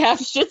you're gonna have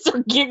shits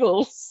or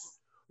giggles."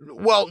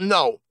 Well,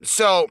 no.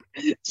 So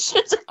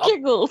shits or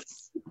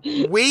giggles.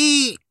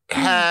 We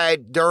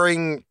had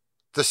during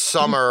the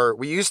summer,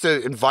 we used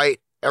to invite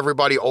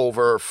everybody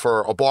over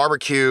for a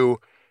barbecue,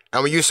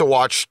 and we used to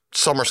watch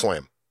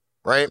SummerSlam,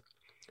 right?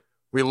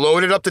 We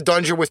loaded up the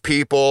dungeon with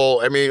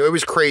people. I mean, it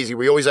was crazy.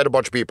 We always had a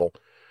bunch of people.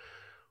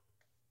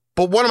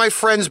 But one of my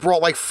friends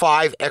brought like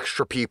 5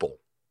 extra people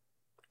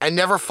and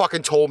never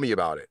fucking told me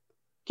about it.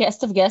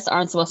 Guests of guests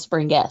aren't supposed to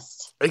bring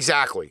guests.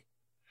 Exactly.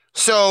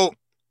 So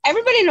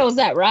everybody knows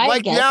that, right?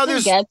 Like guests now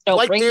there's guests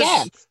don't bring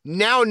guests.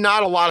 Now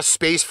not a lot of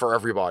space for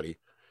everybody.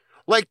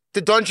 Like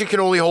the dungeon can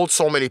only hold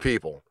so many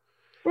people.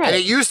 Right. And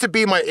it used to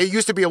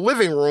be a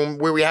living room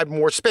where we had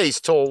more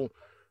space till,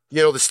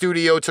 the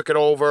studio took it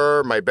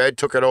over, my bed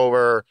took it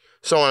over,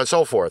 so on and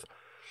so forth.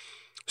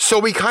 So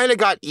we kind of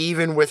got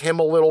even with him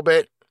a little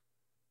bit.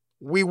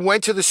 We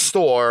went to the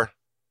store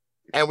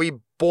and we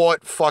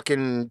bought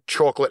fucking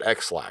chocolate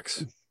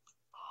X-Lax.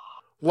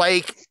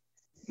 Like,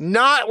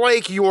 not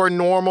like your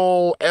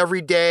normal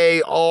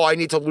everyday, I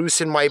need to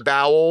loosen my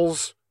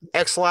bowels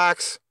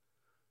X-Lax.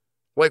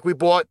 Like, we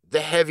bought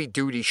the heavy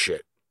duty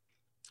shit.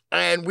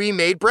 And we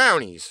made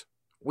brownies.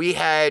 We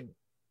had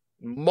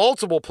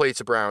multiple plates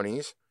of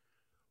brownies.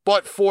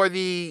 But for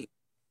the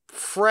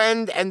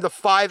friend and the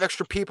 5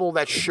 extra people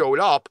that showed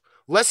up,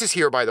 Les is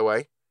here, by the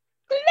way.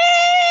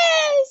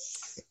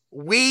 Les!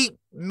 We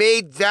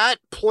made that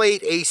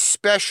plate a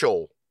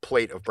special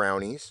plate of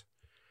brownies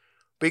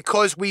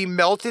because we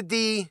melted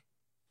the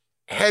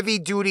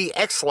heavy-duty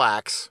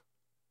X-Lax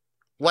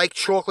like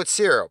chocolate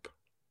syrup.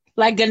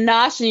 Like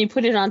ganache, and you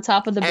put it on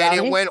top of the brownies?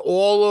 And it went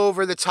all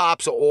over the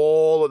tops of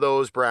all of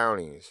those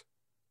brownies.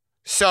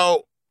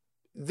 So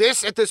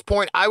at this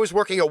point, I was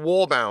working at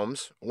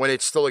Wallbaum's when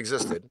it still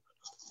existed.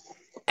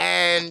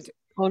 And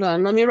hold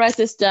on, let me write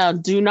this down.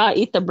 Do not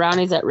eat the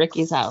brownies at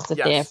Ricky's house if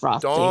they have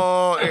frosting.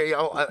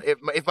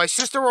 If my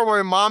sister or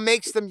my mom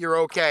makes them, you're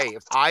okay.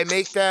 If I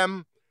make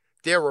them,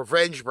 they're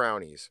revenge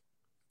brownies.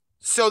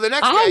 So the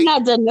next day, I have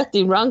not done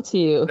nothing wrong to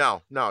you.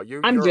 No,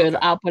 I'm good. Okay.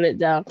 I'll put it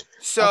down.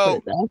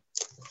 So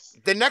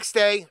the next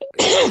day,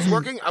 I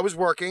was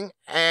working,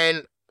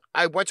 and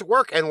I went to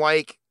work, and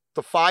like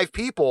the 5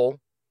 people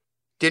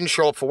didn't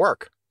show up for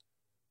work.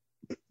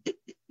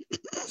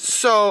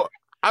 So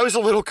I was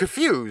a little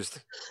confused,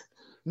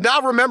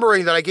 not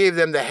remembering that I gave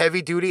them the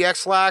heavy duty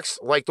X-Lax,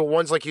 like the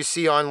ones like you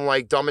see on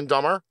like Dumb and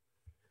Dumber.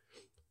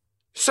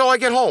 So I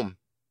get home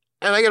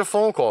and I get a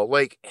phone call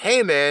like,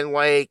 "Hey man,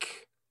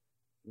 like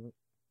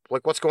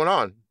what's going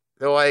on?"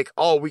 They're like,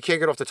 "Oh, we can't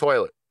get off the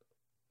toilet."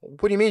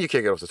 What do you mean you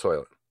can't get off the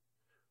toilet?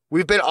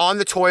 We've been on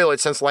the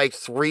toilet since like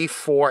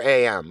 3-4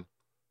 a.m.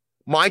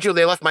 Mind you,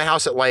 they left my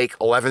house at like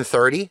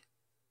 11:30.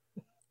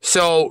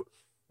 So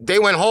they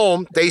went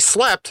home, they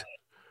slept,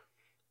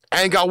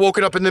 and got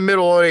woken up in the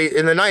middle of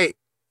the night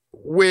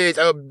with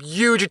a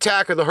huge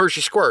attack of the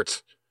Hershey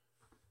squirts.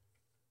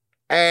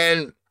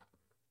 And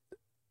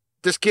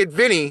this kid,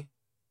 Vinny,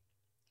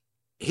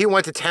 he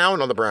went to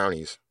town on the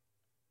brownies.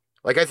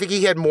 Like, I think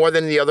he had more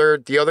than the other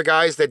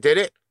guys that did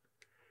it.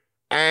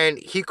 And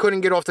he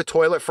couldn't get off the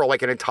toilet for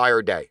like an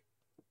entire day.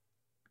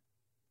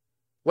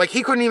 Like,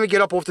 he couldn't even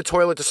get up off the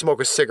toilet to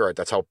smoke a cigarette.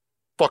 That's how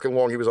fucking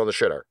long he was on the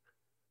shitter.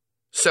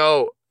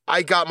 So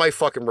I got my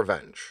fucking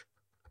revenge.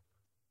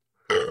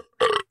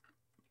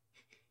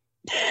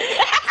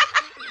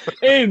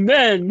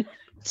 Amen.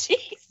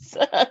 Jesus.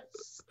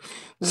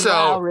 So,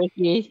 wow,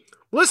 Ricky.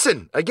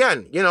 Listen,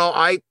 again,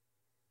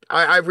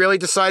 I really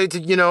decided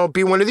to,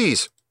 be one of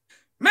these.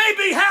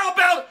 Maybe how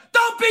about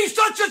don't be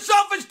such a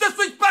selfish,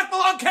 disrespectful,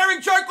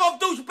 uncaring jerk-off,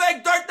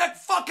 douchebag, dirtneck,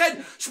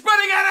 fuckhead,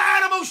 spreading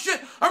out animal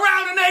shit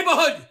around the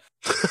neighborhood.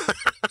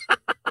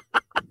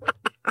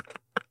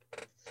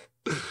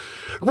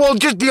 Well,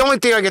 just the only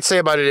thing I could say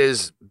about it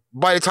is,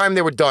 by the time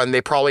they were done,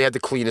 they probably had the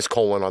cleanest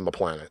colon on the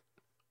planet.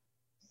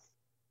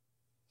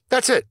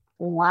 That's it.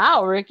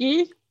 Wow,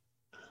 Ricky.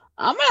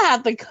 I'm going to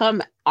have to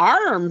come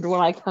armed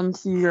when I come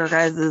to your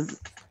guys'...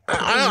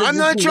 I'm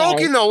not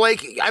joking, though.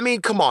 Like, I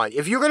mean, come on.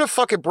 If you're going to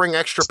fucking bring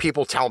extra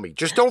people, tell me.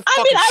 Just don't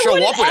fucking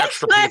show up with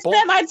extra people.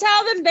 I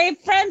tell them they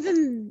friends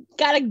and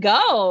got to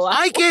go.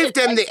 I gave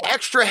them the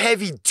extra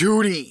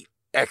heavy-duty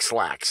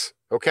X-Lax,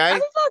 okay? I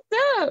fucked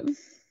up.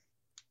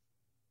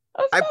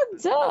 I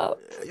fucked up.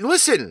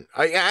 Listen,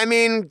 I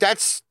mean,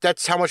 that's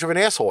how much of an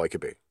asshole I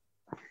could be.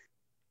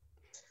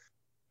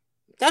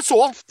 That's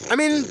all. I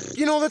mean,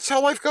 that's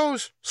how life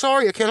goes.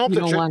 Sorry, I can't help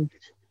it.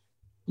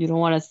 You don't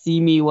want to see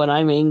me when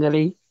I'm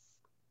angry.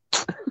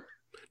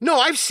 No,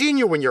 I've seen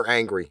you when you're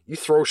angry. You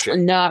throw shit.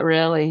 Not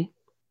really.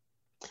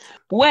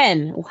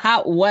 When?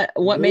 How? What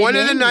made one me of the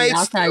angry?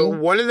 nights?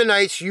 One of the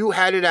nights you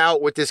had it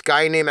out with this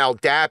guy named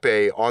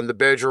Aldape on the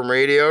bedroom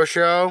radio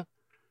show.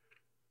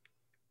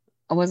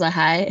 Was I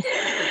high?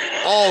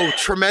 Oh,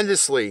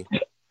 tremendously.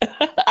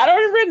 I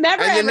don't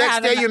remember. And the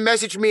next day you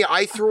messaged me,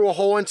 I threw a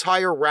whole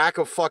entire rack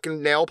of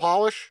fucking nail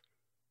polish.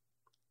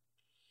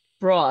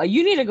 Bro,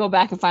 you need to go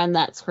back and find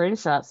that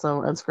screenshot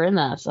and screen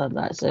that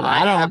shit.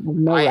 I don't have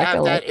no I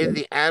have that recollection. in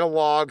the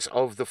analogs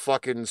of the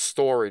fucking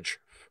storage.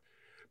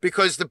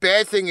 Because the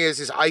bad thing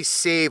is I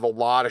save a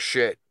lot of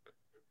shit.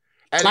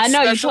 And I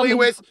know, especially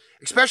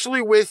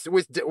with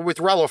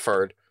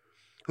Relaford,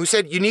 who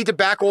said you need to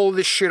back all of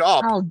this shit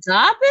up.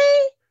 Aldape?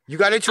 You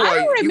got into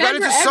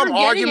some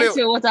argument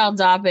with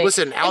Aldape.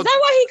 Listen, is that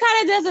why he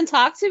kind of doesn't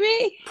talk to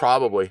me?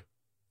 Probably.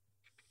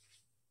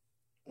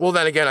 Well,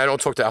 then again, I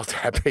don't talk to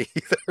Aldape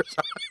either.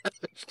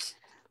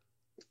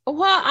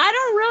 Well, I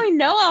don't really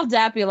know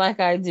Aldape like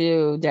I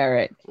do,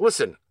 Derek.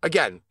 Listen,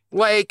 again,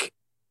 like,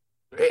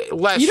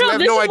 Les, you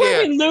have no idea.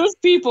 Where we lose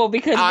people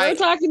because we're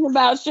talking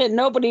about shit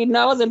nobody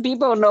knows and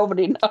people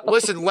nobody knows.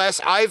 Listen, Les,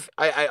 I've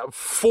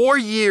 4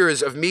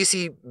 years of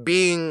Misi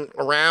being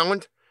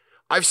around.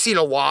 I've seen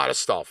a lot of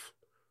stuff.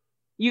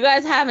 You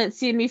guys haven't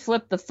seen me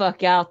flip the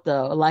fuck out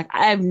though. Like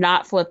I have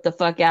not flipped the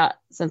fuck out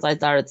since I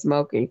started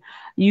smoking.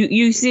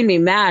 You see me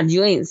mad.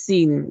 You ain't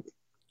seen.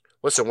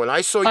 Listen, when I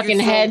saw fucking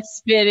head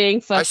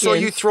spinning, I saw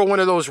you throw one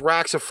of those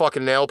racks of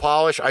fucking nail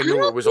polish. I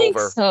knew it was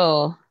over.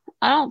 So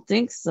I don't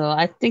think so.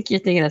 I think you're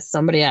thinking of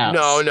somebody else.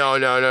 No.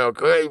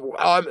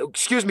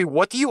 Excuse me.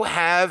 What do you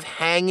have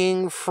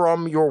hanging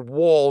from your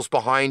walls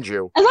behind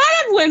you? A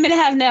lot of women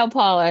have nail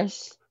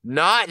polish.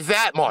 Not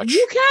that much.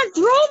 You can't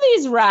throw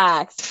these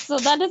racks, so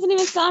that doesn't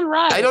even sound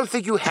right. I don't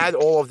think you had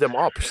all of them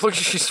up. Look,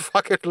 she's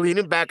fucking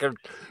leaning back and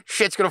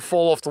shit's gonna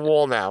fall off the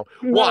wall now.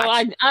 No,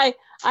 Watch.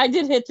 I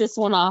did hit this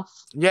one off.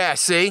 Yeah,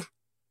 see?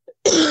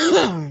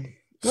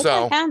 What's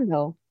the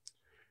handle?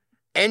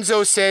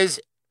 Enzo says,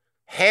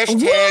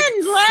 hashtag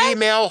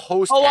female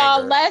host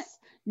anger. Les.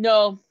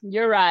 No,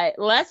 you're right.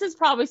 Les has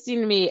probably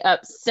seen me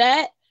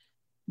upset,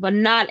 but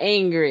not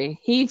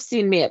angry. He's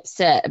seen me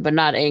upset, but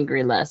not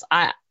angry, Les.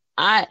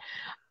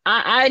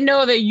 I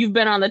know that you've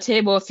been on the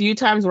table a few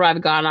times where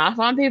I've gone off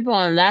on people,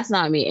 and that's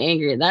not me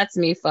angry. That's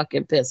me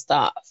fucking pissed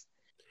off.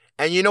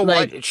 And you know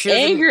what?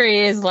 Angry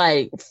is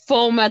like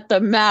foam at the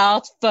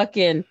mouth,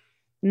 fucking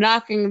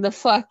knocking the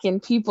fucking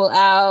people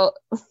out.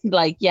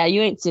 Like, yeah,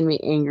 you ain't seen me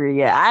angry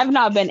yet. I've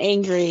not been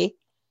angry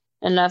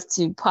enough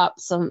to pop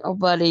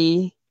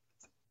somebody.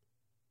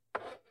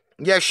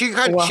 Yeah,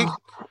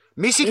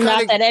 Misi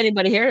not that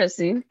anybody here has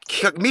seen.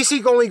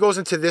 Misi only goes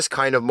into this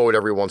kind of mode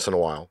every once in a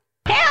while.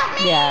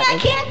 Help me! Yeah, I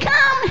can't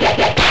come!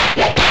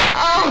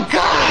 Oh,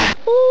 God!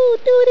 Ooh,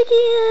 do it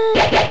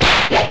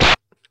again!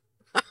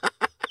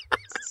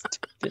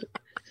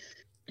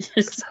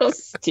 You're so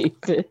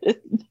stupid.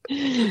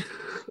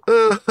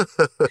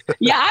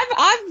 Yeah,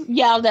 I've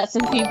yelled at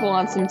some people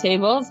on some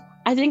tables.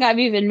 I think I've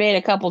even made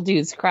a couple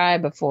dudes cry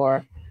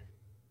before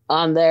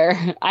on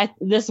there.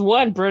 This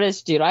one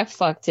British dude, I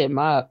fucked him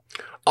up.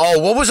 Oh,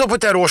 what was up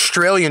with that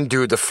Australian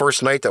dude the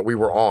first night that we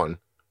were on?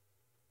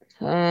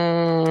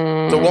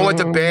 The one with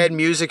the bad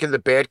music and the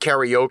bad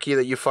karaoke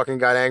that you fucking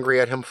got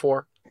angry at him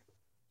for?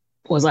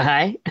 Was I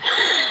high?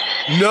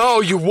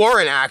 No, you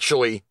weren't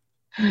actually.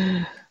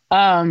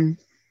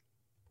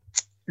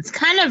 It's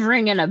kind of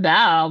ringing a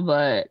bell,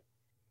 but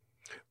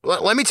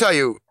let me tell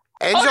you,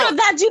 Enzo. Oh no,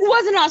 that dude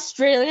wasn't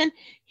Australian.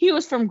 He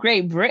was from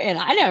Great Britain.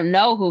 I don't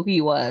know who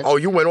he was. Oh,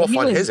 you went off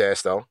on his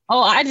ass though.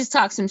 Oh, I just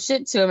talked some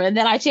shit to him, and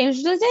then I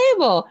changed the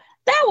table.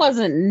 That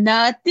wasn't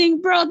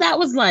nothing, bro. That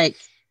was like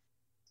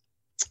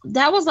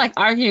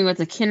arguing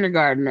with a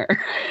kindergartner.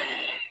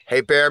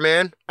 Hey, Bear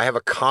Man, I have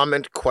a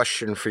comment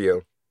question for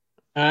you.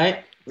 All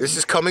right. This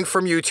is coming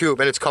from YouTube,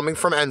 and it's coming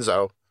from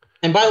Enzo.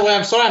 And by the way,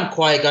 I'm sorry I'm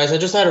quiet, guys. I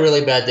just had a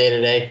really bad day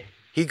today.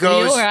 He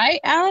goes. Are you all right,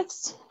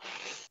 Alex?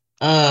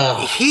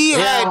 I'm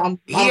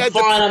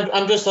fine.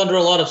 I'm just under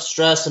a lot of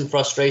stress and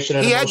frustration.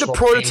 And he had the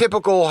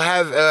prototypical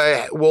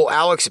will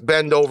Alex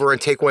bend over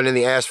and take one in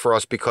the ass for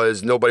us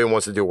because nobody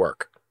wants to do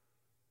work.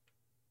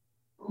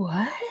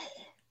 What?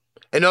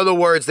 In other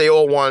words, they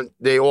all want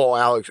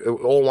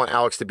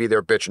Alex to be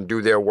their bitch and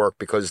do their work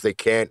because they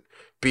can't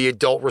be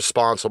adult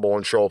responsible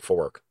and show up for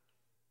work.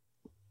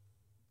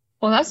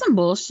 Well, that's some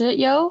bullshit,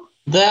 yo.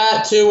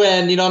 That too,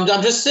 and I'm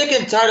just sick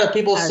and tired of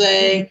people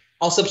saying,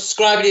 I'll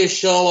subscribe to your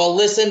show, I'll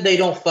listen, they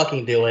don't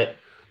fucking do it.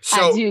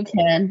 So as you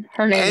can.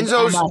 Her name is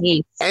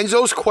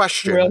Enzo's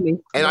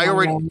question, and I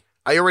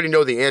already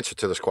know the answer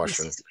to this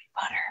question.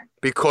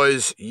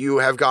 Because you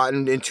have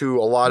gotten into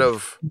a lot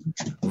of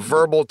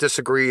verbal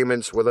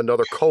disagreements with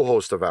another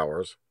co-host of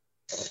ours.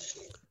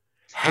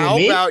 How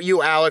about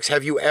you, Alex?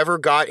 Have you ever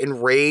got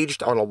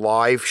enraged on a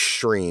live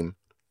stream?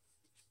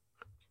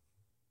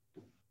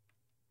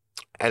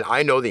 And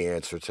I know the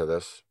answer to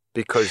this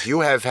because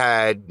you have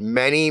had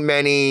many,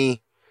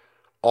 many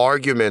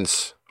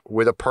arguments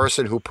with a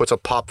person who puts a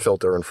pop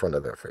filter in front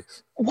of their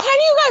face. Why do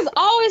you guys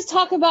always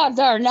talk about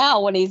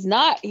Darnell when he's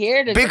not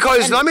here to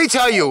Because let me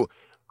tell you,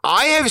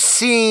 I have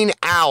seen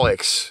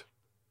Alex.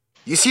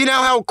 You see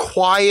now how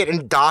quiet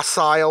and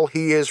docile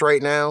he is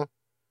right now?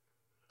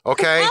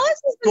 Okay?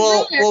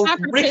 Well,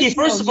 Ricky,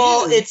 first of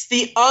all, it's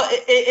the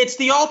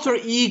alter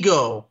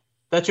ego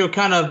that you're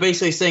kind of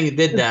basically saying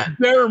did that.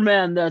 Bear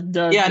Man that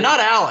does it. Not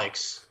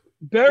Alex.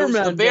 Bear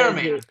Man. The Bear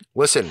Man.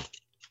 Listen,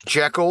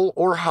 Jekyll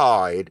or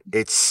Hyde,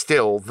 it's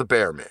still the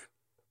Bear Man.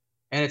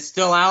 And it's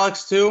still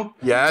Alex too?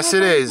 Yes,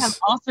 it is. Have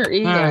alter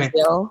egos,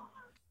 yo.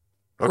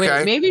 Okay.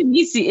 Wait, maybe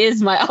Nisi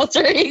is my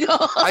alter ego.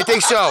 I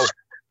think so.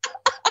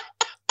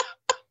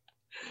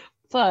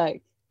 Fuck.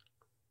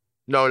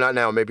 No, not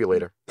now. Maybe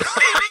later.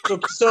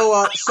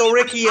 So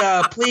Ricky,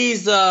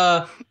 please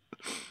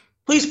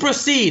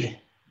proceed.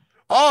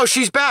 Oh,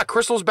 she's back.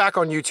 Crystal's back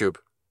on YouTube.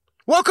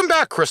 Welcome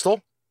back,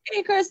 Crystal.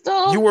 Hey,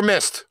 Crystal. You were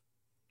missed.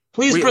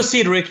 Please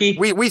proceed, Ricky.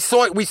 We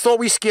thought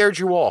we scared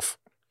you off.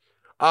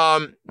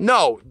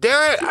 No,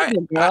 there.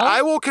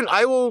 I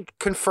will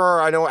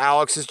confer. I know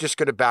Alex is just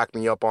going to back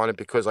me up on it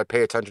because I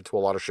pay attention to a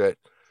lot of shit.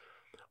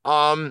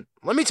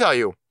 Let me tell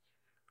you,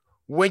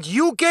 when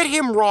you get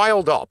him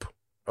riled up,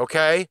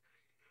 okay,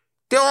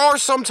 there are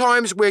some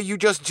times where you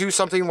just do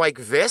something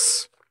like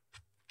this,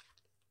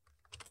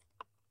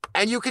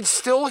 and you can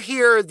still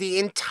hear the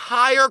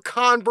entire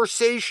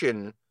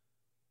conversation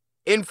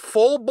in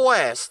full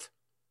blast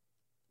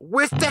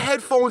with the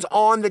headphones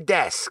on the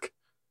desk.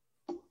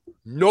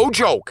 No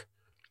joke.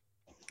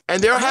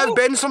 And there have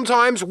been some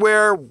times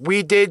where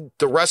we did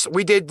the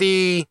wrestling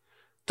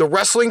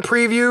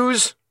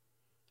previews.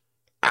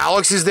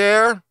 Alex is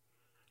there.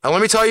 And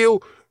let me tell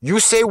you, you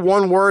say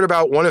one word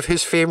about one of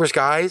his favorite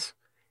guys,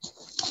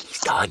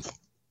 he's done.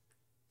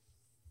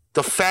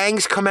 The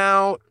fangs come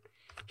out.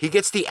 He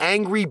gets the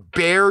angry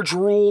bear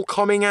drool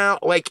coming out.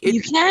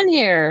 You can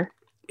hear.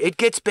 It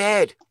gets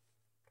bad.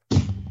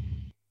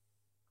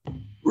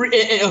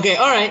 Okay,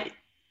 all right.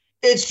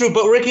 It's true,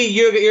 but Ricky,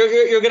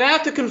 you're gonna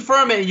have to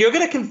confirm it. You're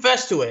gonna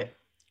confess to it.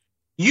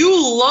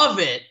 You love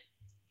it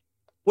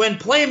when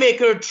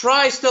Playmaker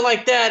tries to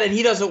like that and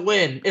he doesn't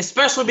win,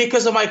 especially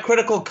because of my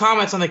critical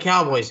comments on the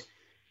Cowboys.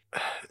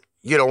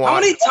 You don't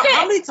want.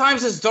 How many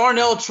times has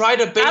Darnell tried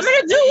to?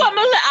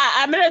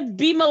 I'm gonna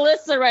be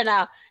Melissa right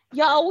now.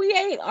 Y'all, we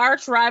ain't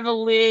arch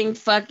rivaling,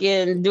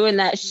 fucking doing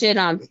that shit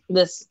on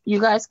this. You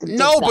guys can.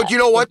 But you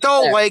know what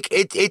though? There. Like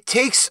it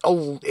takes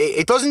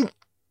it doesn't.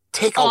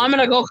 I'm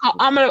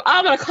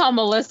gonna call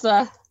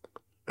Melissa.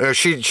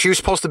 She was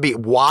supposed to be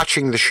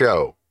watching the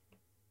show.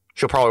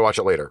 She'll probably watch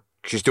it later.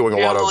 She's doing a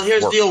lot of. Well,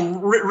 here's work. the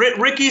deal.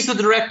 Ricky's the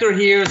director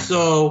here,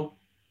 so.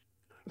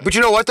 But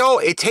you know what though?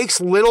 It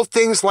takes little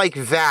things like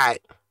that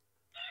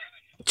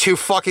to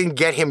fucking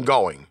get him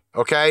going.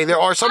 Okay, there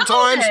are some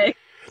times. Okay.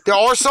 There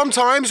are some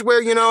times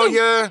where you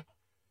gotta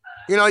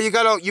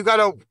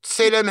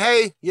say to them,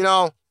 hey,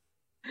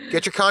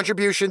 get your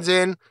contributions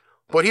in.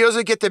 But he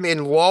doesn't get them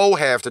in low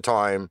half the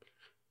time.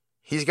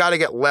 He's got to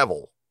get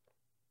level.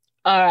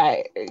 All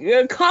right.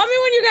 Call me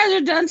when you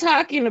guys are done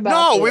talking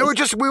about this.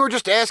 we were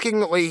just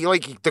asking,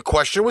 like the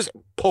question was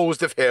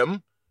posed of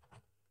him.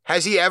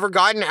 Has he ever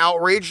gotten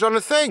outraged on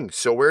a thing?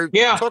 So we're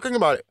talking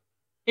about it.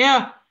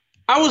 Yeah.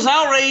 I was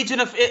outraged in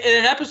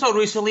an episode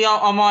recently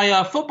on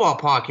my football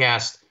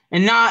podcast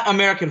and not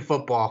American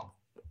football.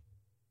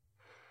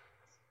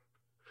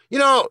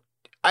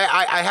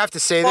 I have to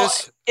say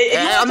this.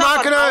 I'm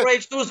not gonna.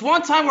 Outrage. There was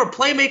one time where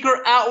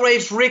Playmaker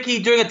outraged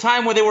Ricky during a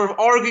time where they were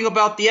arguing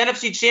about the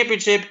NFC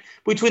Championship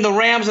between the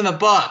Rams and the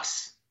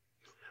Bucks.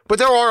 But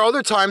there are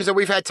other times that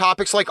we've had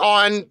topics like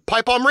on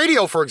Pipebomb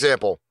Radio, for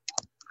example.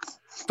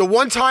 The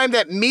one time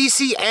that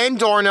Misi and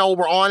Darnell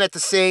were on at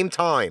the same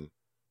time.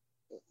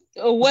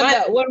 When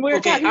we were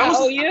talking about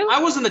OU?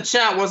 I was in the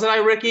chat, wasn't I,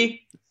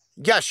 Ricky?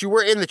 Yes, you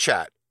were in the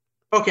chat.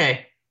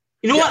 Okay.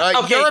 You know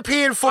what? Okay.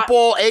 European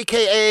football,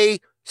 a.k.a.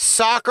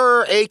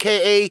 soccer,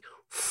 a.k.a.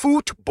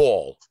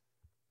 football.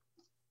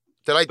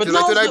 Did I do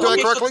that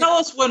correctly? So tell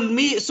us when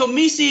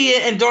Misi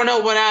and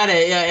Darnell went at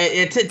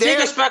it. Take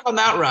us back on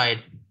that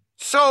ride.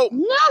 So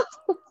no.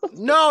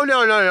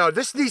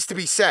 This needs to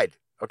be said,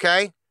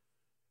 okay?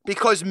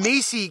 Because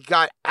Misi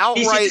got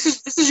outright.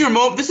 This is your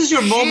moment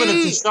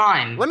to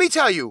shine. Let me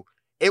tell you,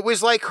 it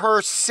was like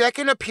her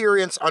second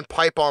appearance on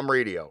Pipebomb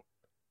Radio.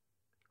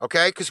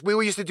 Okay, because we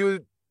used to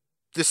do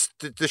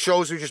the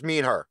shows were just me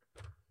and her.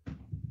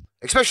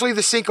 Especially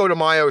the Cinco de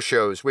Mayo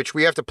shows, which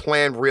we have to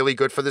plan really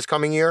good for this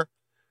coming year.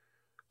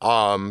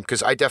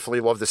 Because I definitely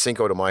love the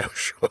Cinco de Mayo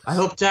show. I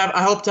hope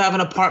to have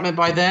an apartment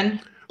by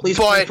then. Please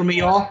pray for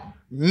me, all.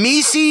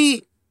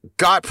 Misi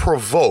got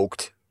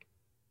provoked,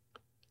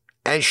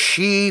 and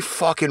she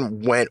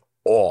fucking went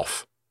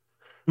off.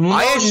 No,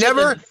 I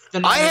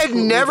had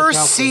never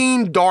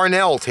seen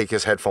Darnell take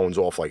his headphones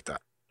off like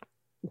that.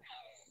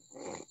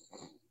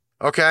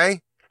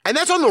 Okay? And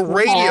that's on the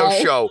radio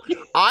show.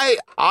 I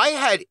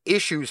had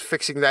issues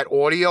fixing that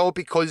audio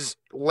because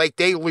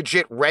they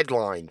legit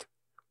redlined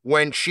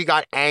when she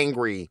got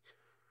angry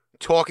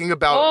talking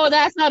about. Oh,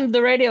 that's on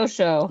the radio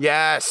show.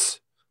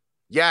 Yes.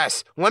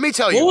 Let me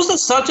tell you. What was the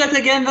subject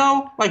again,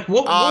 though?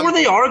 What were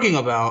they arguing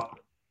about?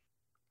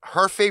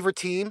 Her favorite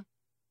team.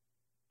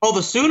 Oh,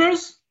 the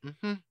Sooners?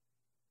 Mm-hmm.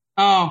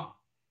 Oh.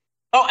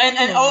 Oh, and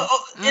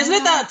isn't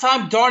it that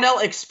time Darnell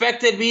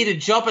expected me to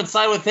jump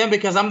inside with him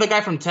because I'm the guy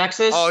from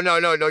Texas? Oh, no.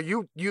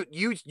 You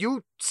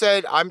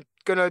said I'm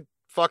going to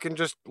fucking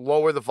just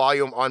lower the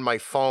volume on my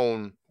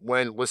phone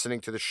when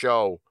listening to the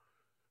show.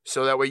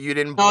 So that way you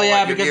didn't blow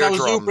out your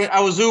eardrums.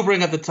 I was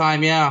Ubering at the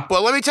time, yeah.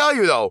 But let me tell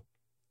you, though,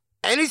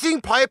 anything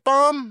Pipe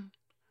Bomb,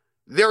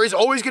 there is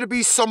always going to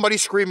be somebody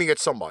screaming at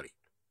somebody.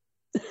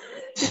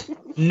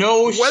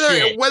 No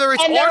shit. Whether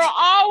it's and there will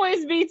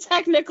always be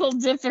technical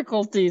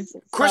difficulties.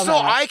 Crystal,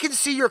 somehow. I can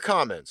see your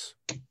comments.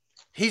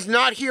 He's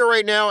not here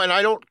right now, and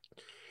I don't.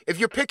 If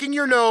you're picking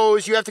your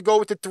nose, you have to go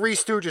with the Three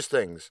Stooges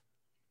things.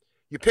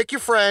 You pick your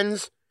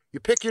friends, you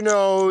pick your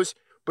nose,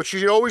 but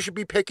you should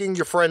be picking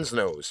your friend's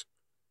nose.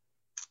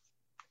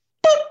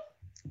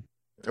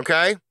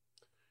 Okay?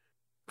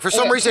 For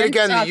some reason,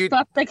 again,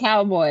 fuck the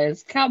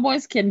Cowboys.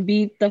 Cowboys can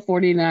beat the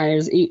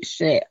 49ers. Eat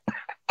shit.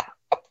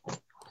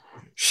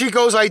 She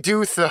goes, I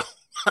do, though.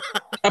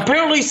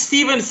 Apparently,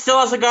 Steven still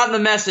hasn't gotten the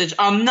message.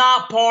 I'm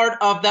not part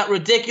of that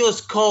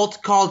ridiculous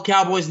cult called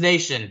Cowboys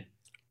Nation.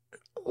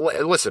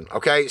 Listen,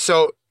 okay?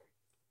 So.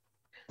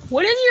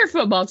 What is your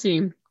football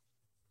team?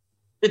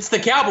 It's the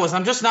Cowboys.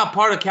 I'm just not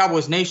part of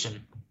Cowboys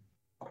Nation.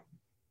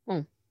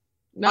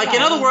 Like,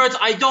 in other words,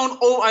 I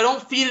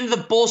don't feed into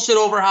the bullshit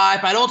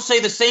overhype. I don't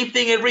say the same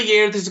thing every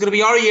year. This is going to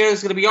be our year. This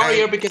is going to be our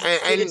year because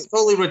it's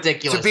totally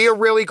ridiculous. To be a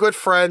really good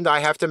friend,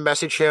 I have to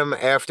message him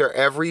after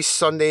every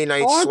Sunday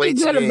night slate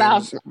games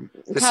about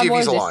to see if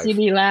he's alive.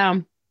 CB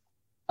Lamb.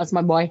 That's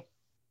my boy.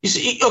 You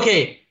see,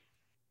 okay.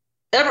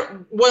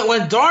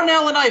 When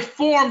Darnell and I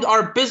formed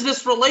our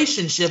business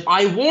relationship,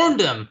 I warned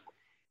him,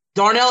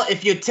 Darnell,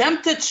 if you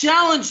attempt to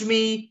challenge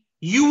me,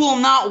 you will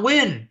not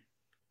win.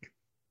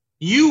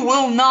 You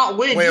will not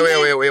win. Wait,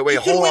 you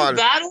hold can win on.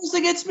 battles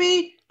against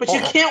me, but you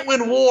can't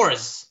win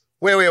wars.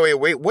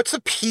 Wait. What's the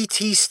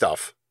PT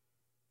stuff?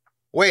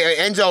 Wait,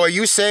 Enzo, are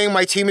you saying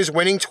my team is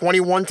winning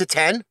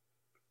 21-10?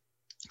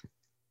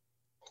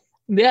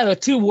 Yeah, the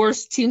two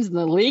worst teams in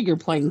the league are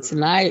playing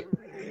tonight.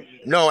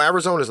 No,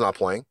 Arizona's not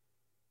playing.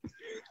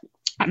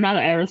 I'm not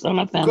an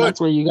Arizona fan. Good.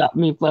 That's where you got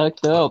me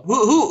fucked up.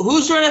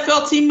 Who's your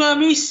NFL team,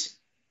 Mies?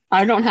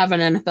 I don't have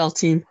an NFL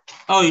team.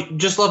 Oh, you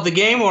just love the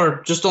game,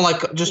 or just don't like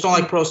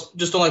pro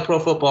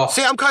football?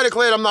 See, I'm kind of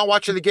glad I'm not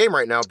watching the game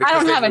right now. Because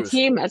I don't have a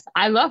team.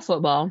 I love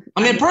football.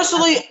 I mean,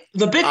 personally,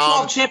 the Big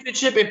 12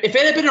 championship. If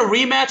it had been a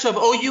rematch of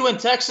OU and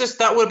Texas,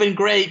 that would have been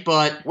great.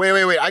 But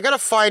wait. I gotta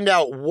find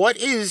out what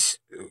is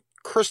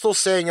Crystal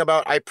saying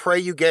about. I pray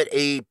you get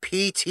a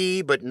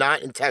PT, but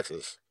not in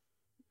Texas.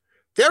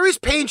 There is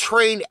Pain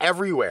Train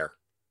everywhere.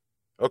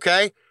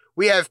 Okay,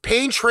 we have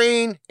Pain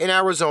Train in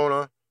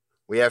Arizona.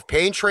 We have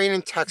Pain Train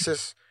in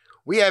Texas.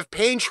 We have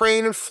Pain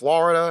Train in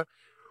Florida.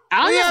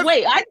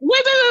 Wait. I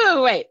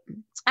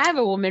have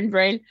a woman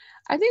brain.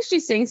 I think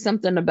she's saying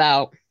something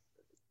about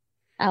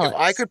Alex. If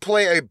I could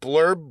play a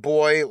blurb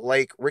boy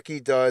like Ricky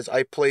does,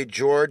 I play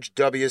George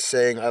W.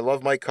 saying, I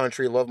love my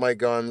country, love my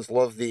guns,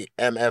 love the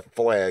MF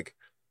flag.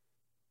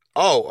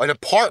 Oh, an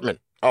apartment.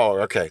 Oh,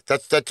 okay.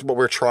 That's what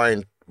we're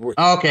trying.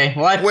 Okay.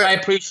 Well, I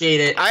appreciate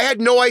it. I had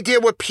no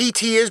idea what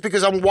PT is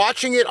because I'm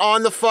watching it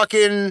on the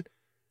fucking...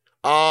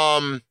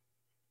 on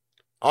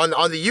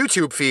the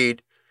YouTube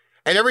feed,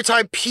 and every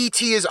time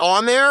PT is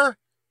on there,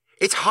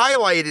 it's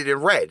highlighted in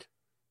red.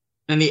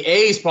 And the A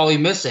is probably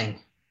missing.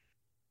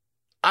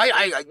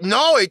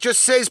 No, it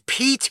just says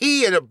PT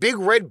in a big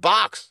red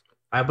box.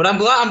 All right, but I'm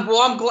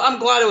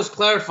glad it was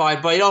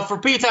clarified. But for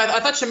PT, I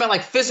thought you meant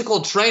like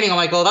physical training. I'm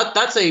like, oh,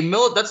 that's a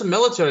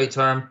military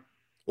term.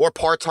 Or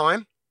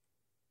part-time.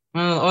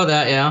 Or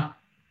that, yeah.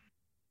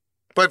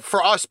 But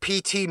for us,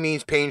 PT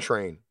means Pain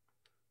Train.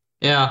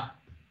 Yeah.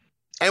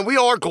 And we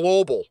are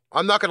global.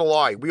 I'm not going to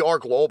lie. We are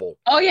global.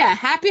 Oh, yeah.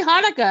 Happy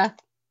Hanukkah.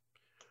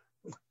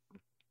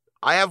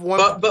 I have one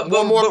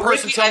more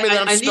person Ricky, tell me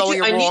that I'm spelling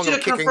it wrong. I need you to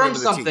kicking confirm into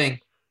the something.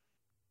 Teeth.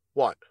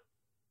 What?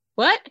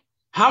 What?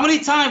 How many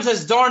times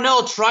has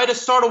Darnell tried to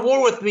start a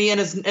war with me and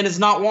has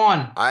not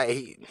won?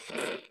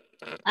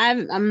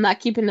 I'm not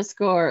keeping a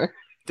score.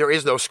 There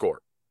is no score.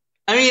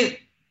 I mean,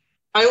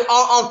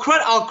 I'll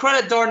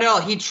credit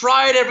Darnell. He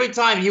tried every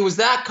time. He was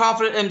that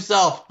confident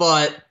himself,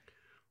 but...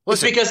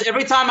 Listen, it's because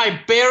every time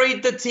I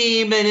buried the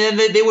team and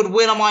then they would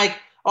win, I'm like,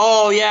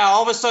 oh yeah,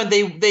 all of a sudden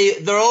they're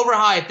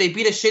overhyped. They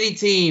beat a shitty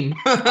team.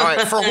 All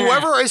right, for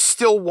whoever is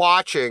still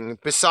watching,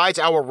 besides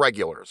our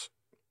regulars,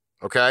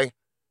 okay,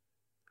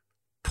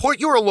 put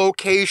your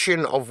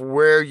location of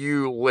where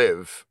you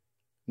live,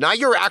 not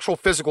your actual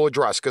physical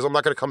address, because I'm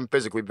not going to come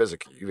physically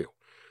visit you,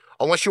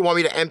 unless you want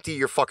me to empty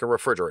your fucking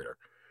refrigerator.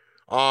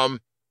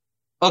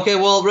 Okay,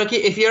 well, Ricky,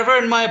 if you're ever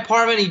in my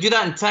apartment and you do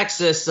that in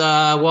Texas,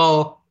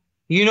 well.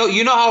 You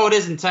know how it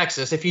is in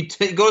Texas. If you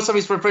go to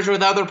somebody's refrigerator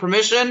without their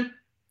permission,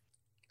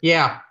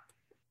 yeah.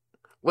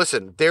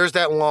 Listen, there's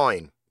that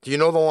line. Do you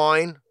know the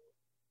line?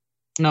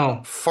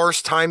 No.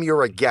 First time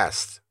you're a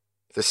guest.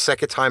 The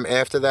second time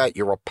after that,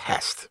 you're a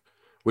pest.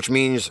 Which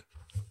means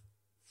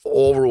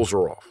all rules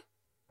are off.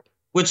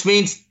 Which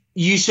means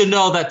you should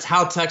know that's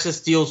how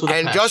Texas deals with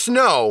and pest. Just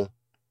know,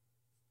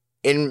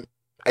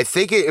 I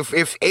think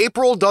if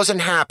April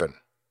doesn't happen,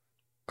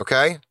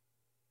 okay?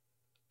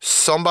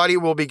 Somebody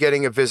will be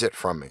getting a visit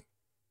from me.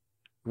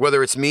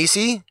 Whether it's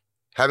Misi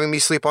having me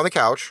sleep on the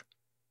couch,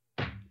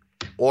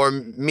 or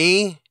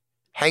me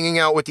hanging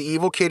out with the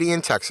evil kitty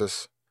in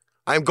Texas.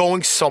 I'm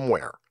going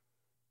somewhere.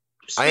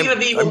 Speaking of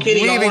the evil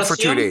kitty, leaving for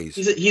 2 days.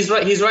 He's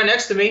right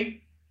next to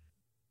me.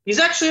 He's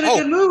actually in a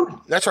good mood.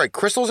 That's right.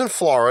 Crystal's in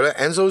Florida.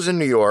 Enzo's in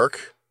New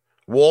York.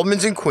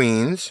 Waldman's in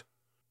Queens.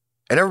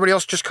 And everybody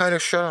else just kind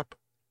of shut up.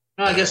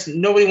 I guess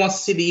nobody wants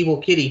to see the evil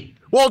kitty.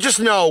 Well, just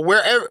know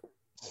wherever.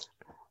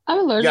 I'm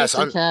allergic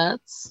to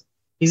cats.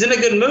 He's in a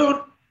good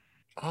mood.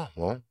 Oh,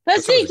 well.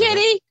 Let's see,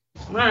 kitty.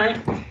 All right.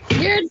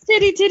 Here,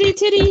 titty, titty,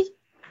 titty.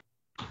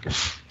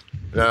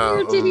 No.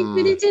 Here, titty,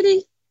 titty,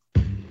 titty.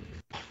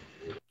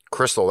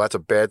 Crystal, that's a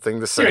bad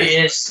thing to say. Here he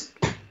is.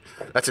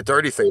 That's a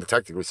dirty thing to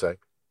technically say.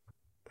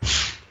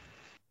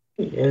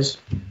 He is.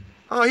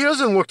 Oh, he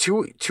doesn't look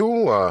too.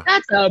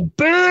 That's a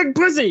big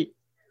pussy.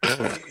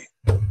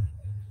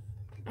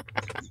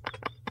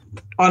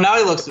 Oh, now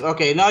he looks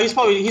okay. No, he's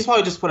probably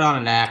just put on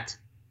an act.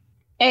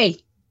 Hey,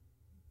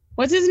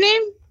 what's his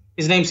name?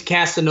 His name's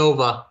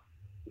Casanova.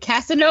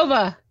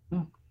 Casanova.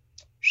 I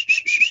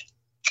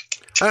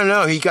don't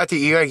know. He got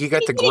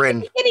the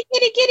grin. Kitty,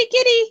 kitty, kitty,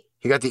 kitty.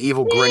 He got the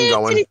evil grin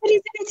going. Kitty,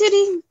 kitty, kitty,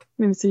 kitty.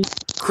 Let me see.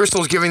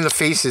 Crystal's giving the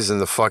faces in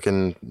the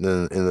fucking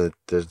in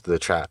the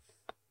chat.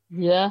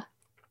 Yeah.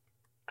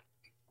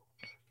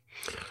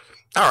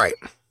 All right.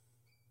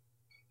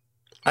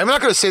 I'm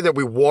not going to say that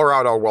we wore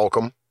out our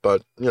welcome,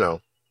 but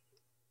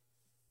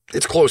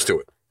it's close to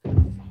it.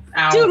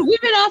 Ow. Dude,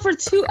 we've been on for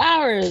 2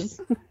 hours.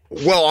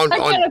 Well,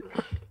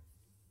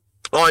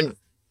 on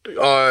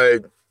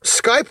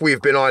Skype,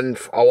 we've been on.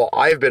 Well,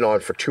 I've been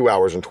on for 2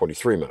 hours and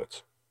 23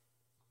 minutes.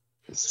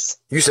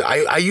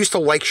 I used to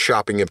like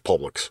shopping in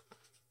Publix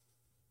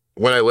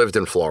when I lived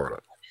in Florida.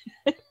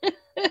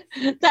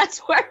 That's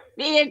where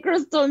me and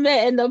Crystal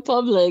met, in the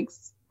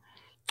Publix.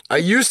 I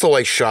used to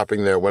like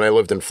shopping there when I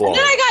lived in Florida.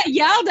 And then I got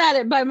yelled at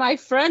it by my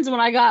friends when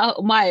I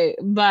got my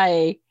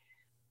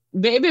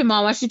baby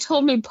mama. She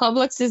told me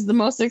Publix is the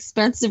most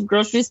expensive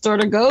grocery store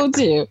to go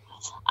to.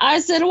 I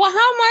said, well, how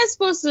am I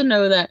supposed to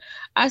know that?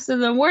 I said,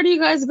 then where do you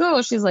guys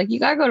go? She's like, you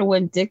gotta go to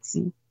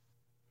Winn-Dixie.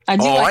 I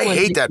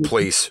hate that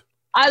place.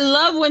 I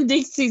love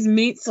Winn-Dixie's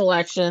meat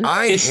selection.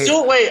 I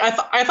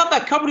thought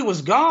that company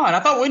was gone. I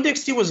thought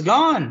Winn-Dixie was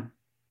gone.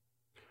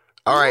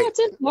 All right.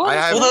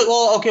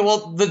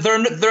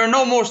 There are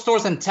no more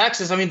stores in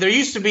Texas. I mean, there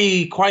used to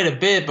be quite a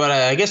bit, but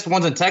I guess the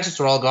ones in Texas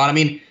are all gone. I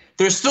mean,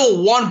 there's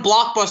still one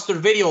Blockbuster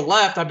Video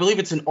left. I believe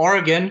it's in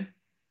Oregon.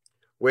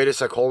 Wait a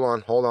sec. Hold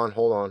on.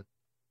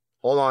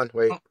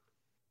 Wait.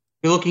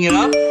 You're looking it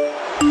up?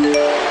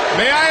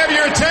 May I have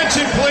your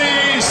attention,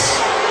 please?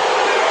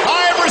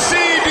 I have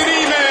received an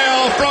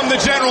email from the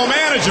general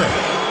manager.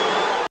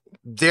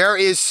 There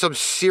is some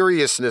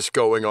seriousness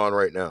going on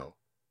right now.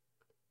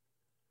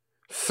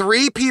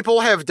 3 people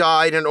have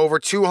died and over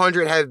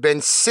 200 have been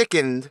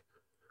sickened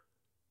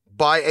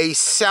by a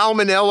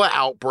salmonella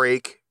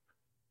outbreak.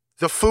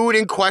 The food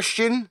in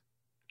question,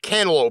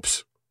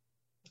 cantaloupes.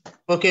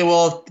 Okay,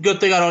 well, good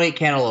thing I don't eat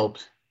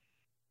cantaloupes.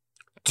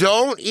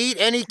 Don't eat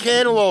any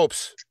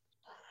cantaloupes.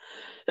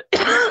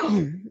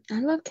 I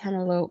love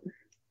cantaloupe.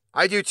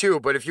 I do too,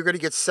 but if you're going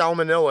to get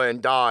salmonella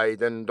and die,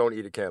 then don't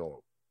eat a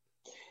cantaloupe.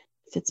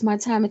 If it's my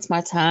time, it's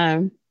my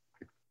time.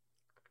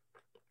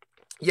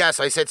 Yes,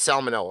 I said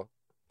salmonella.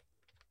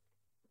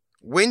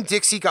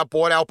 Winn-Dixie got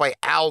bought out by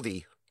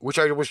Aldi, which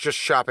I was just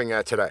shopping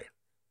at today.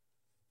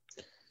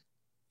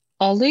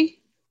 Aldi?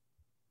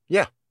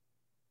 Yeah.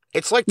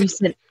 It's like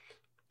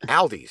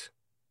Aldi's.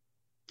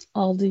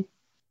 Aldi.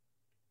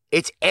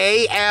 It's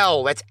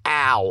A-L. That's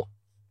Al.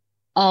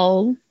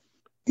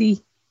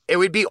 Aldi. It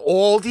would be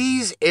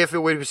Aldi's if it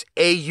was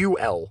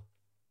A-U-L.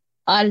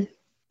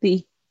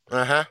 Aldi.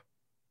 Uh-huh.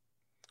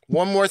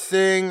 One more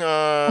thing.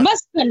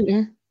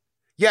 Mustard.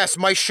 Yes,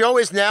 my show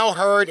is now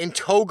heard in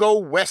Togo,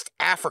 West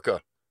Africa.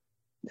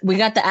 We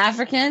got the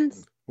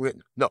Africans?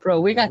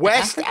 Bro, we got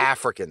West the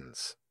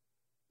Africans.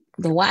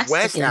 The West.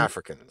 West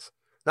Africans.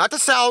 Not the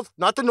South,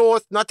 not the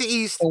North, not the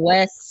East. The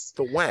West.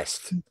 The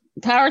West.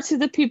 Power to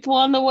the people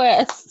on the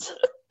West.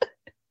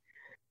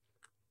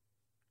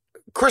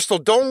 Crystal,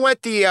 don't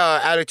let the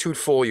attitude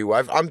fool you.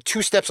 I'm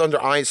 2 steps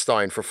under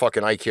Einstein for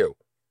fucking IQ,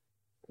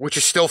 which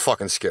is still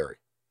fucking scary.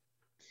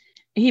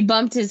 He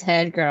bumped his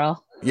head,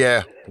 girl.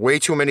 Yeah, way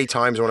too many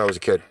times when I was a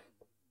kid.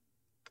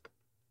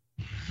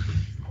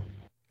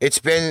 It's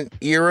been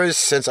eras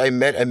since I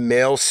met a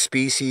male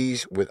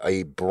species with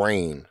a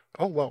brain.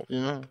 Oh, well,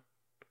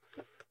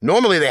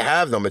 Normally they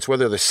have them. It's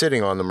whether they're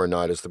sitting on them or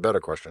not is the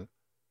better question.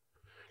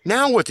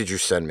 Now what did you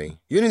send me?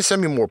 You didn't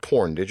send me more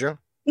porn, did you?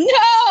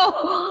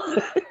 No!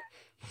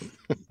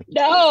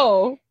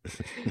 No.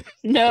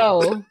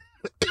 No.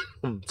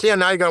 See,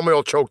 now you got me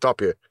all choked up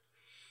here.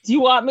 Do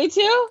you want me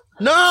to?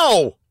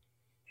 No!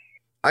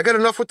 I got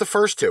enough with the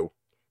first 2.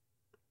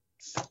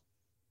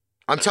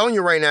 I'm telling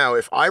you right now,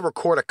 if I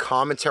record a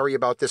commentary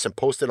about this and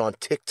post it on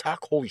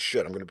TikTok, holy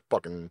shit, I'm going to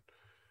fucking...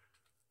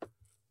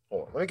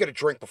 Hold on, let me get a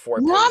drink before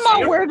I... No, I'm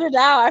all weirded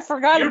out. I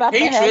forgot about the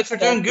Patriots are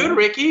doing good,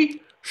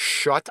 Ricky.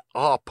 Shut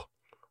up.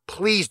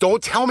 Please,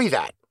 don't tell me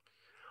that.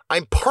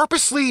 I'm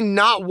purposely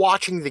not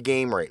watching the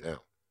game right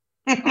now.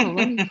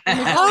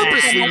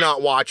 Purposely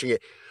not watching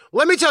it.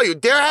 Let me tell you,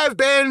 there have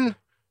been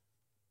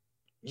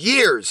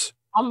years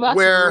I'm about to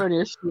ruin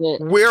your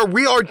shit. where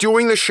we are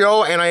doing the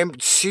show and I am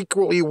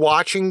secretly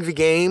watching the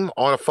game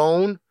on a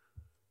phone.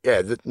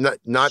 Yeah, not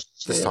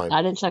this time.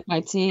 I didn't check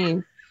my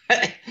team.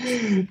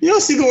 You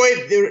don't see the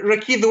way,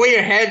 Ricky, the way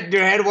your head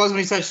was when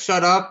he said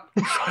 "shut up."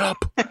 Shut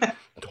up!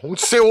 Don't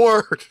say a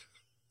word.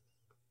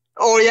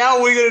 Oh yeah,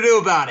 what are you gonna do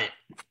about it?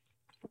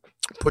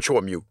 Put you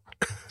on mute.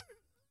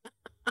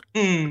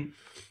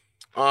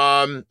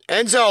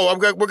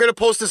 Enzo, we're gonna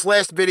post this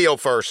last video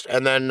first,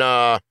 and then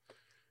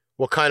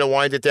we'll kind of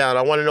wind it down.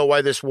 I want to know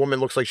why this woman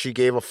looks like she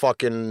gave a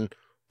fucking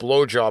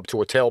blowjob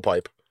to a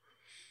tailpipe.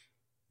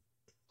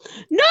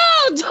 No,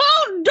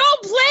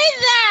 don't play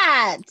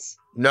that.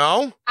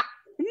 No?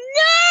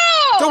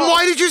 No! Then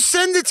why did you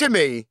send it to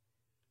me?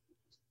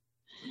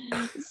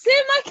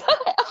 See, my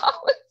guy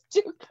always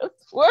do good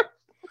work.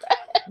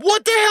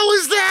 What the hell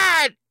is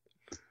that?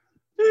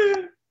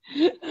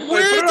 Wait,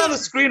 put it on the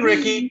screen,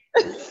 Ricky.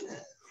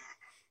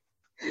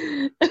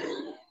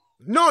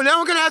 No,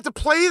 now we're gonna have to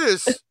play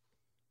this.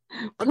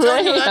 I'm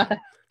telling you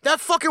that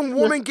fucking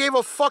woman gave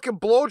a fucking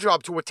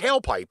blowjob to a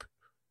tailpipe.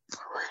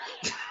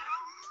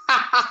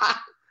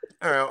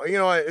 All right, you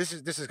know what?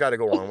 This has got to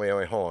go on. Wait,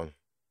 hold on.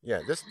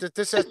 Yeah, this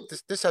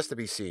has to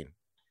be seen.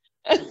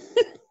 All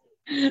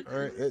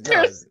right, it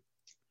does.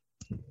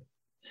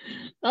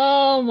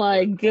 Oh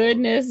my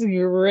goodness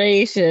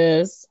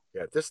gracious!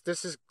 Yeah, this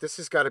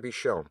has got to be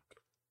shown.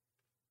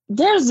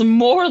 There's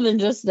more than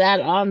just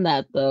that on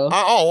that though.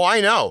 Oh, I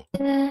know.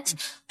 Wait.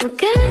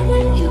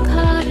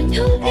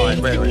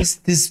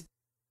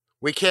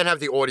 We can't have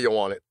the audio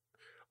on it.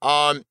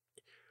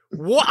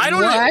 What? I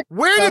don't know.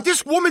 Where did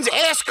this woman's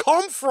ass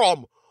come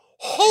from?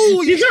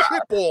 Holy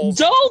shitballs.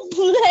 Don't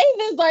play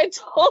this. I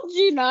told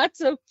you not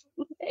to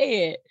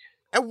play it.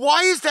 And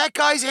why is that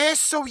guy's ass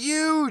so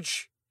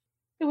huge?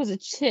 It was a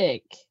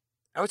chick.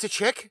 Oh, it's a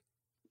chick?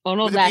 Oh,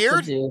 no, With that's a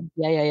beard? a dude.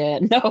 Yeah.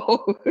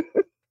 No.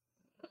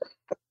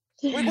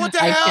 Wait, what the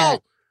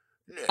hell?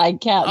 I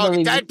can't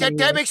believe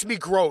that makes me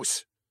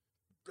gross.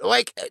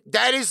 Like,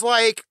 that is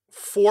like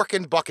fork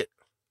and bucket.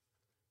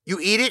 You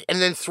eat it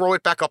and then throw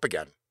it back up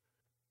again.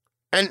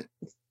 And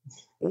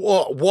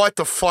what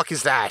the fuck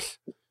is that?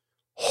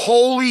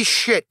 Holy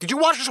shit. Did you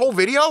watch this whole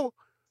video?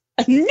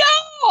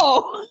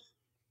 No!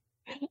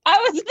 I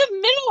was in the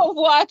middle of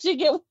watching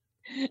it.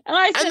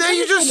 And then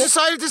you just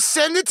decided to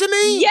send it to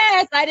me?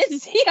 Yes, I didn't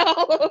see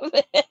all of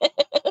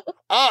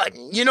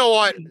it. You know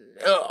what?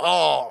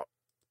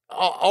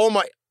 Oh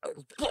my.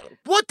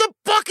 What the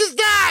fuck is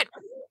that?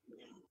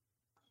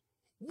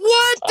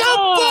 What the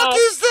fuck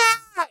is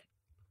that?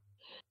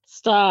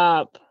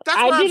 Stop.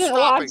 I didn't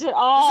watch it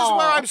all. This is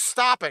where I'm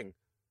stopping.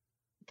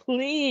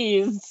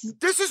 Please.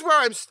 This is where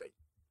I'm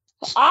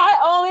I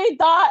only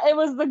thought it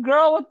was the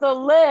girl with the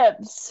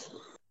lips.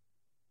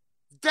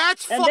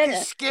 That's fucking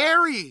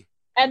scary.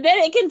 And then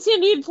it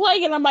continued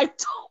playing, and I'm like,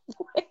 don't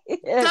play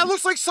it. That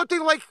looks like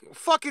something like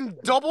fucking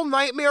Double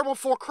Nightmare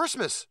Before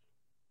Christmas.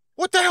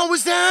 What the hell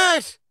was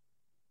that?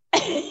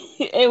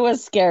 It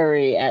was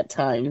scary at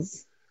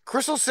times.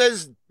 Crystal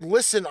says,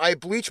 listen, I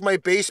bleach my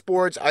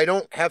baseboards. I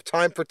don't have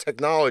time for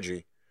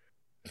technology.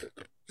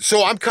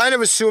 So I'm kind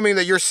of assuming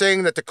that you're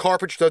saying that the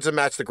carpet doesn't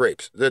match the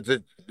grapes,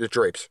 the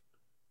drapes.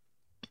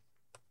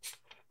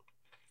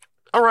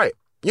 All right.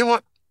 You know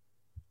what?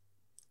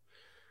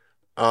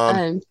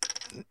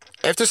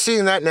 After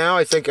seeing that now,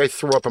 I think I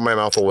threw up in my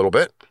mouth a little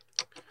bit.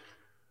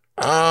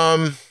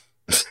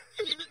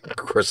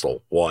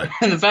 Crystal, what?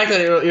 And the fact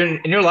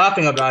that you're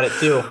laughing about it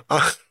too.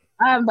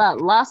 I about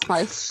lost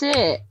my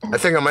shit. I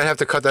think I might have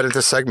to cut that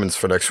into segments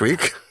for next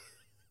week.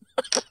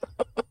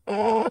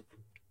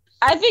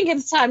 I think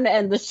it's time to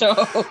end the show.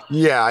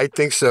 Yeah, I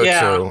think so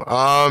too.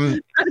 I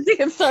think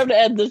it's time to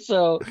end the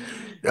show.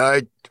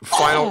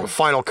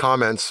 Final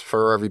comments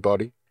for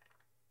everybody.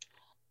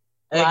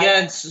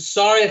 Again,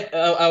 sorry if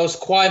I was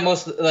quiet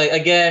most.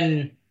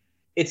 Again,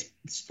 it's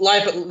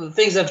life.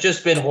 Things have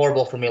just been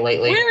horrible for me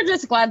lately. We were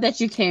just glad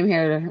that you came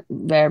here,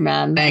 Bear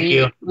Man. Thank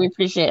you. We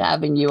appreciate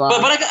having you on.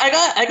 But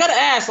I got to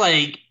ask,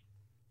 like,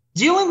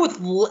 dealing with.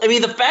 I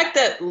mean, the fact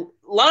that a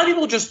lot of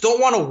people just don't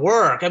want to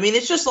work. I mean,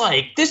 it's just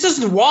like this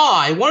is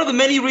why one of the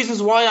many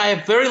reasons why I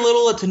have very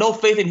little to no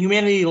faith in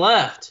humanity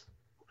left.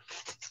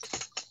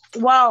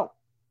 Well,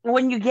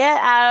 when you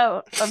get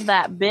out of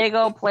that big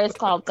old place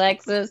called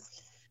Texas.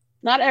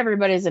 Not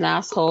everybody's an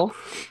asshole.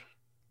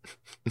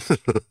 Wait,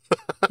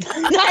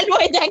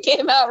 that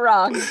came out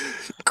wrong.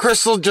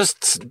 Crystal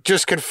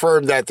just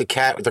confirmed that the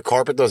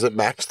carpet doesn't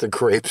match the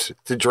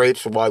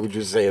drapes. Why would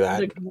you say that?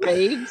 The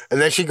grapes? And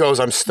then she goes,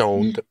 I'm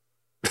stoned.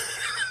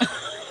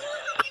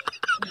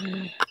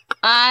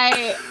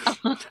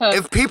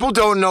 If people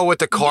don't know what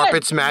the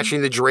carpets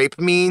matching the drape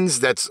means,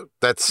 that's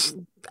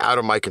out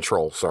of my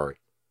control. Sorry.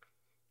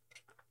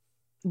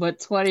 But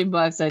 $20,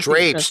 I think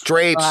drapes.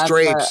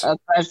 A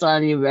crush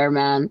on you, Bear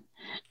Man.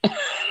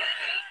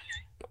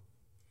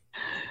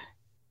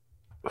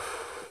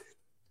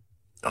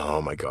 Oh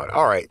my god!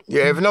 All right,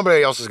 yeah. If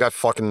nobody else has got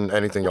fucking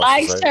anything else,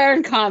 Like, to say. share,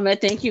 and comment.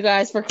 Thank you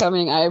guys for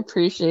coming. I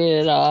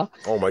appreciate it all.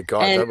 Oh my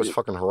god, that was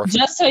fucking horrific.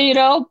 Just so you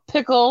know,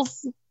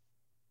 pickles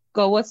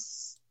go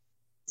with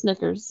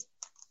Snickers.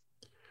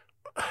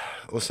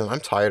 Listen, I'm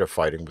tired of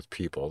fighting with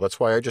people. That's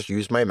why I just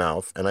use my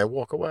mouth and I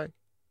walk away.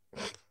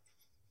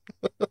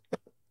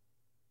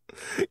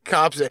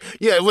 Cops.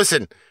 Yeah,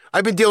 listen,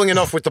 I've been dealing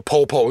enough with the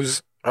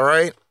popos, all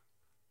right?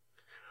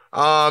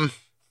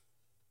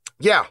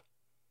 Yeah.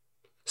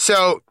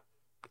 So,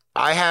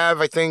 I have,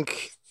 I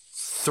think,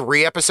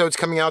 3 episodes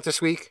coming out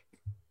this week.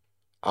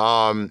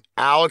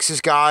 Alex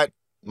has got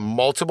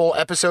multiple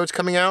episodes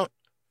coming out.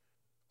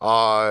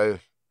 I'm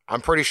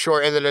pretty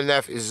sure End of the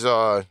Neff is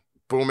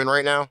booming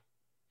right now.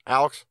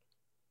 Alex?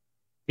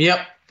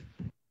 Yep.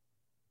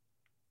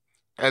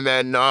 And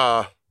then,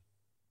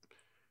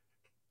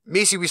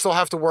 Misi, we still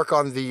have to work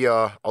on the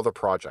other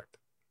project.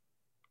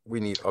 We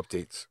need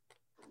updates.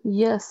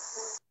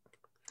 Yes.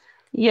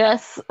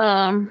 Yes.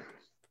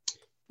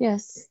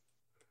 Yes.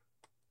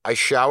 I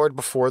showered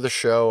before the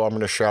show. I'm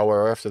going to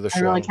shower after the show.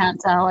 I really can't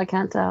tell. I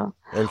can't tell.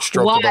 And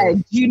stroke Why? the ball.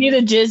 Do you need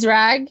a jizz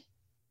rag?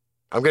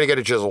 I'm going to get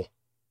a jizzle.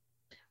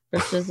 Or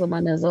shizzle my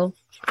nizzle?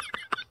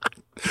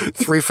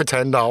 3 for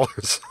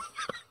 $10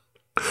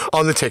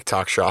 on the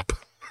TikTok shop.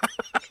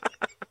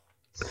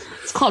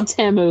 It's called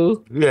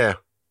Temu. Yeah.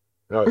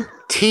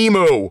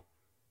 Temu.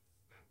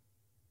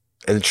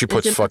 And she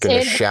puts fucking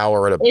a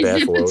shower in a bath.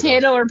 Is it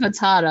potato or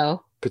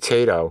potato?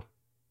 Potato.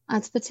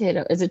 That's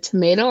potato. Is it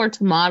tomato or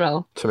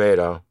tomato?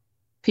 Tomato.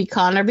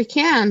 Pecan or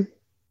pecan?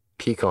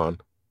 Pecan.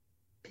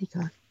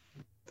 Pecan.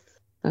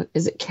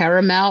 Is it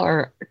caramel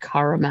or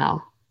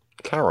caramel?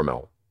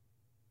 Caramel.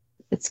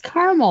 It's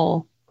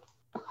caramel.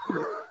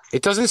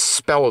 It doesn't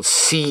spell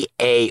C-A-R-M.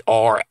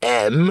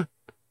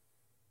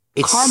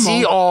 It's Caramel.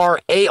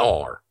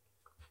 C-R-A-R.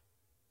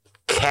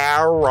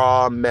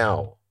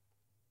 Caramel.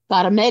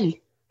 Caramel.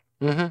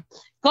 Mm-hmm.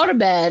 Go to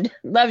bed.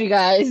 Love you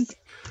guys.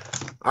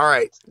 All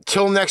right.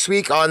 Till next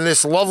week on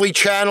this lovely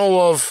channel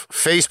of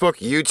Facebook,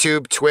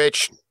 YouTube,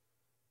 Twitch,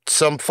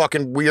 some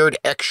fucking weird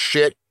X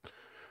shit.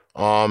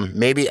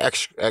 Maybe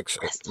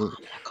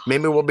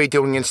maybe we'll be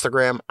doing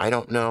Instagram. I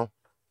don't know.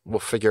 We'll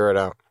figure it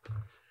out.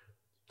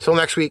 Till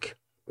next week,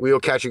 we will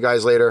catch you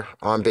guys later.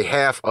 On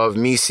behalf of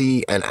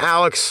Misi and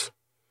Alex,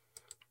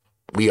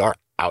 we are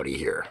out of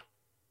here.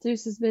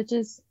 Deuces,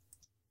 bitches.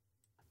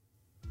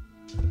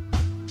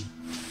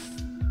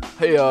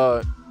 Hey,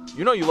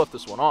 you know you left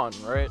this one on,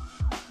 right?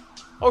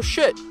 Oh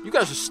shit, you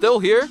guys are still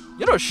here?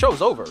 You know the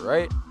show's over,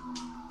 right?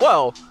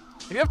 Well,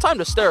 if you have time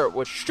to stare at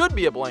what should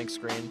be a blank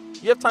screen,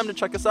 you have time to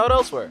check us out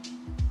elsewhere.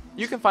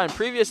 You can find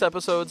previous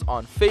episodes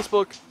on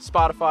Facebook,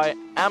 Spotify,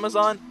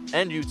 Amazon,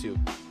 and YouTube.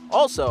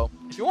 Also,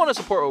 if you want to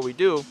support what we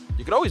do,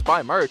 you can always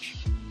buy merch.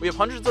 We have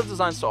hundreds of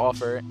designs to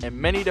offer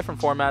in many different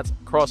formats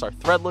across our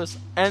Threadless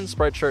and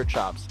Spreadshirt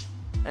shops.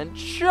 And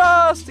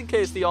just in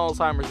case the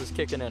Alzheimer's is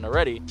kicking in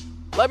already,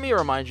 let me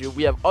remind you,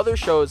 we have other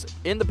shows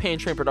in the Pain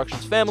Train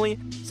Productions family,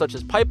 such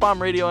as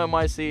Pipebomb Radio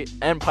NYC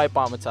and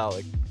Pipebomb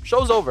Metallic.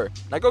 Show's over.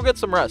 Now go get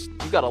some rest.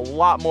 You've got a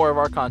lot more of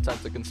our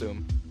content to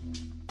consume.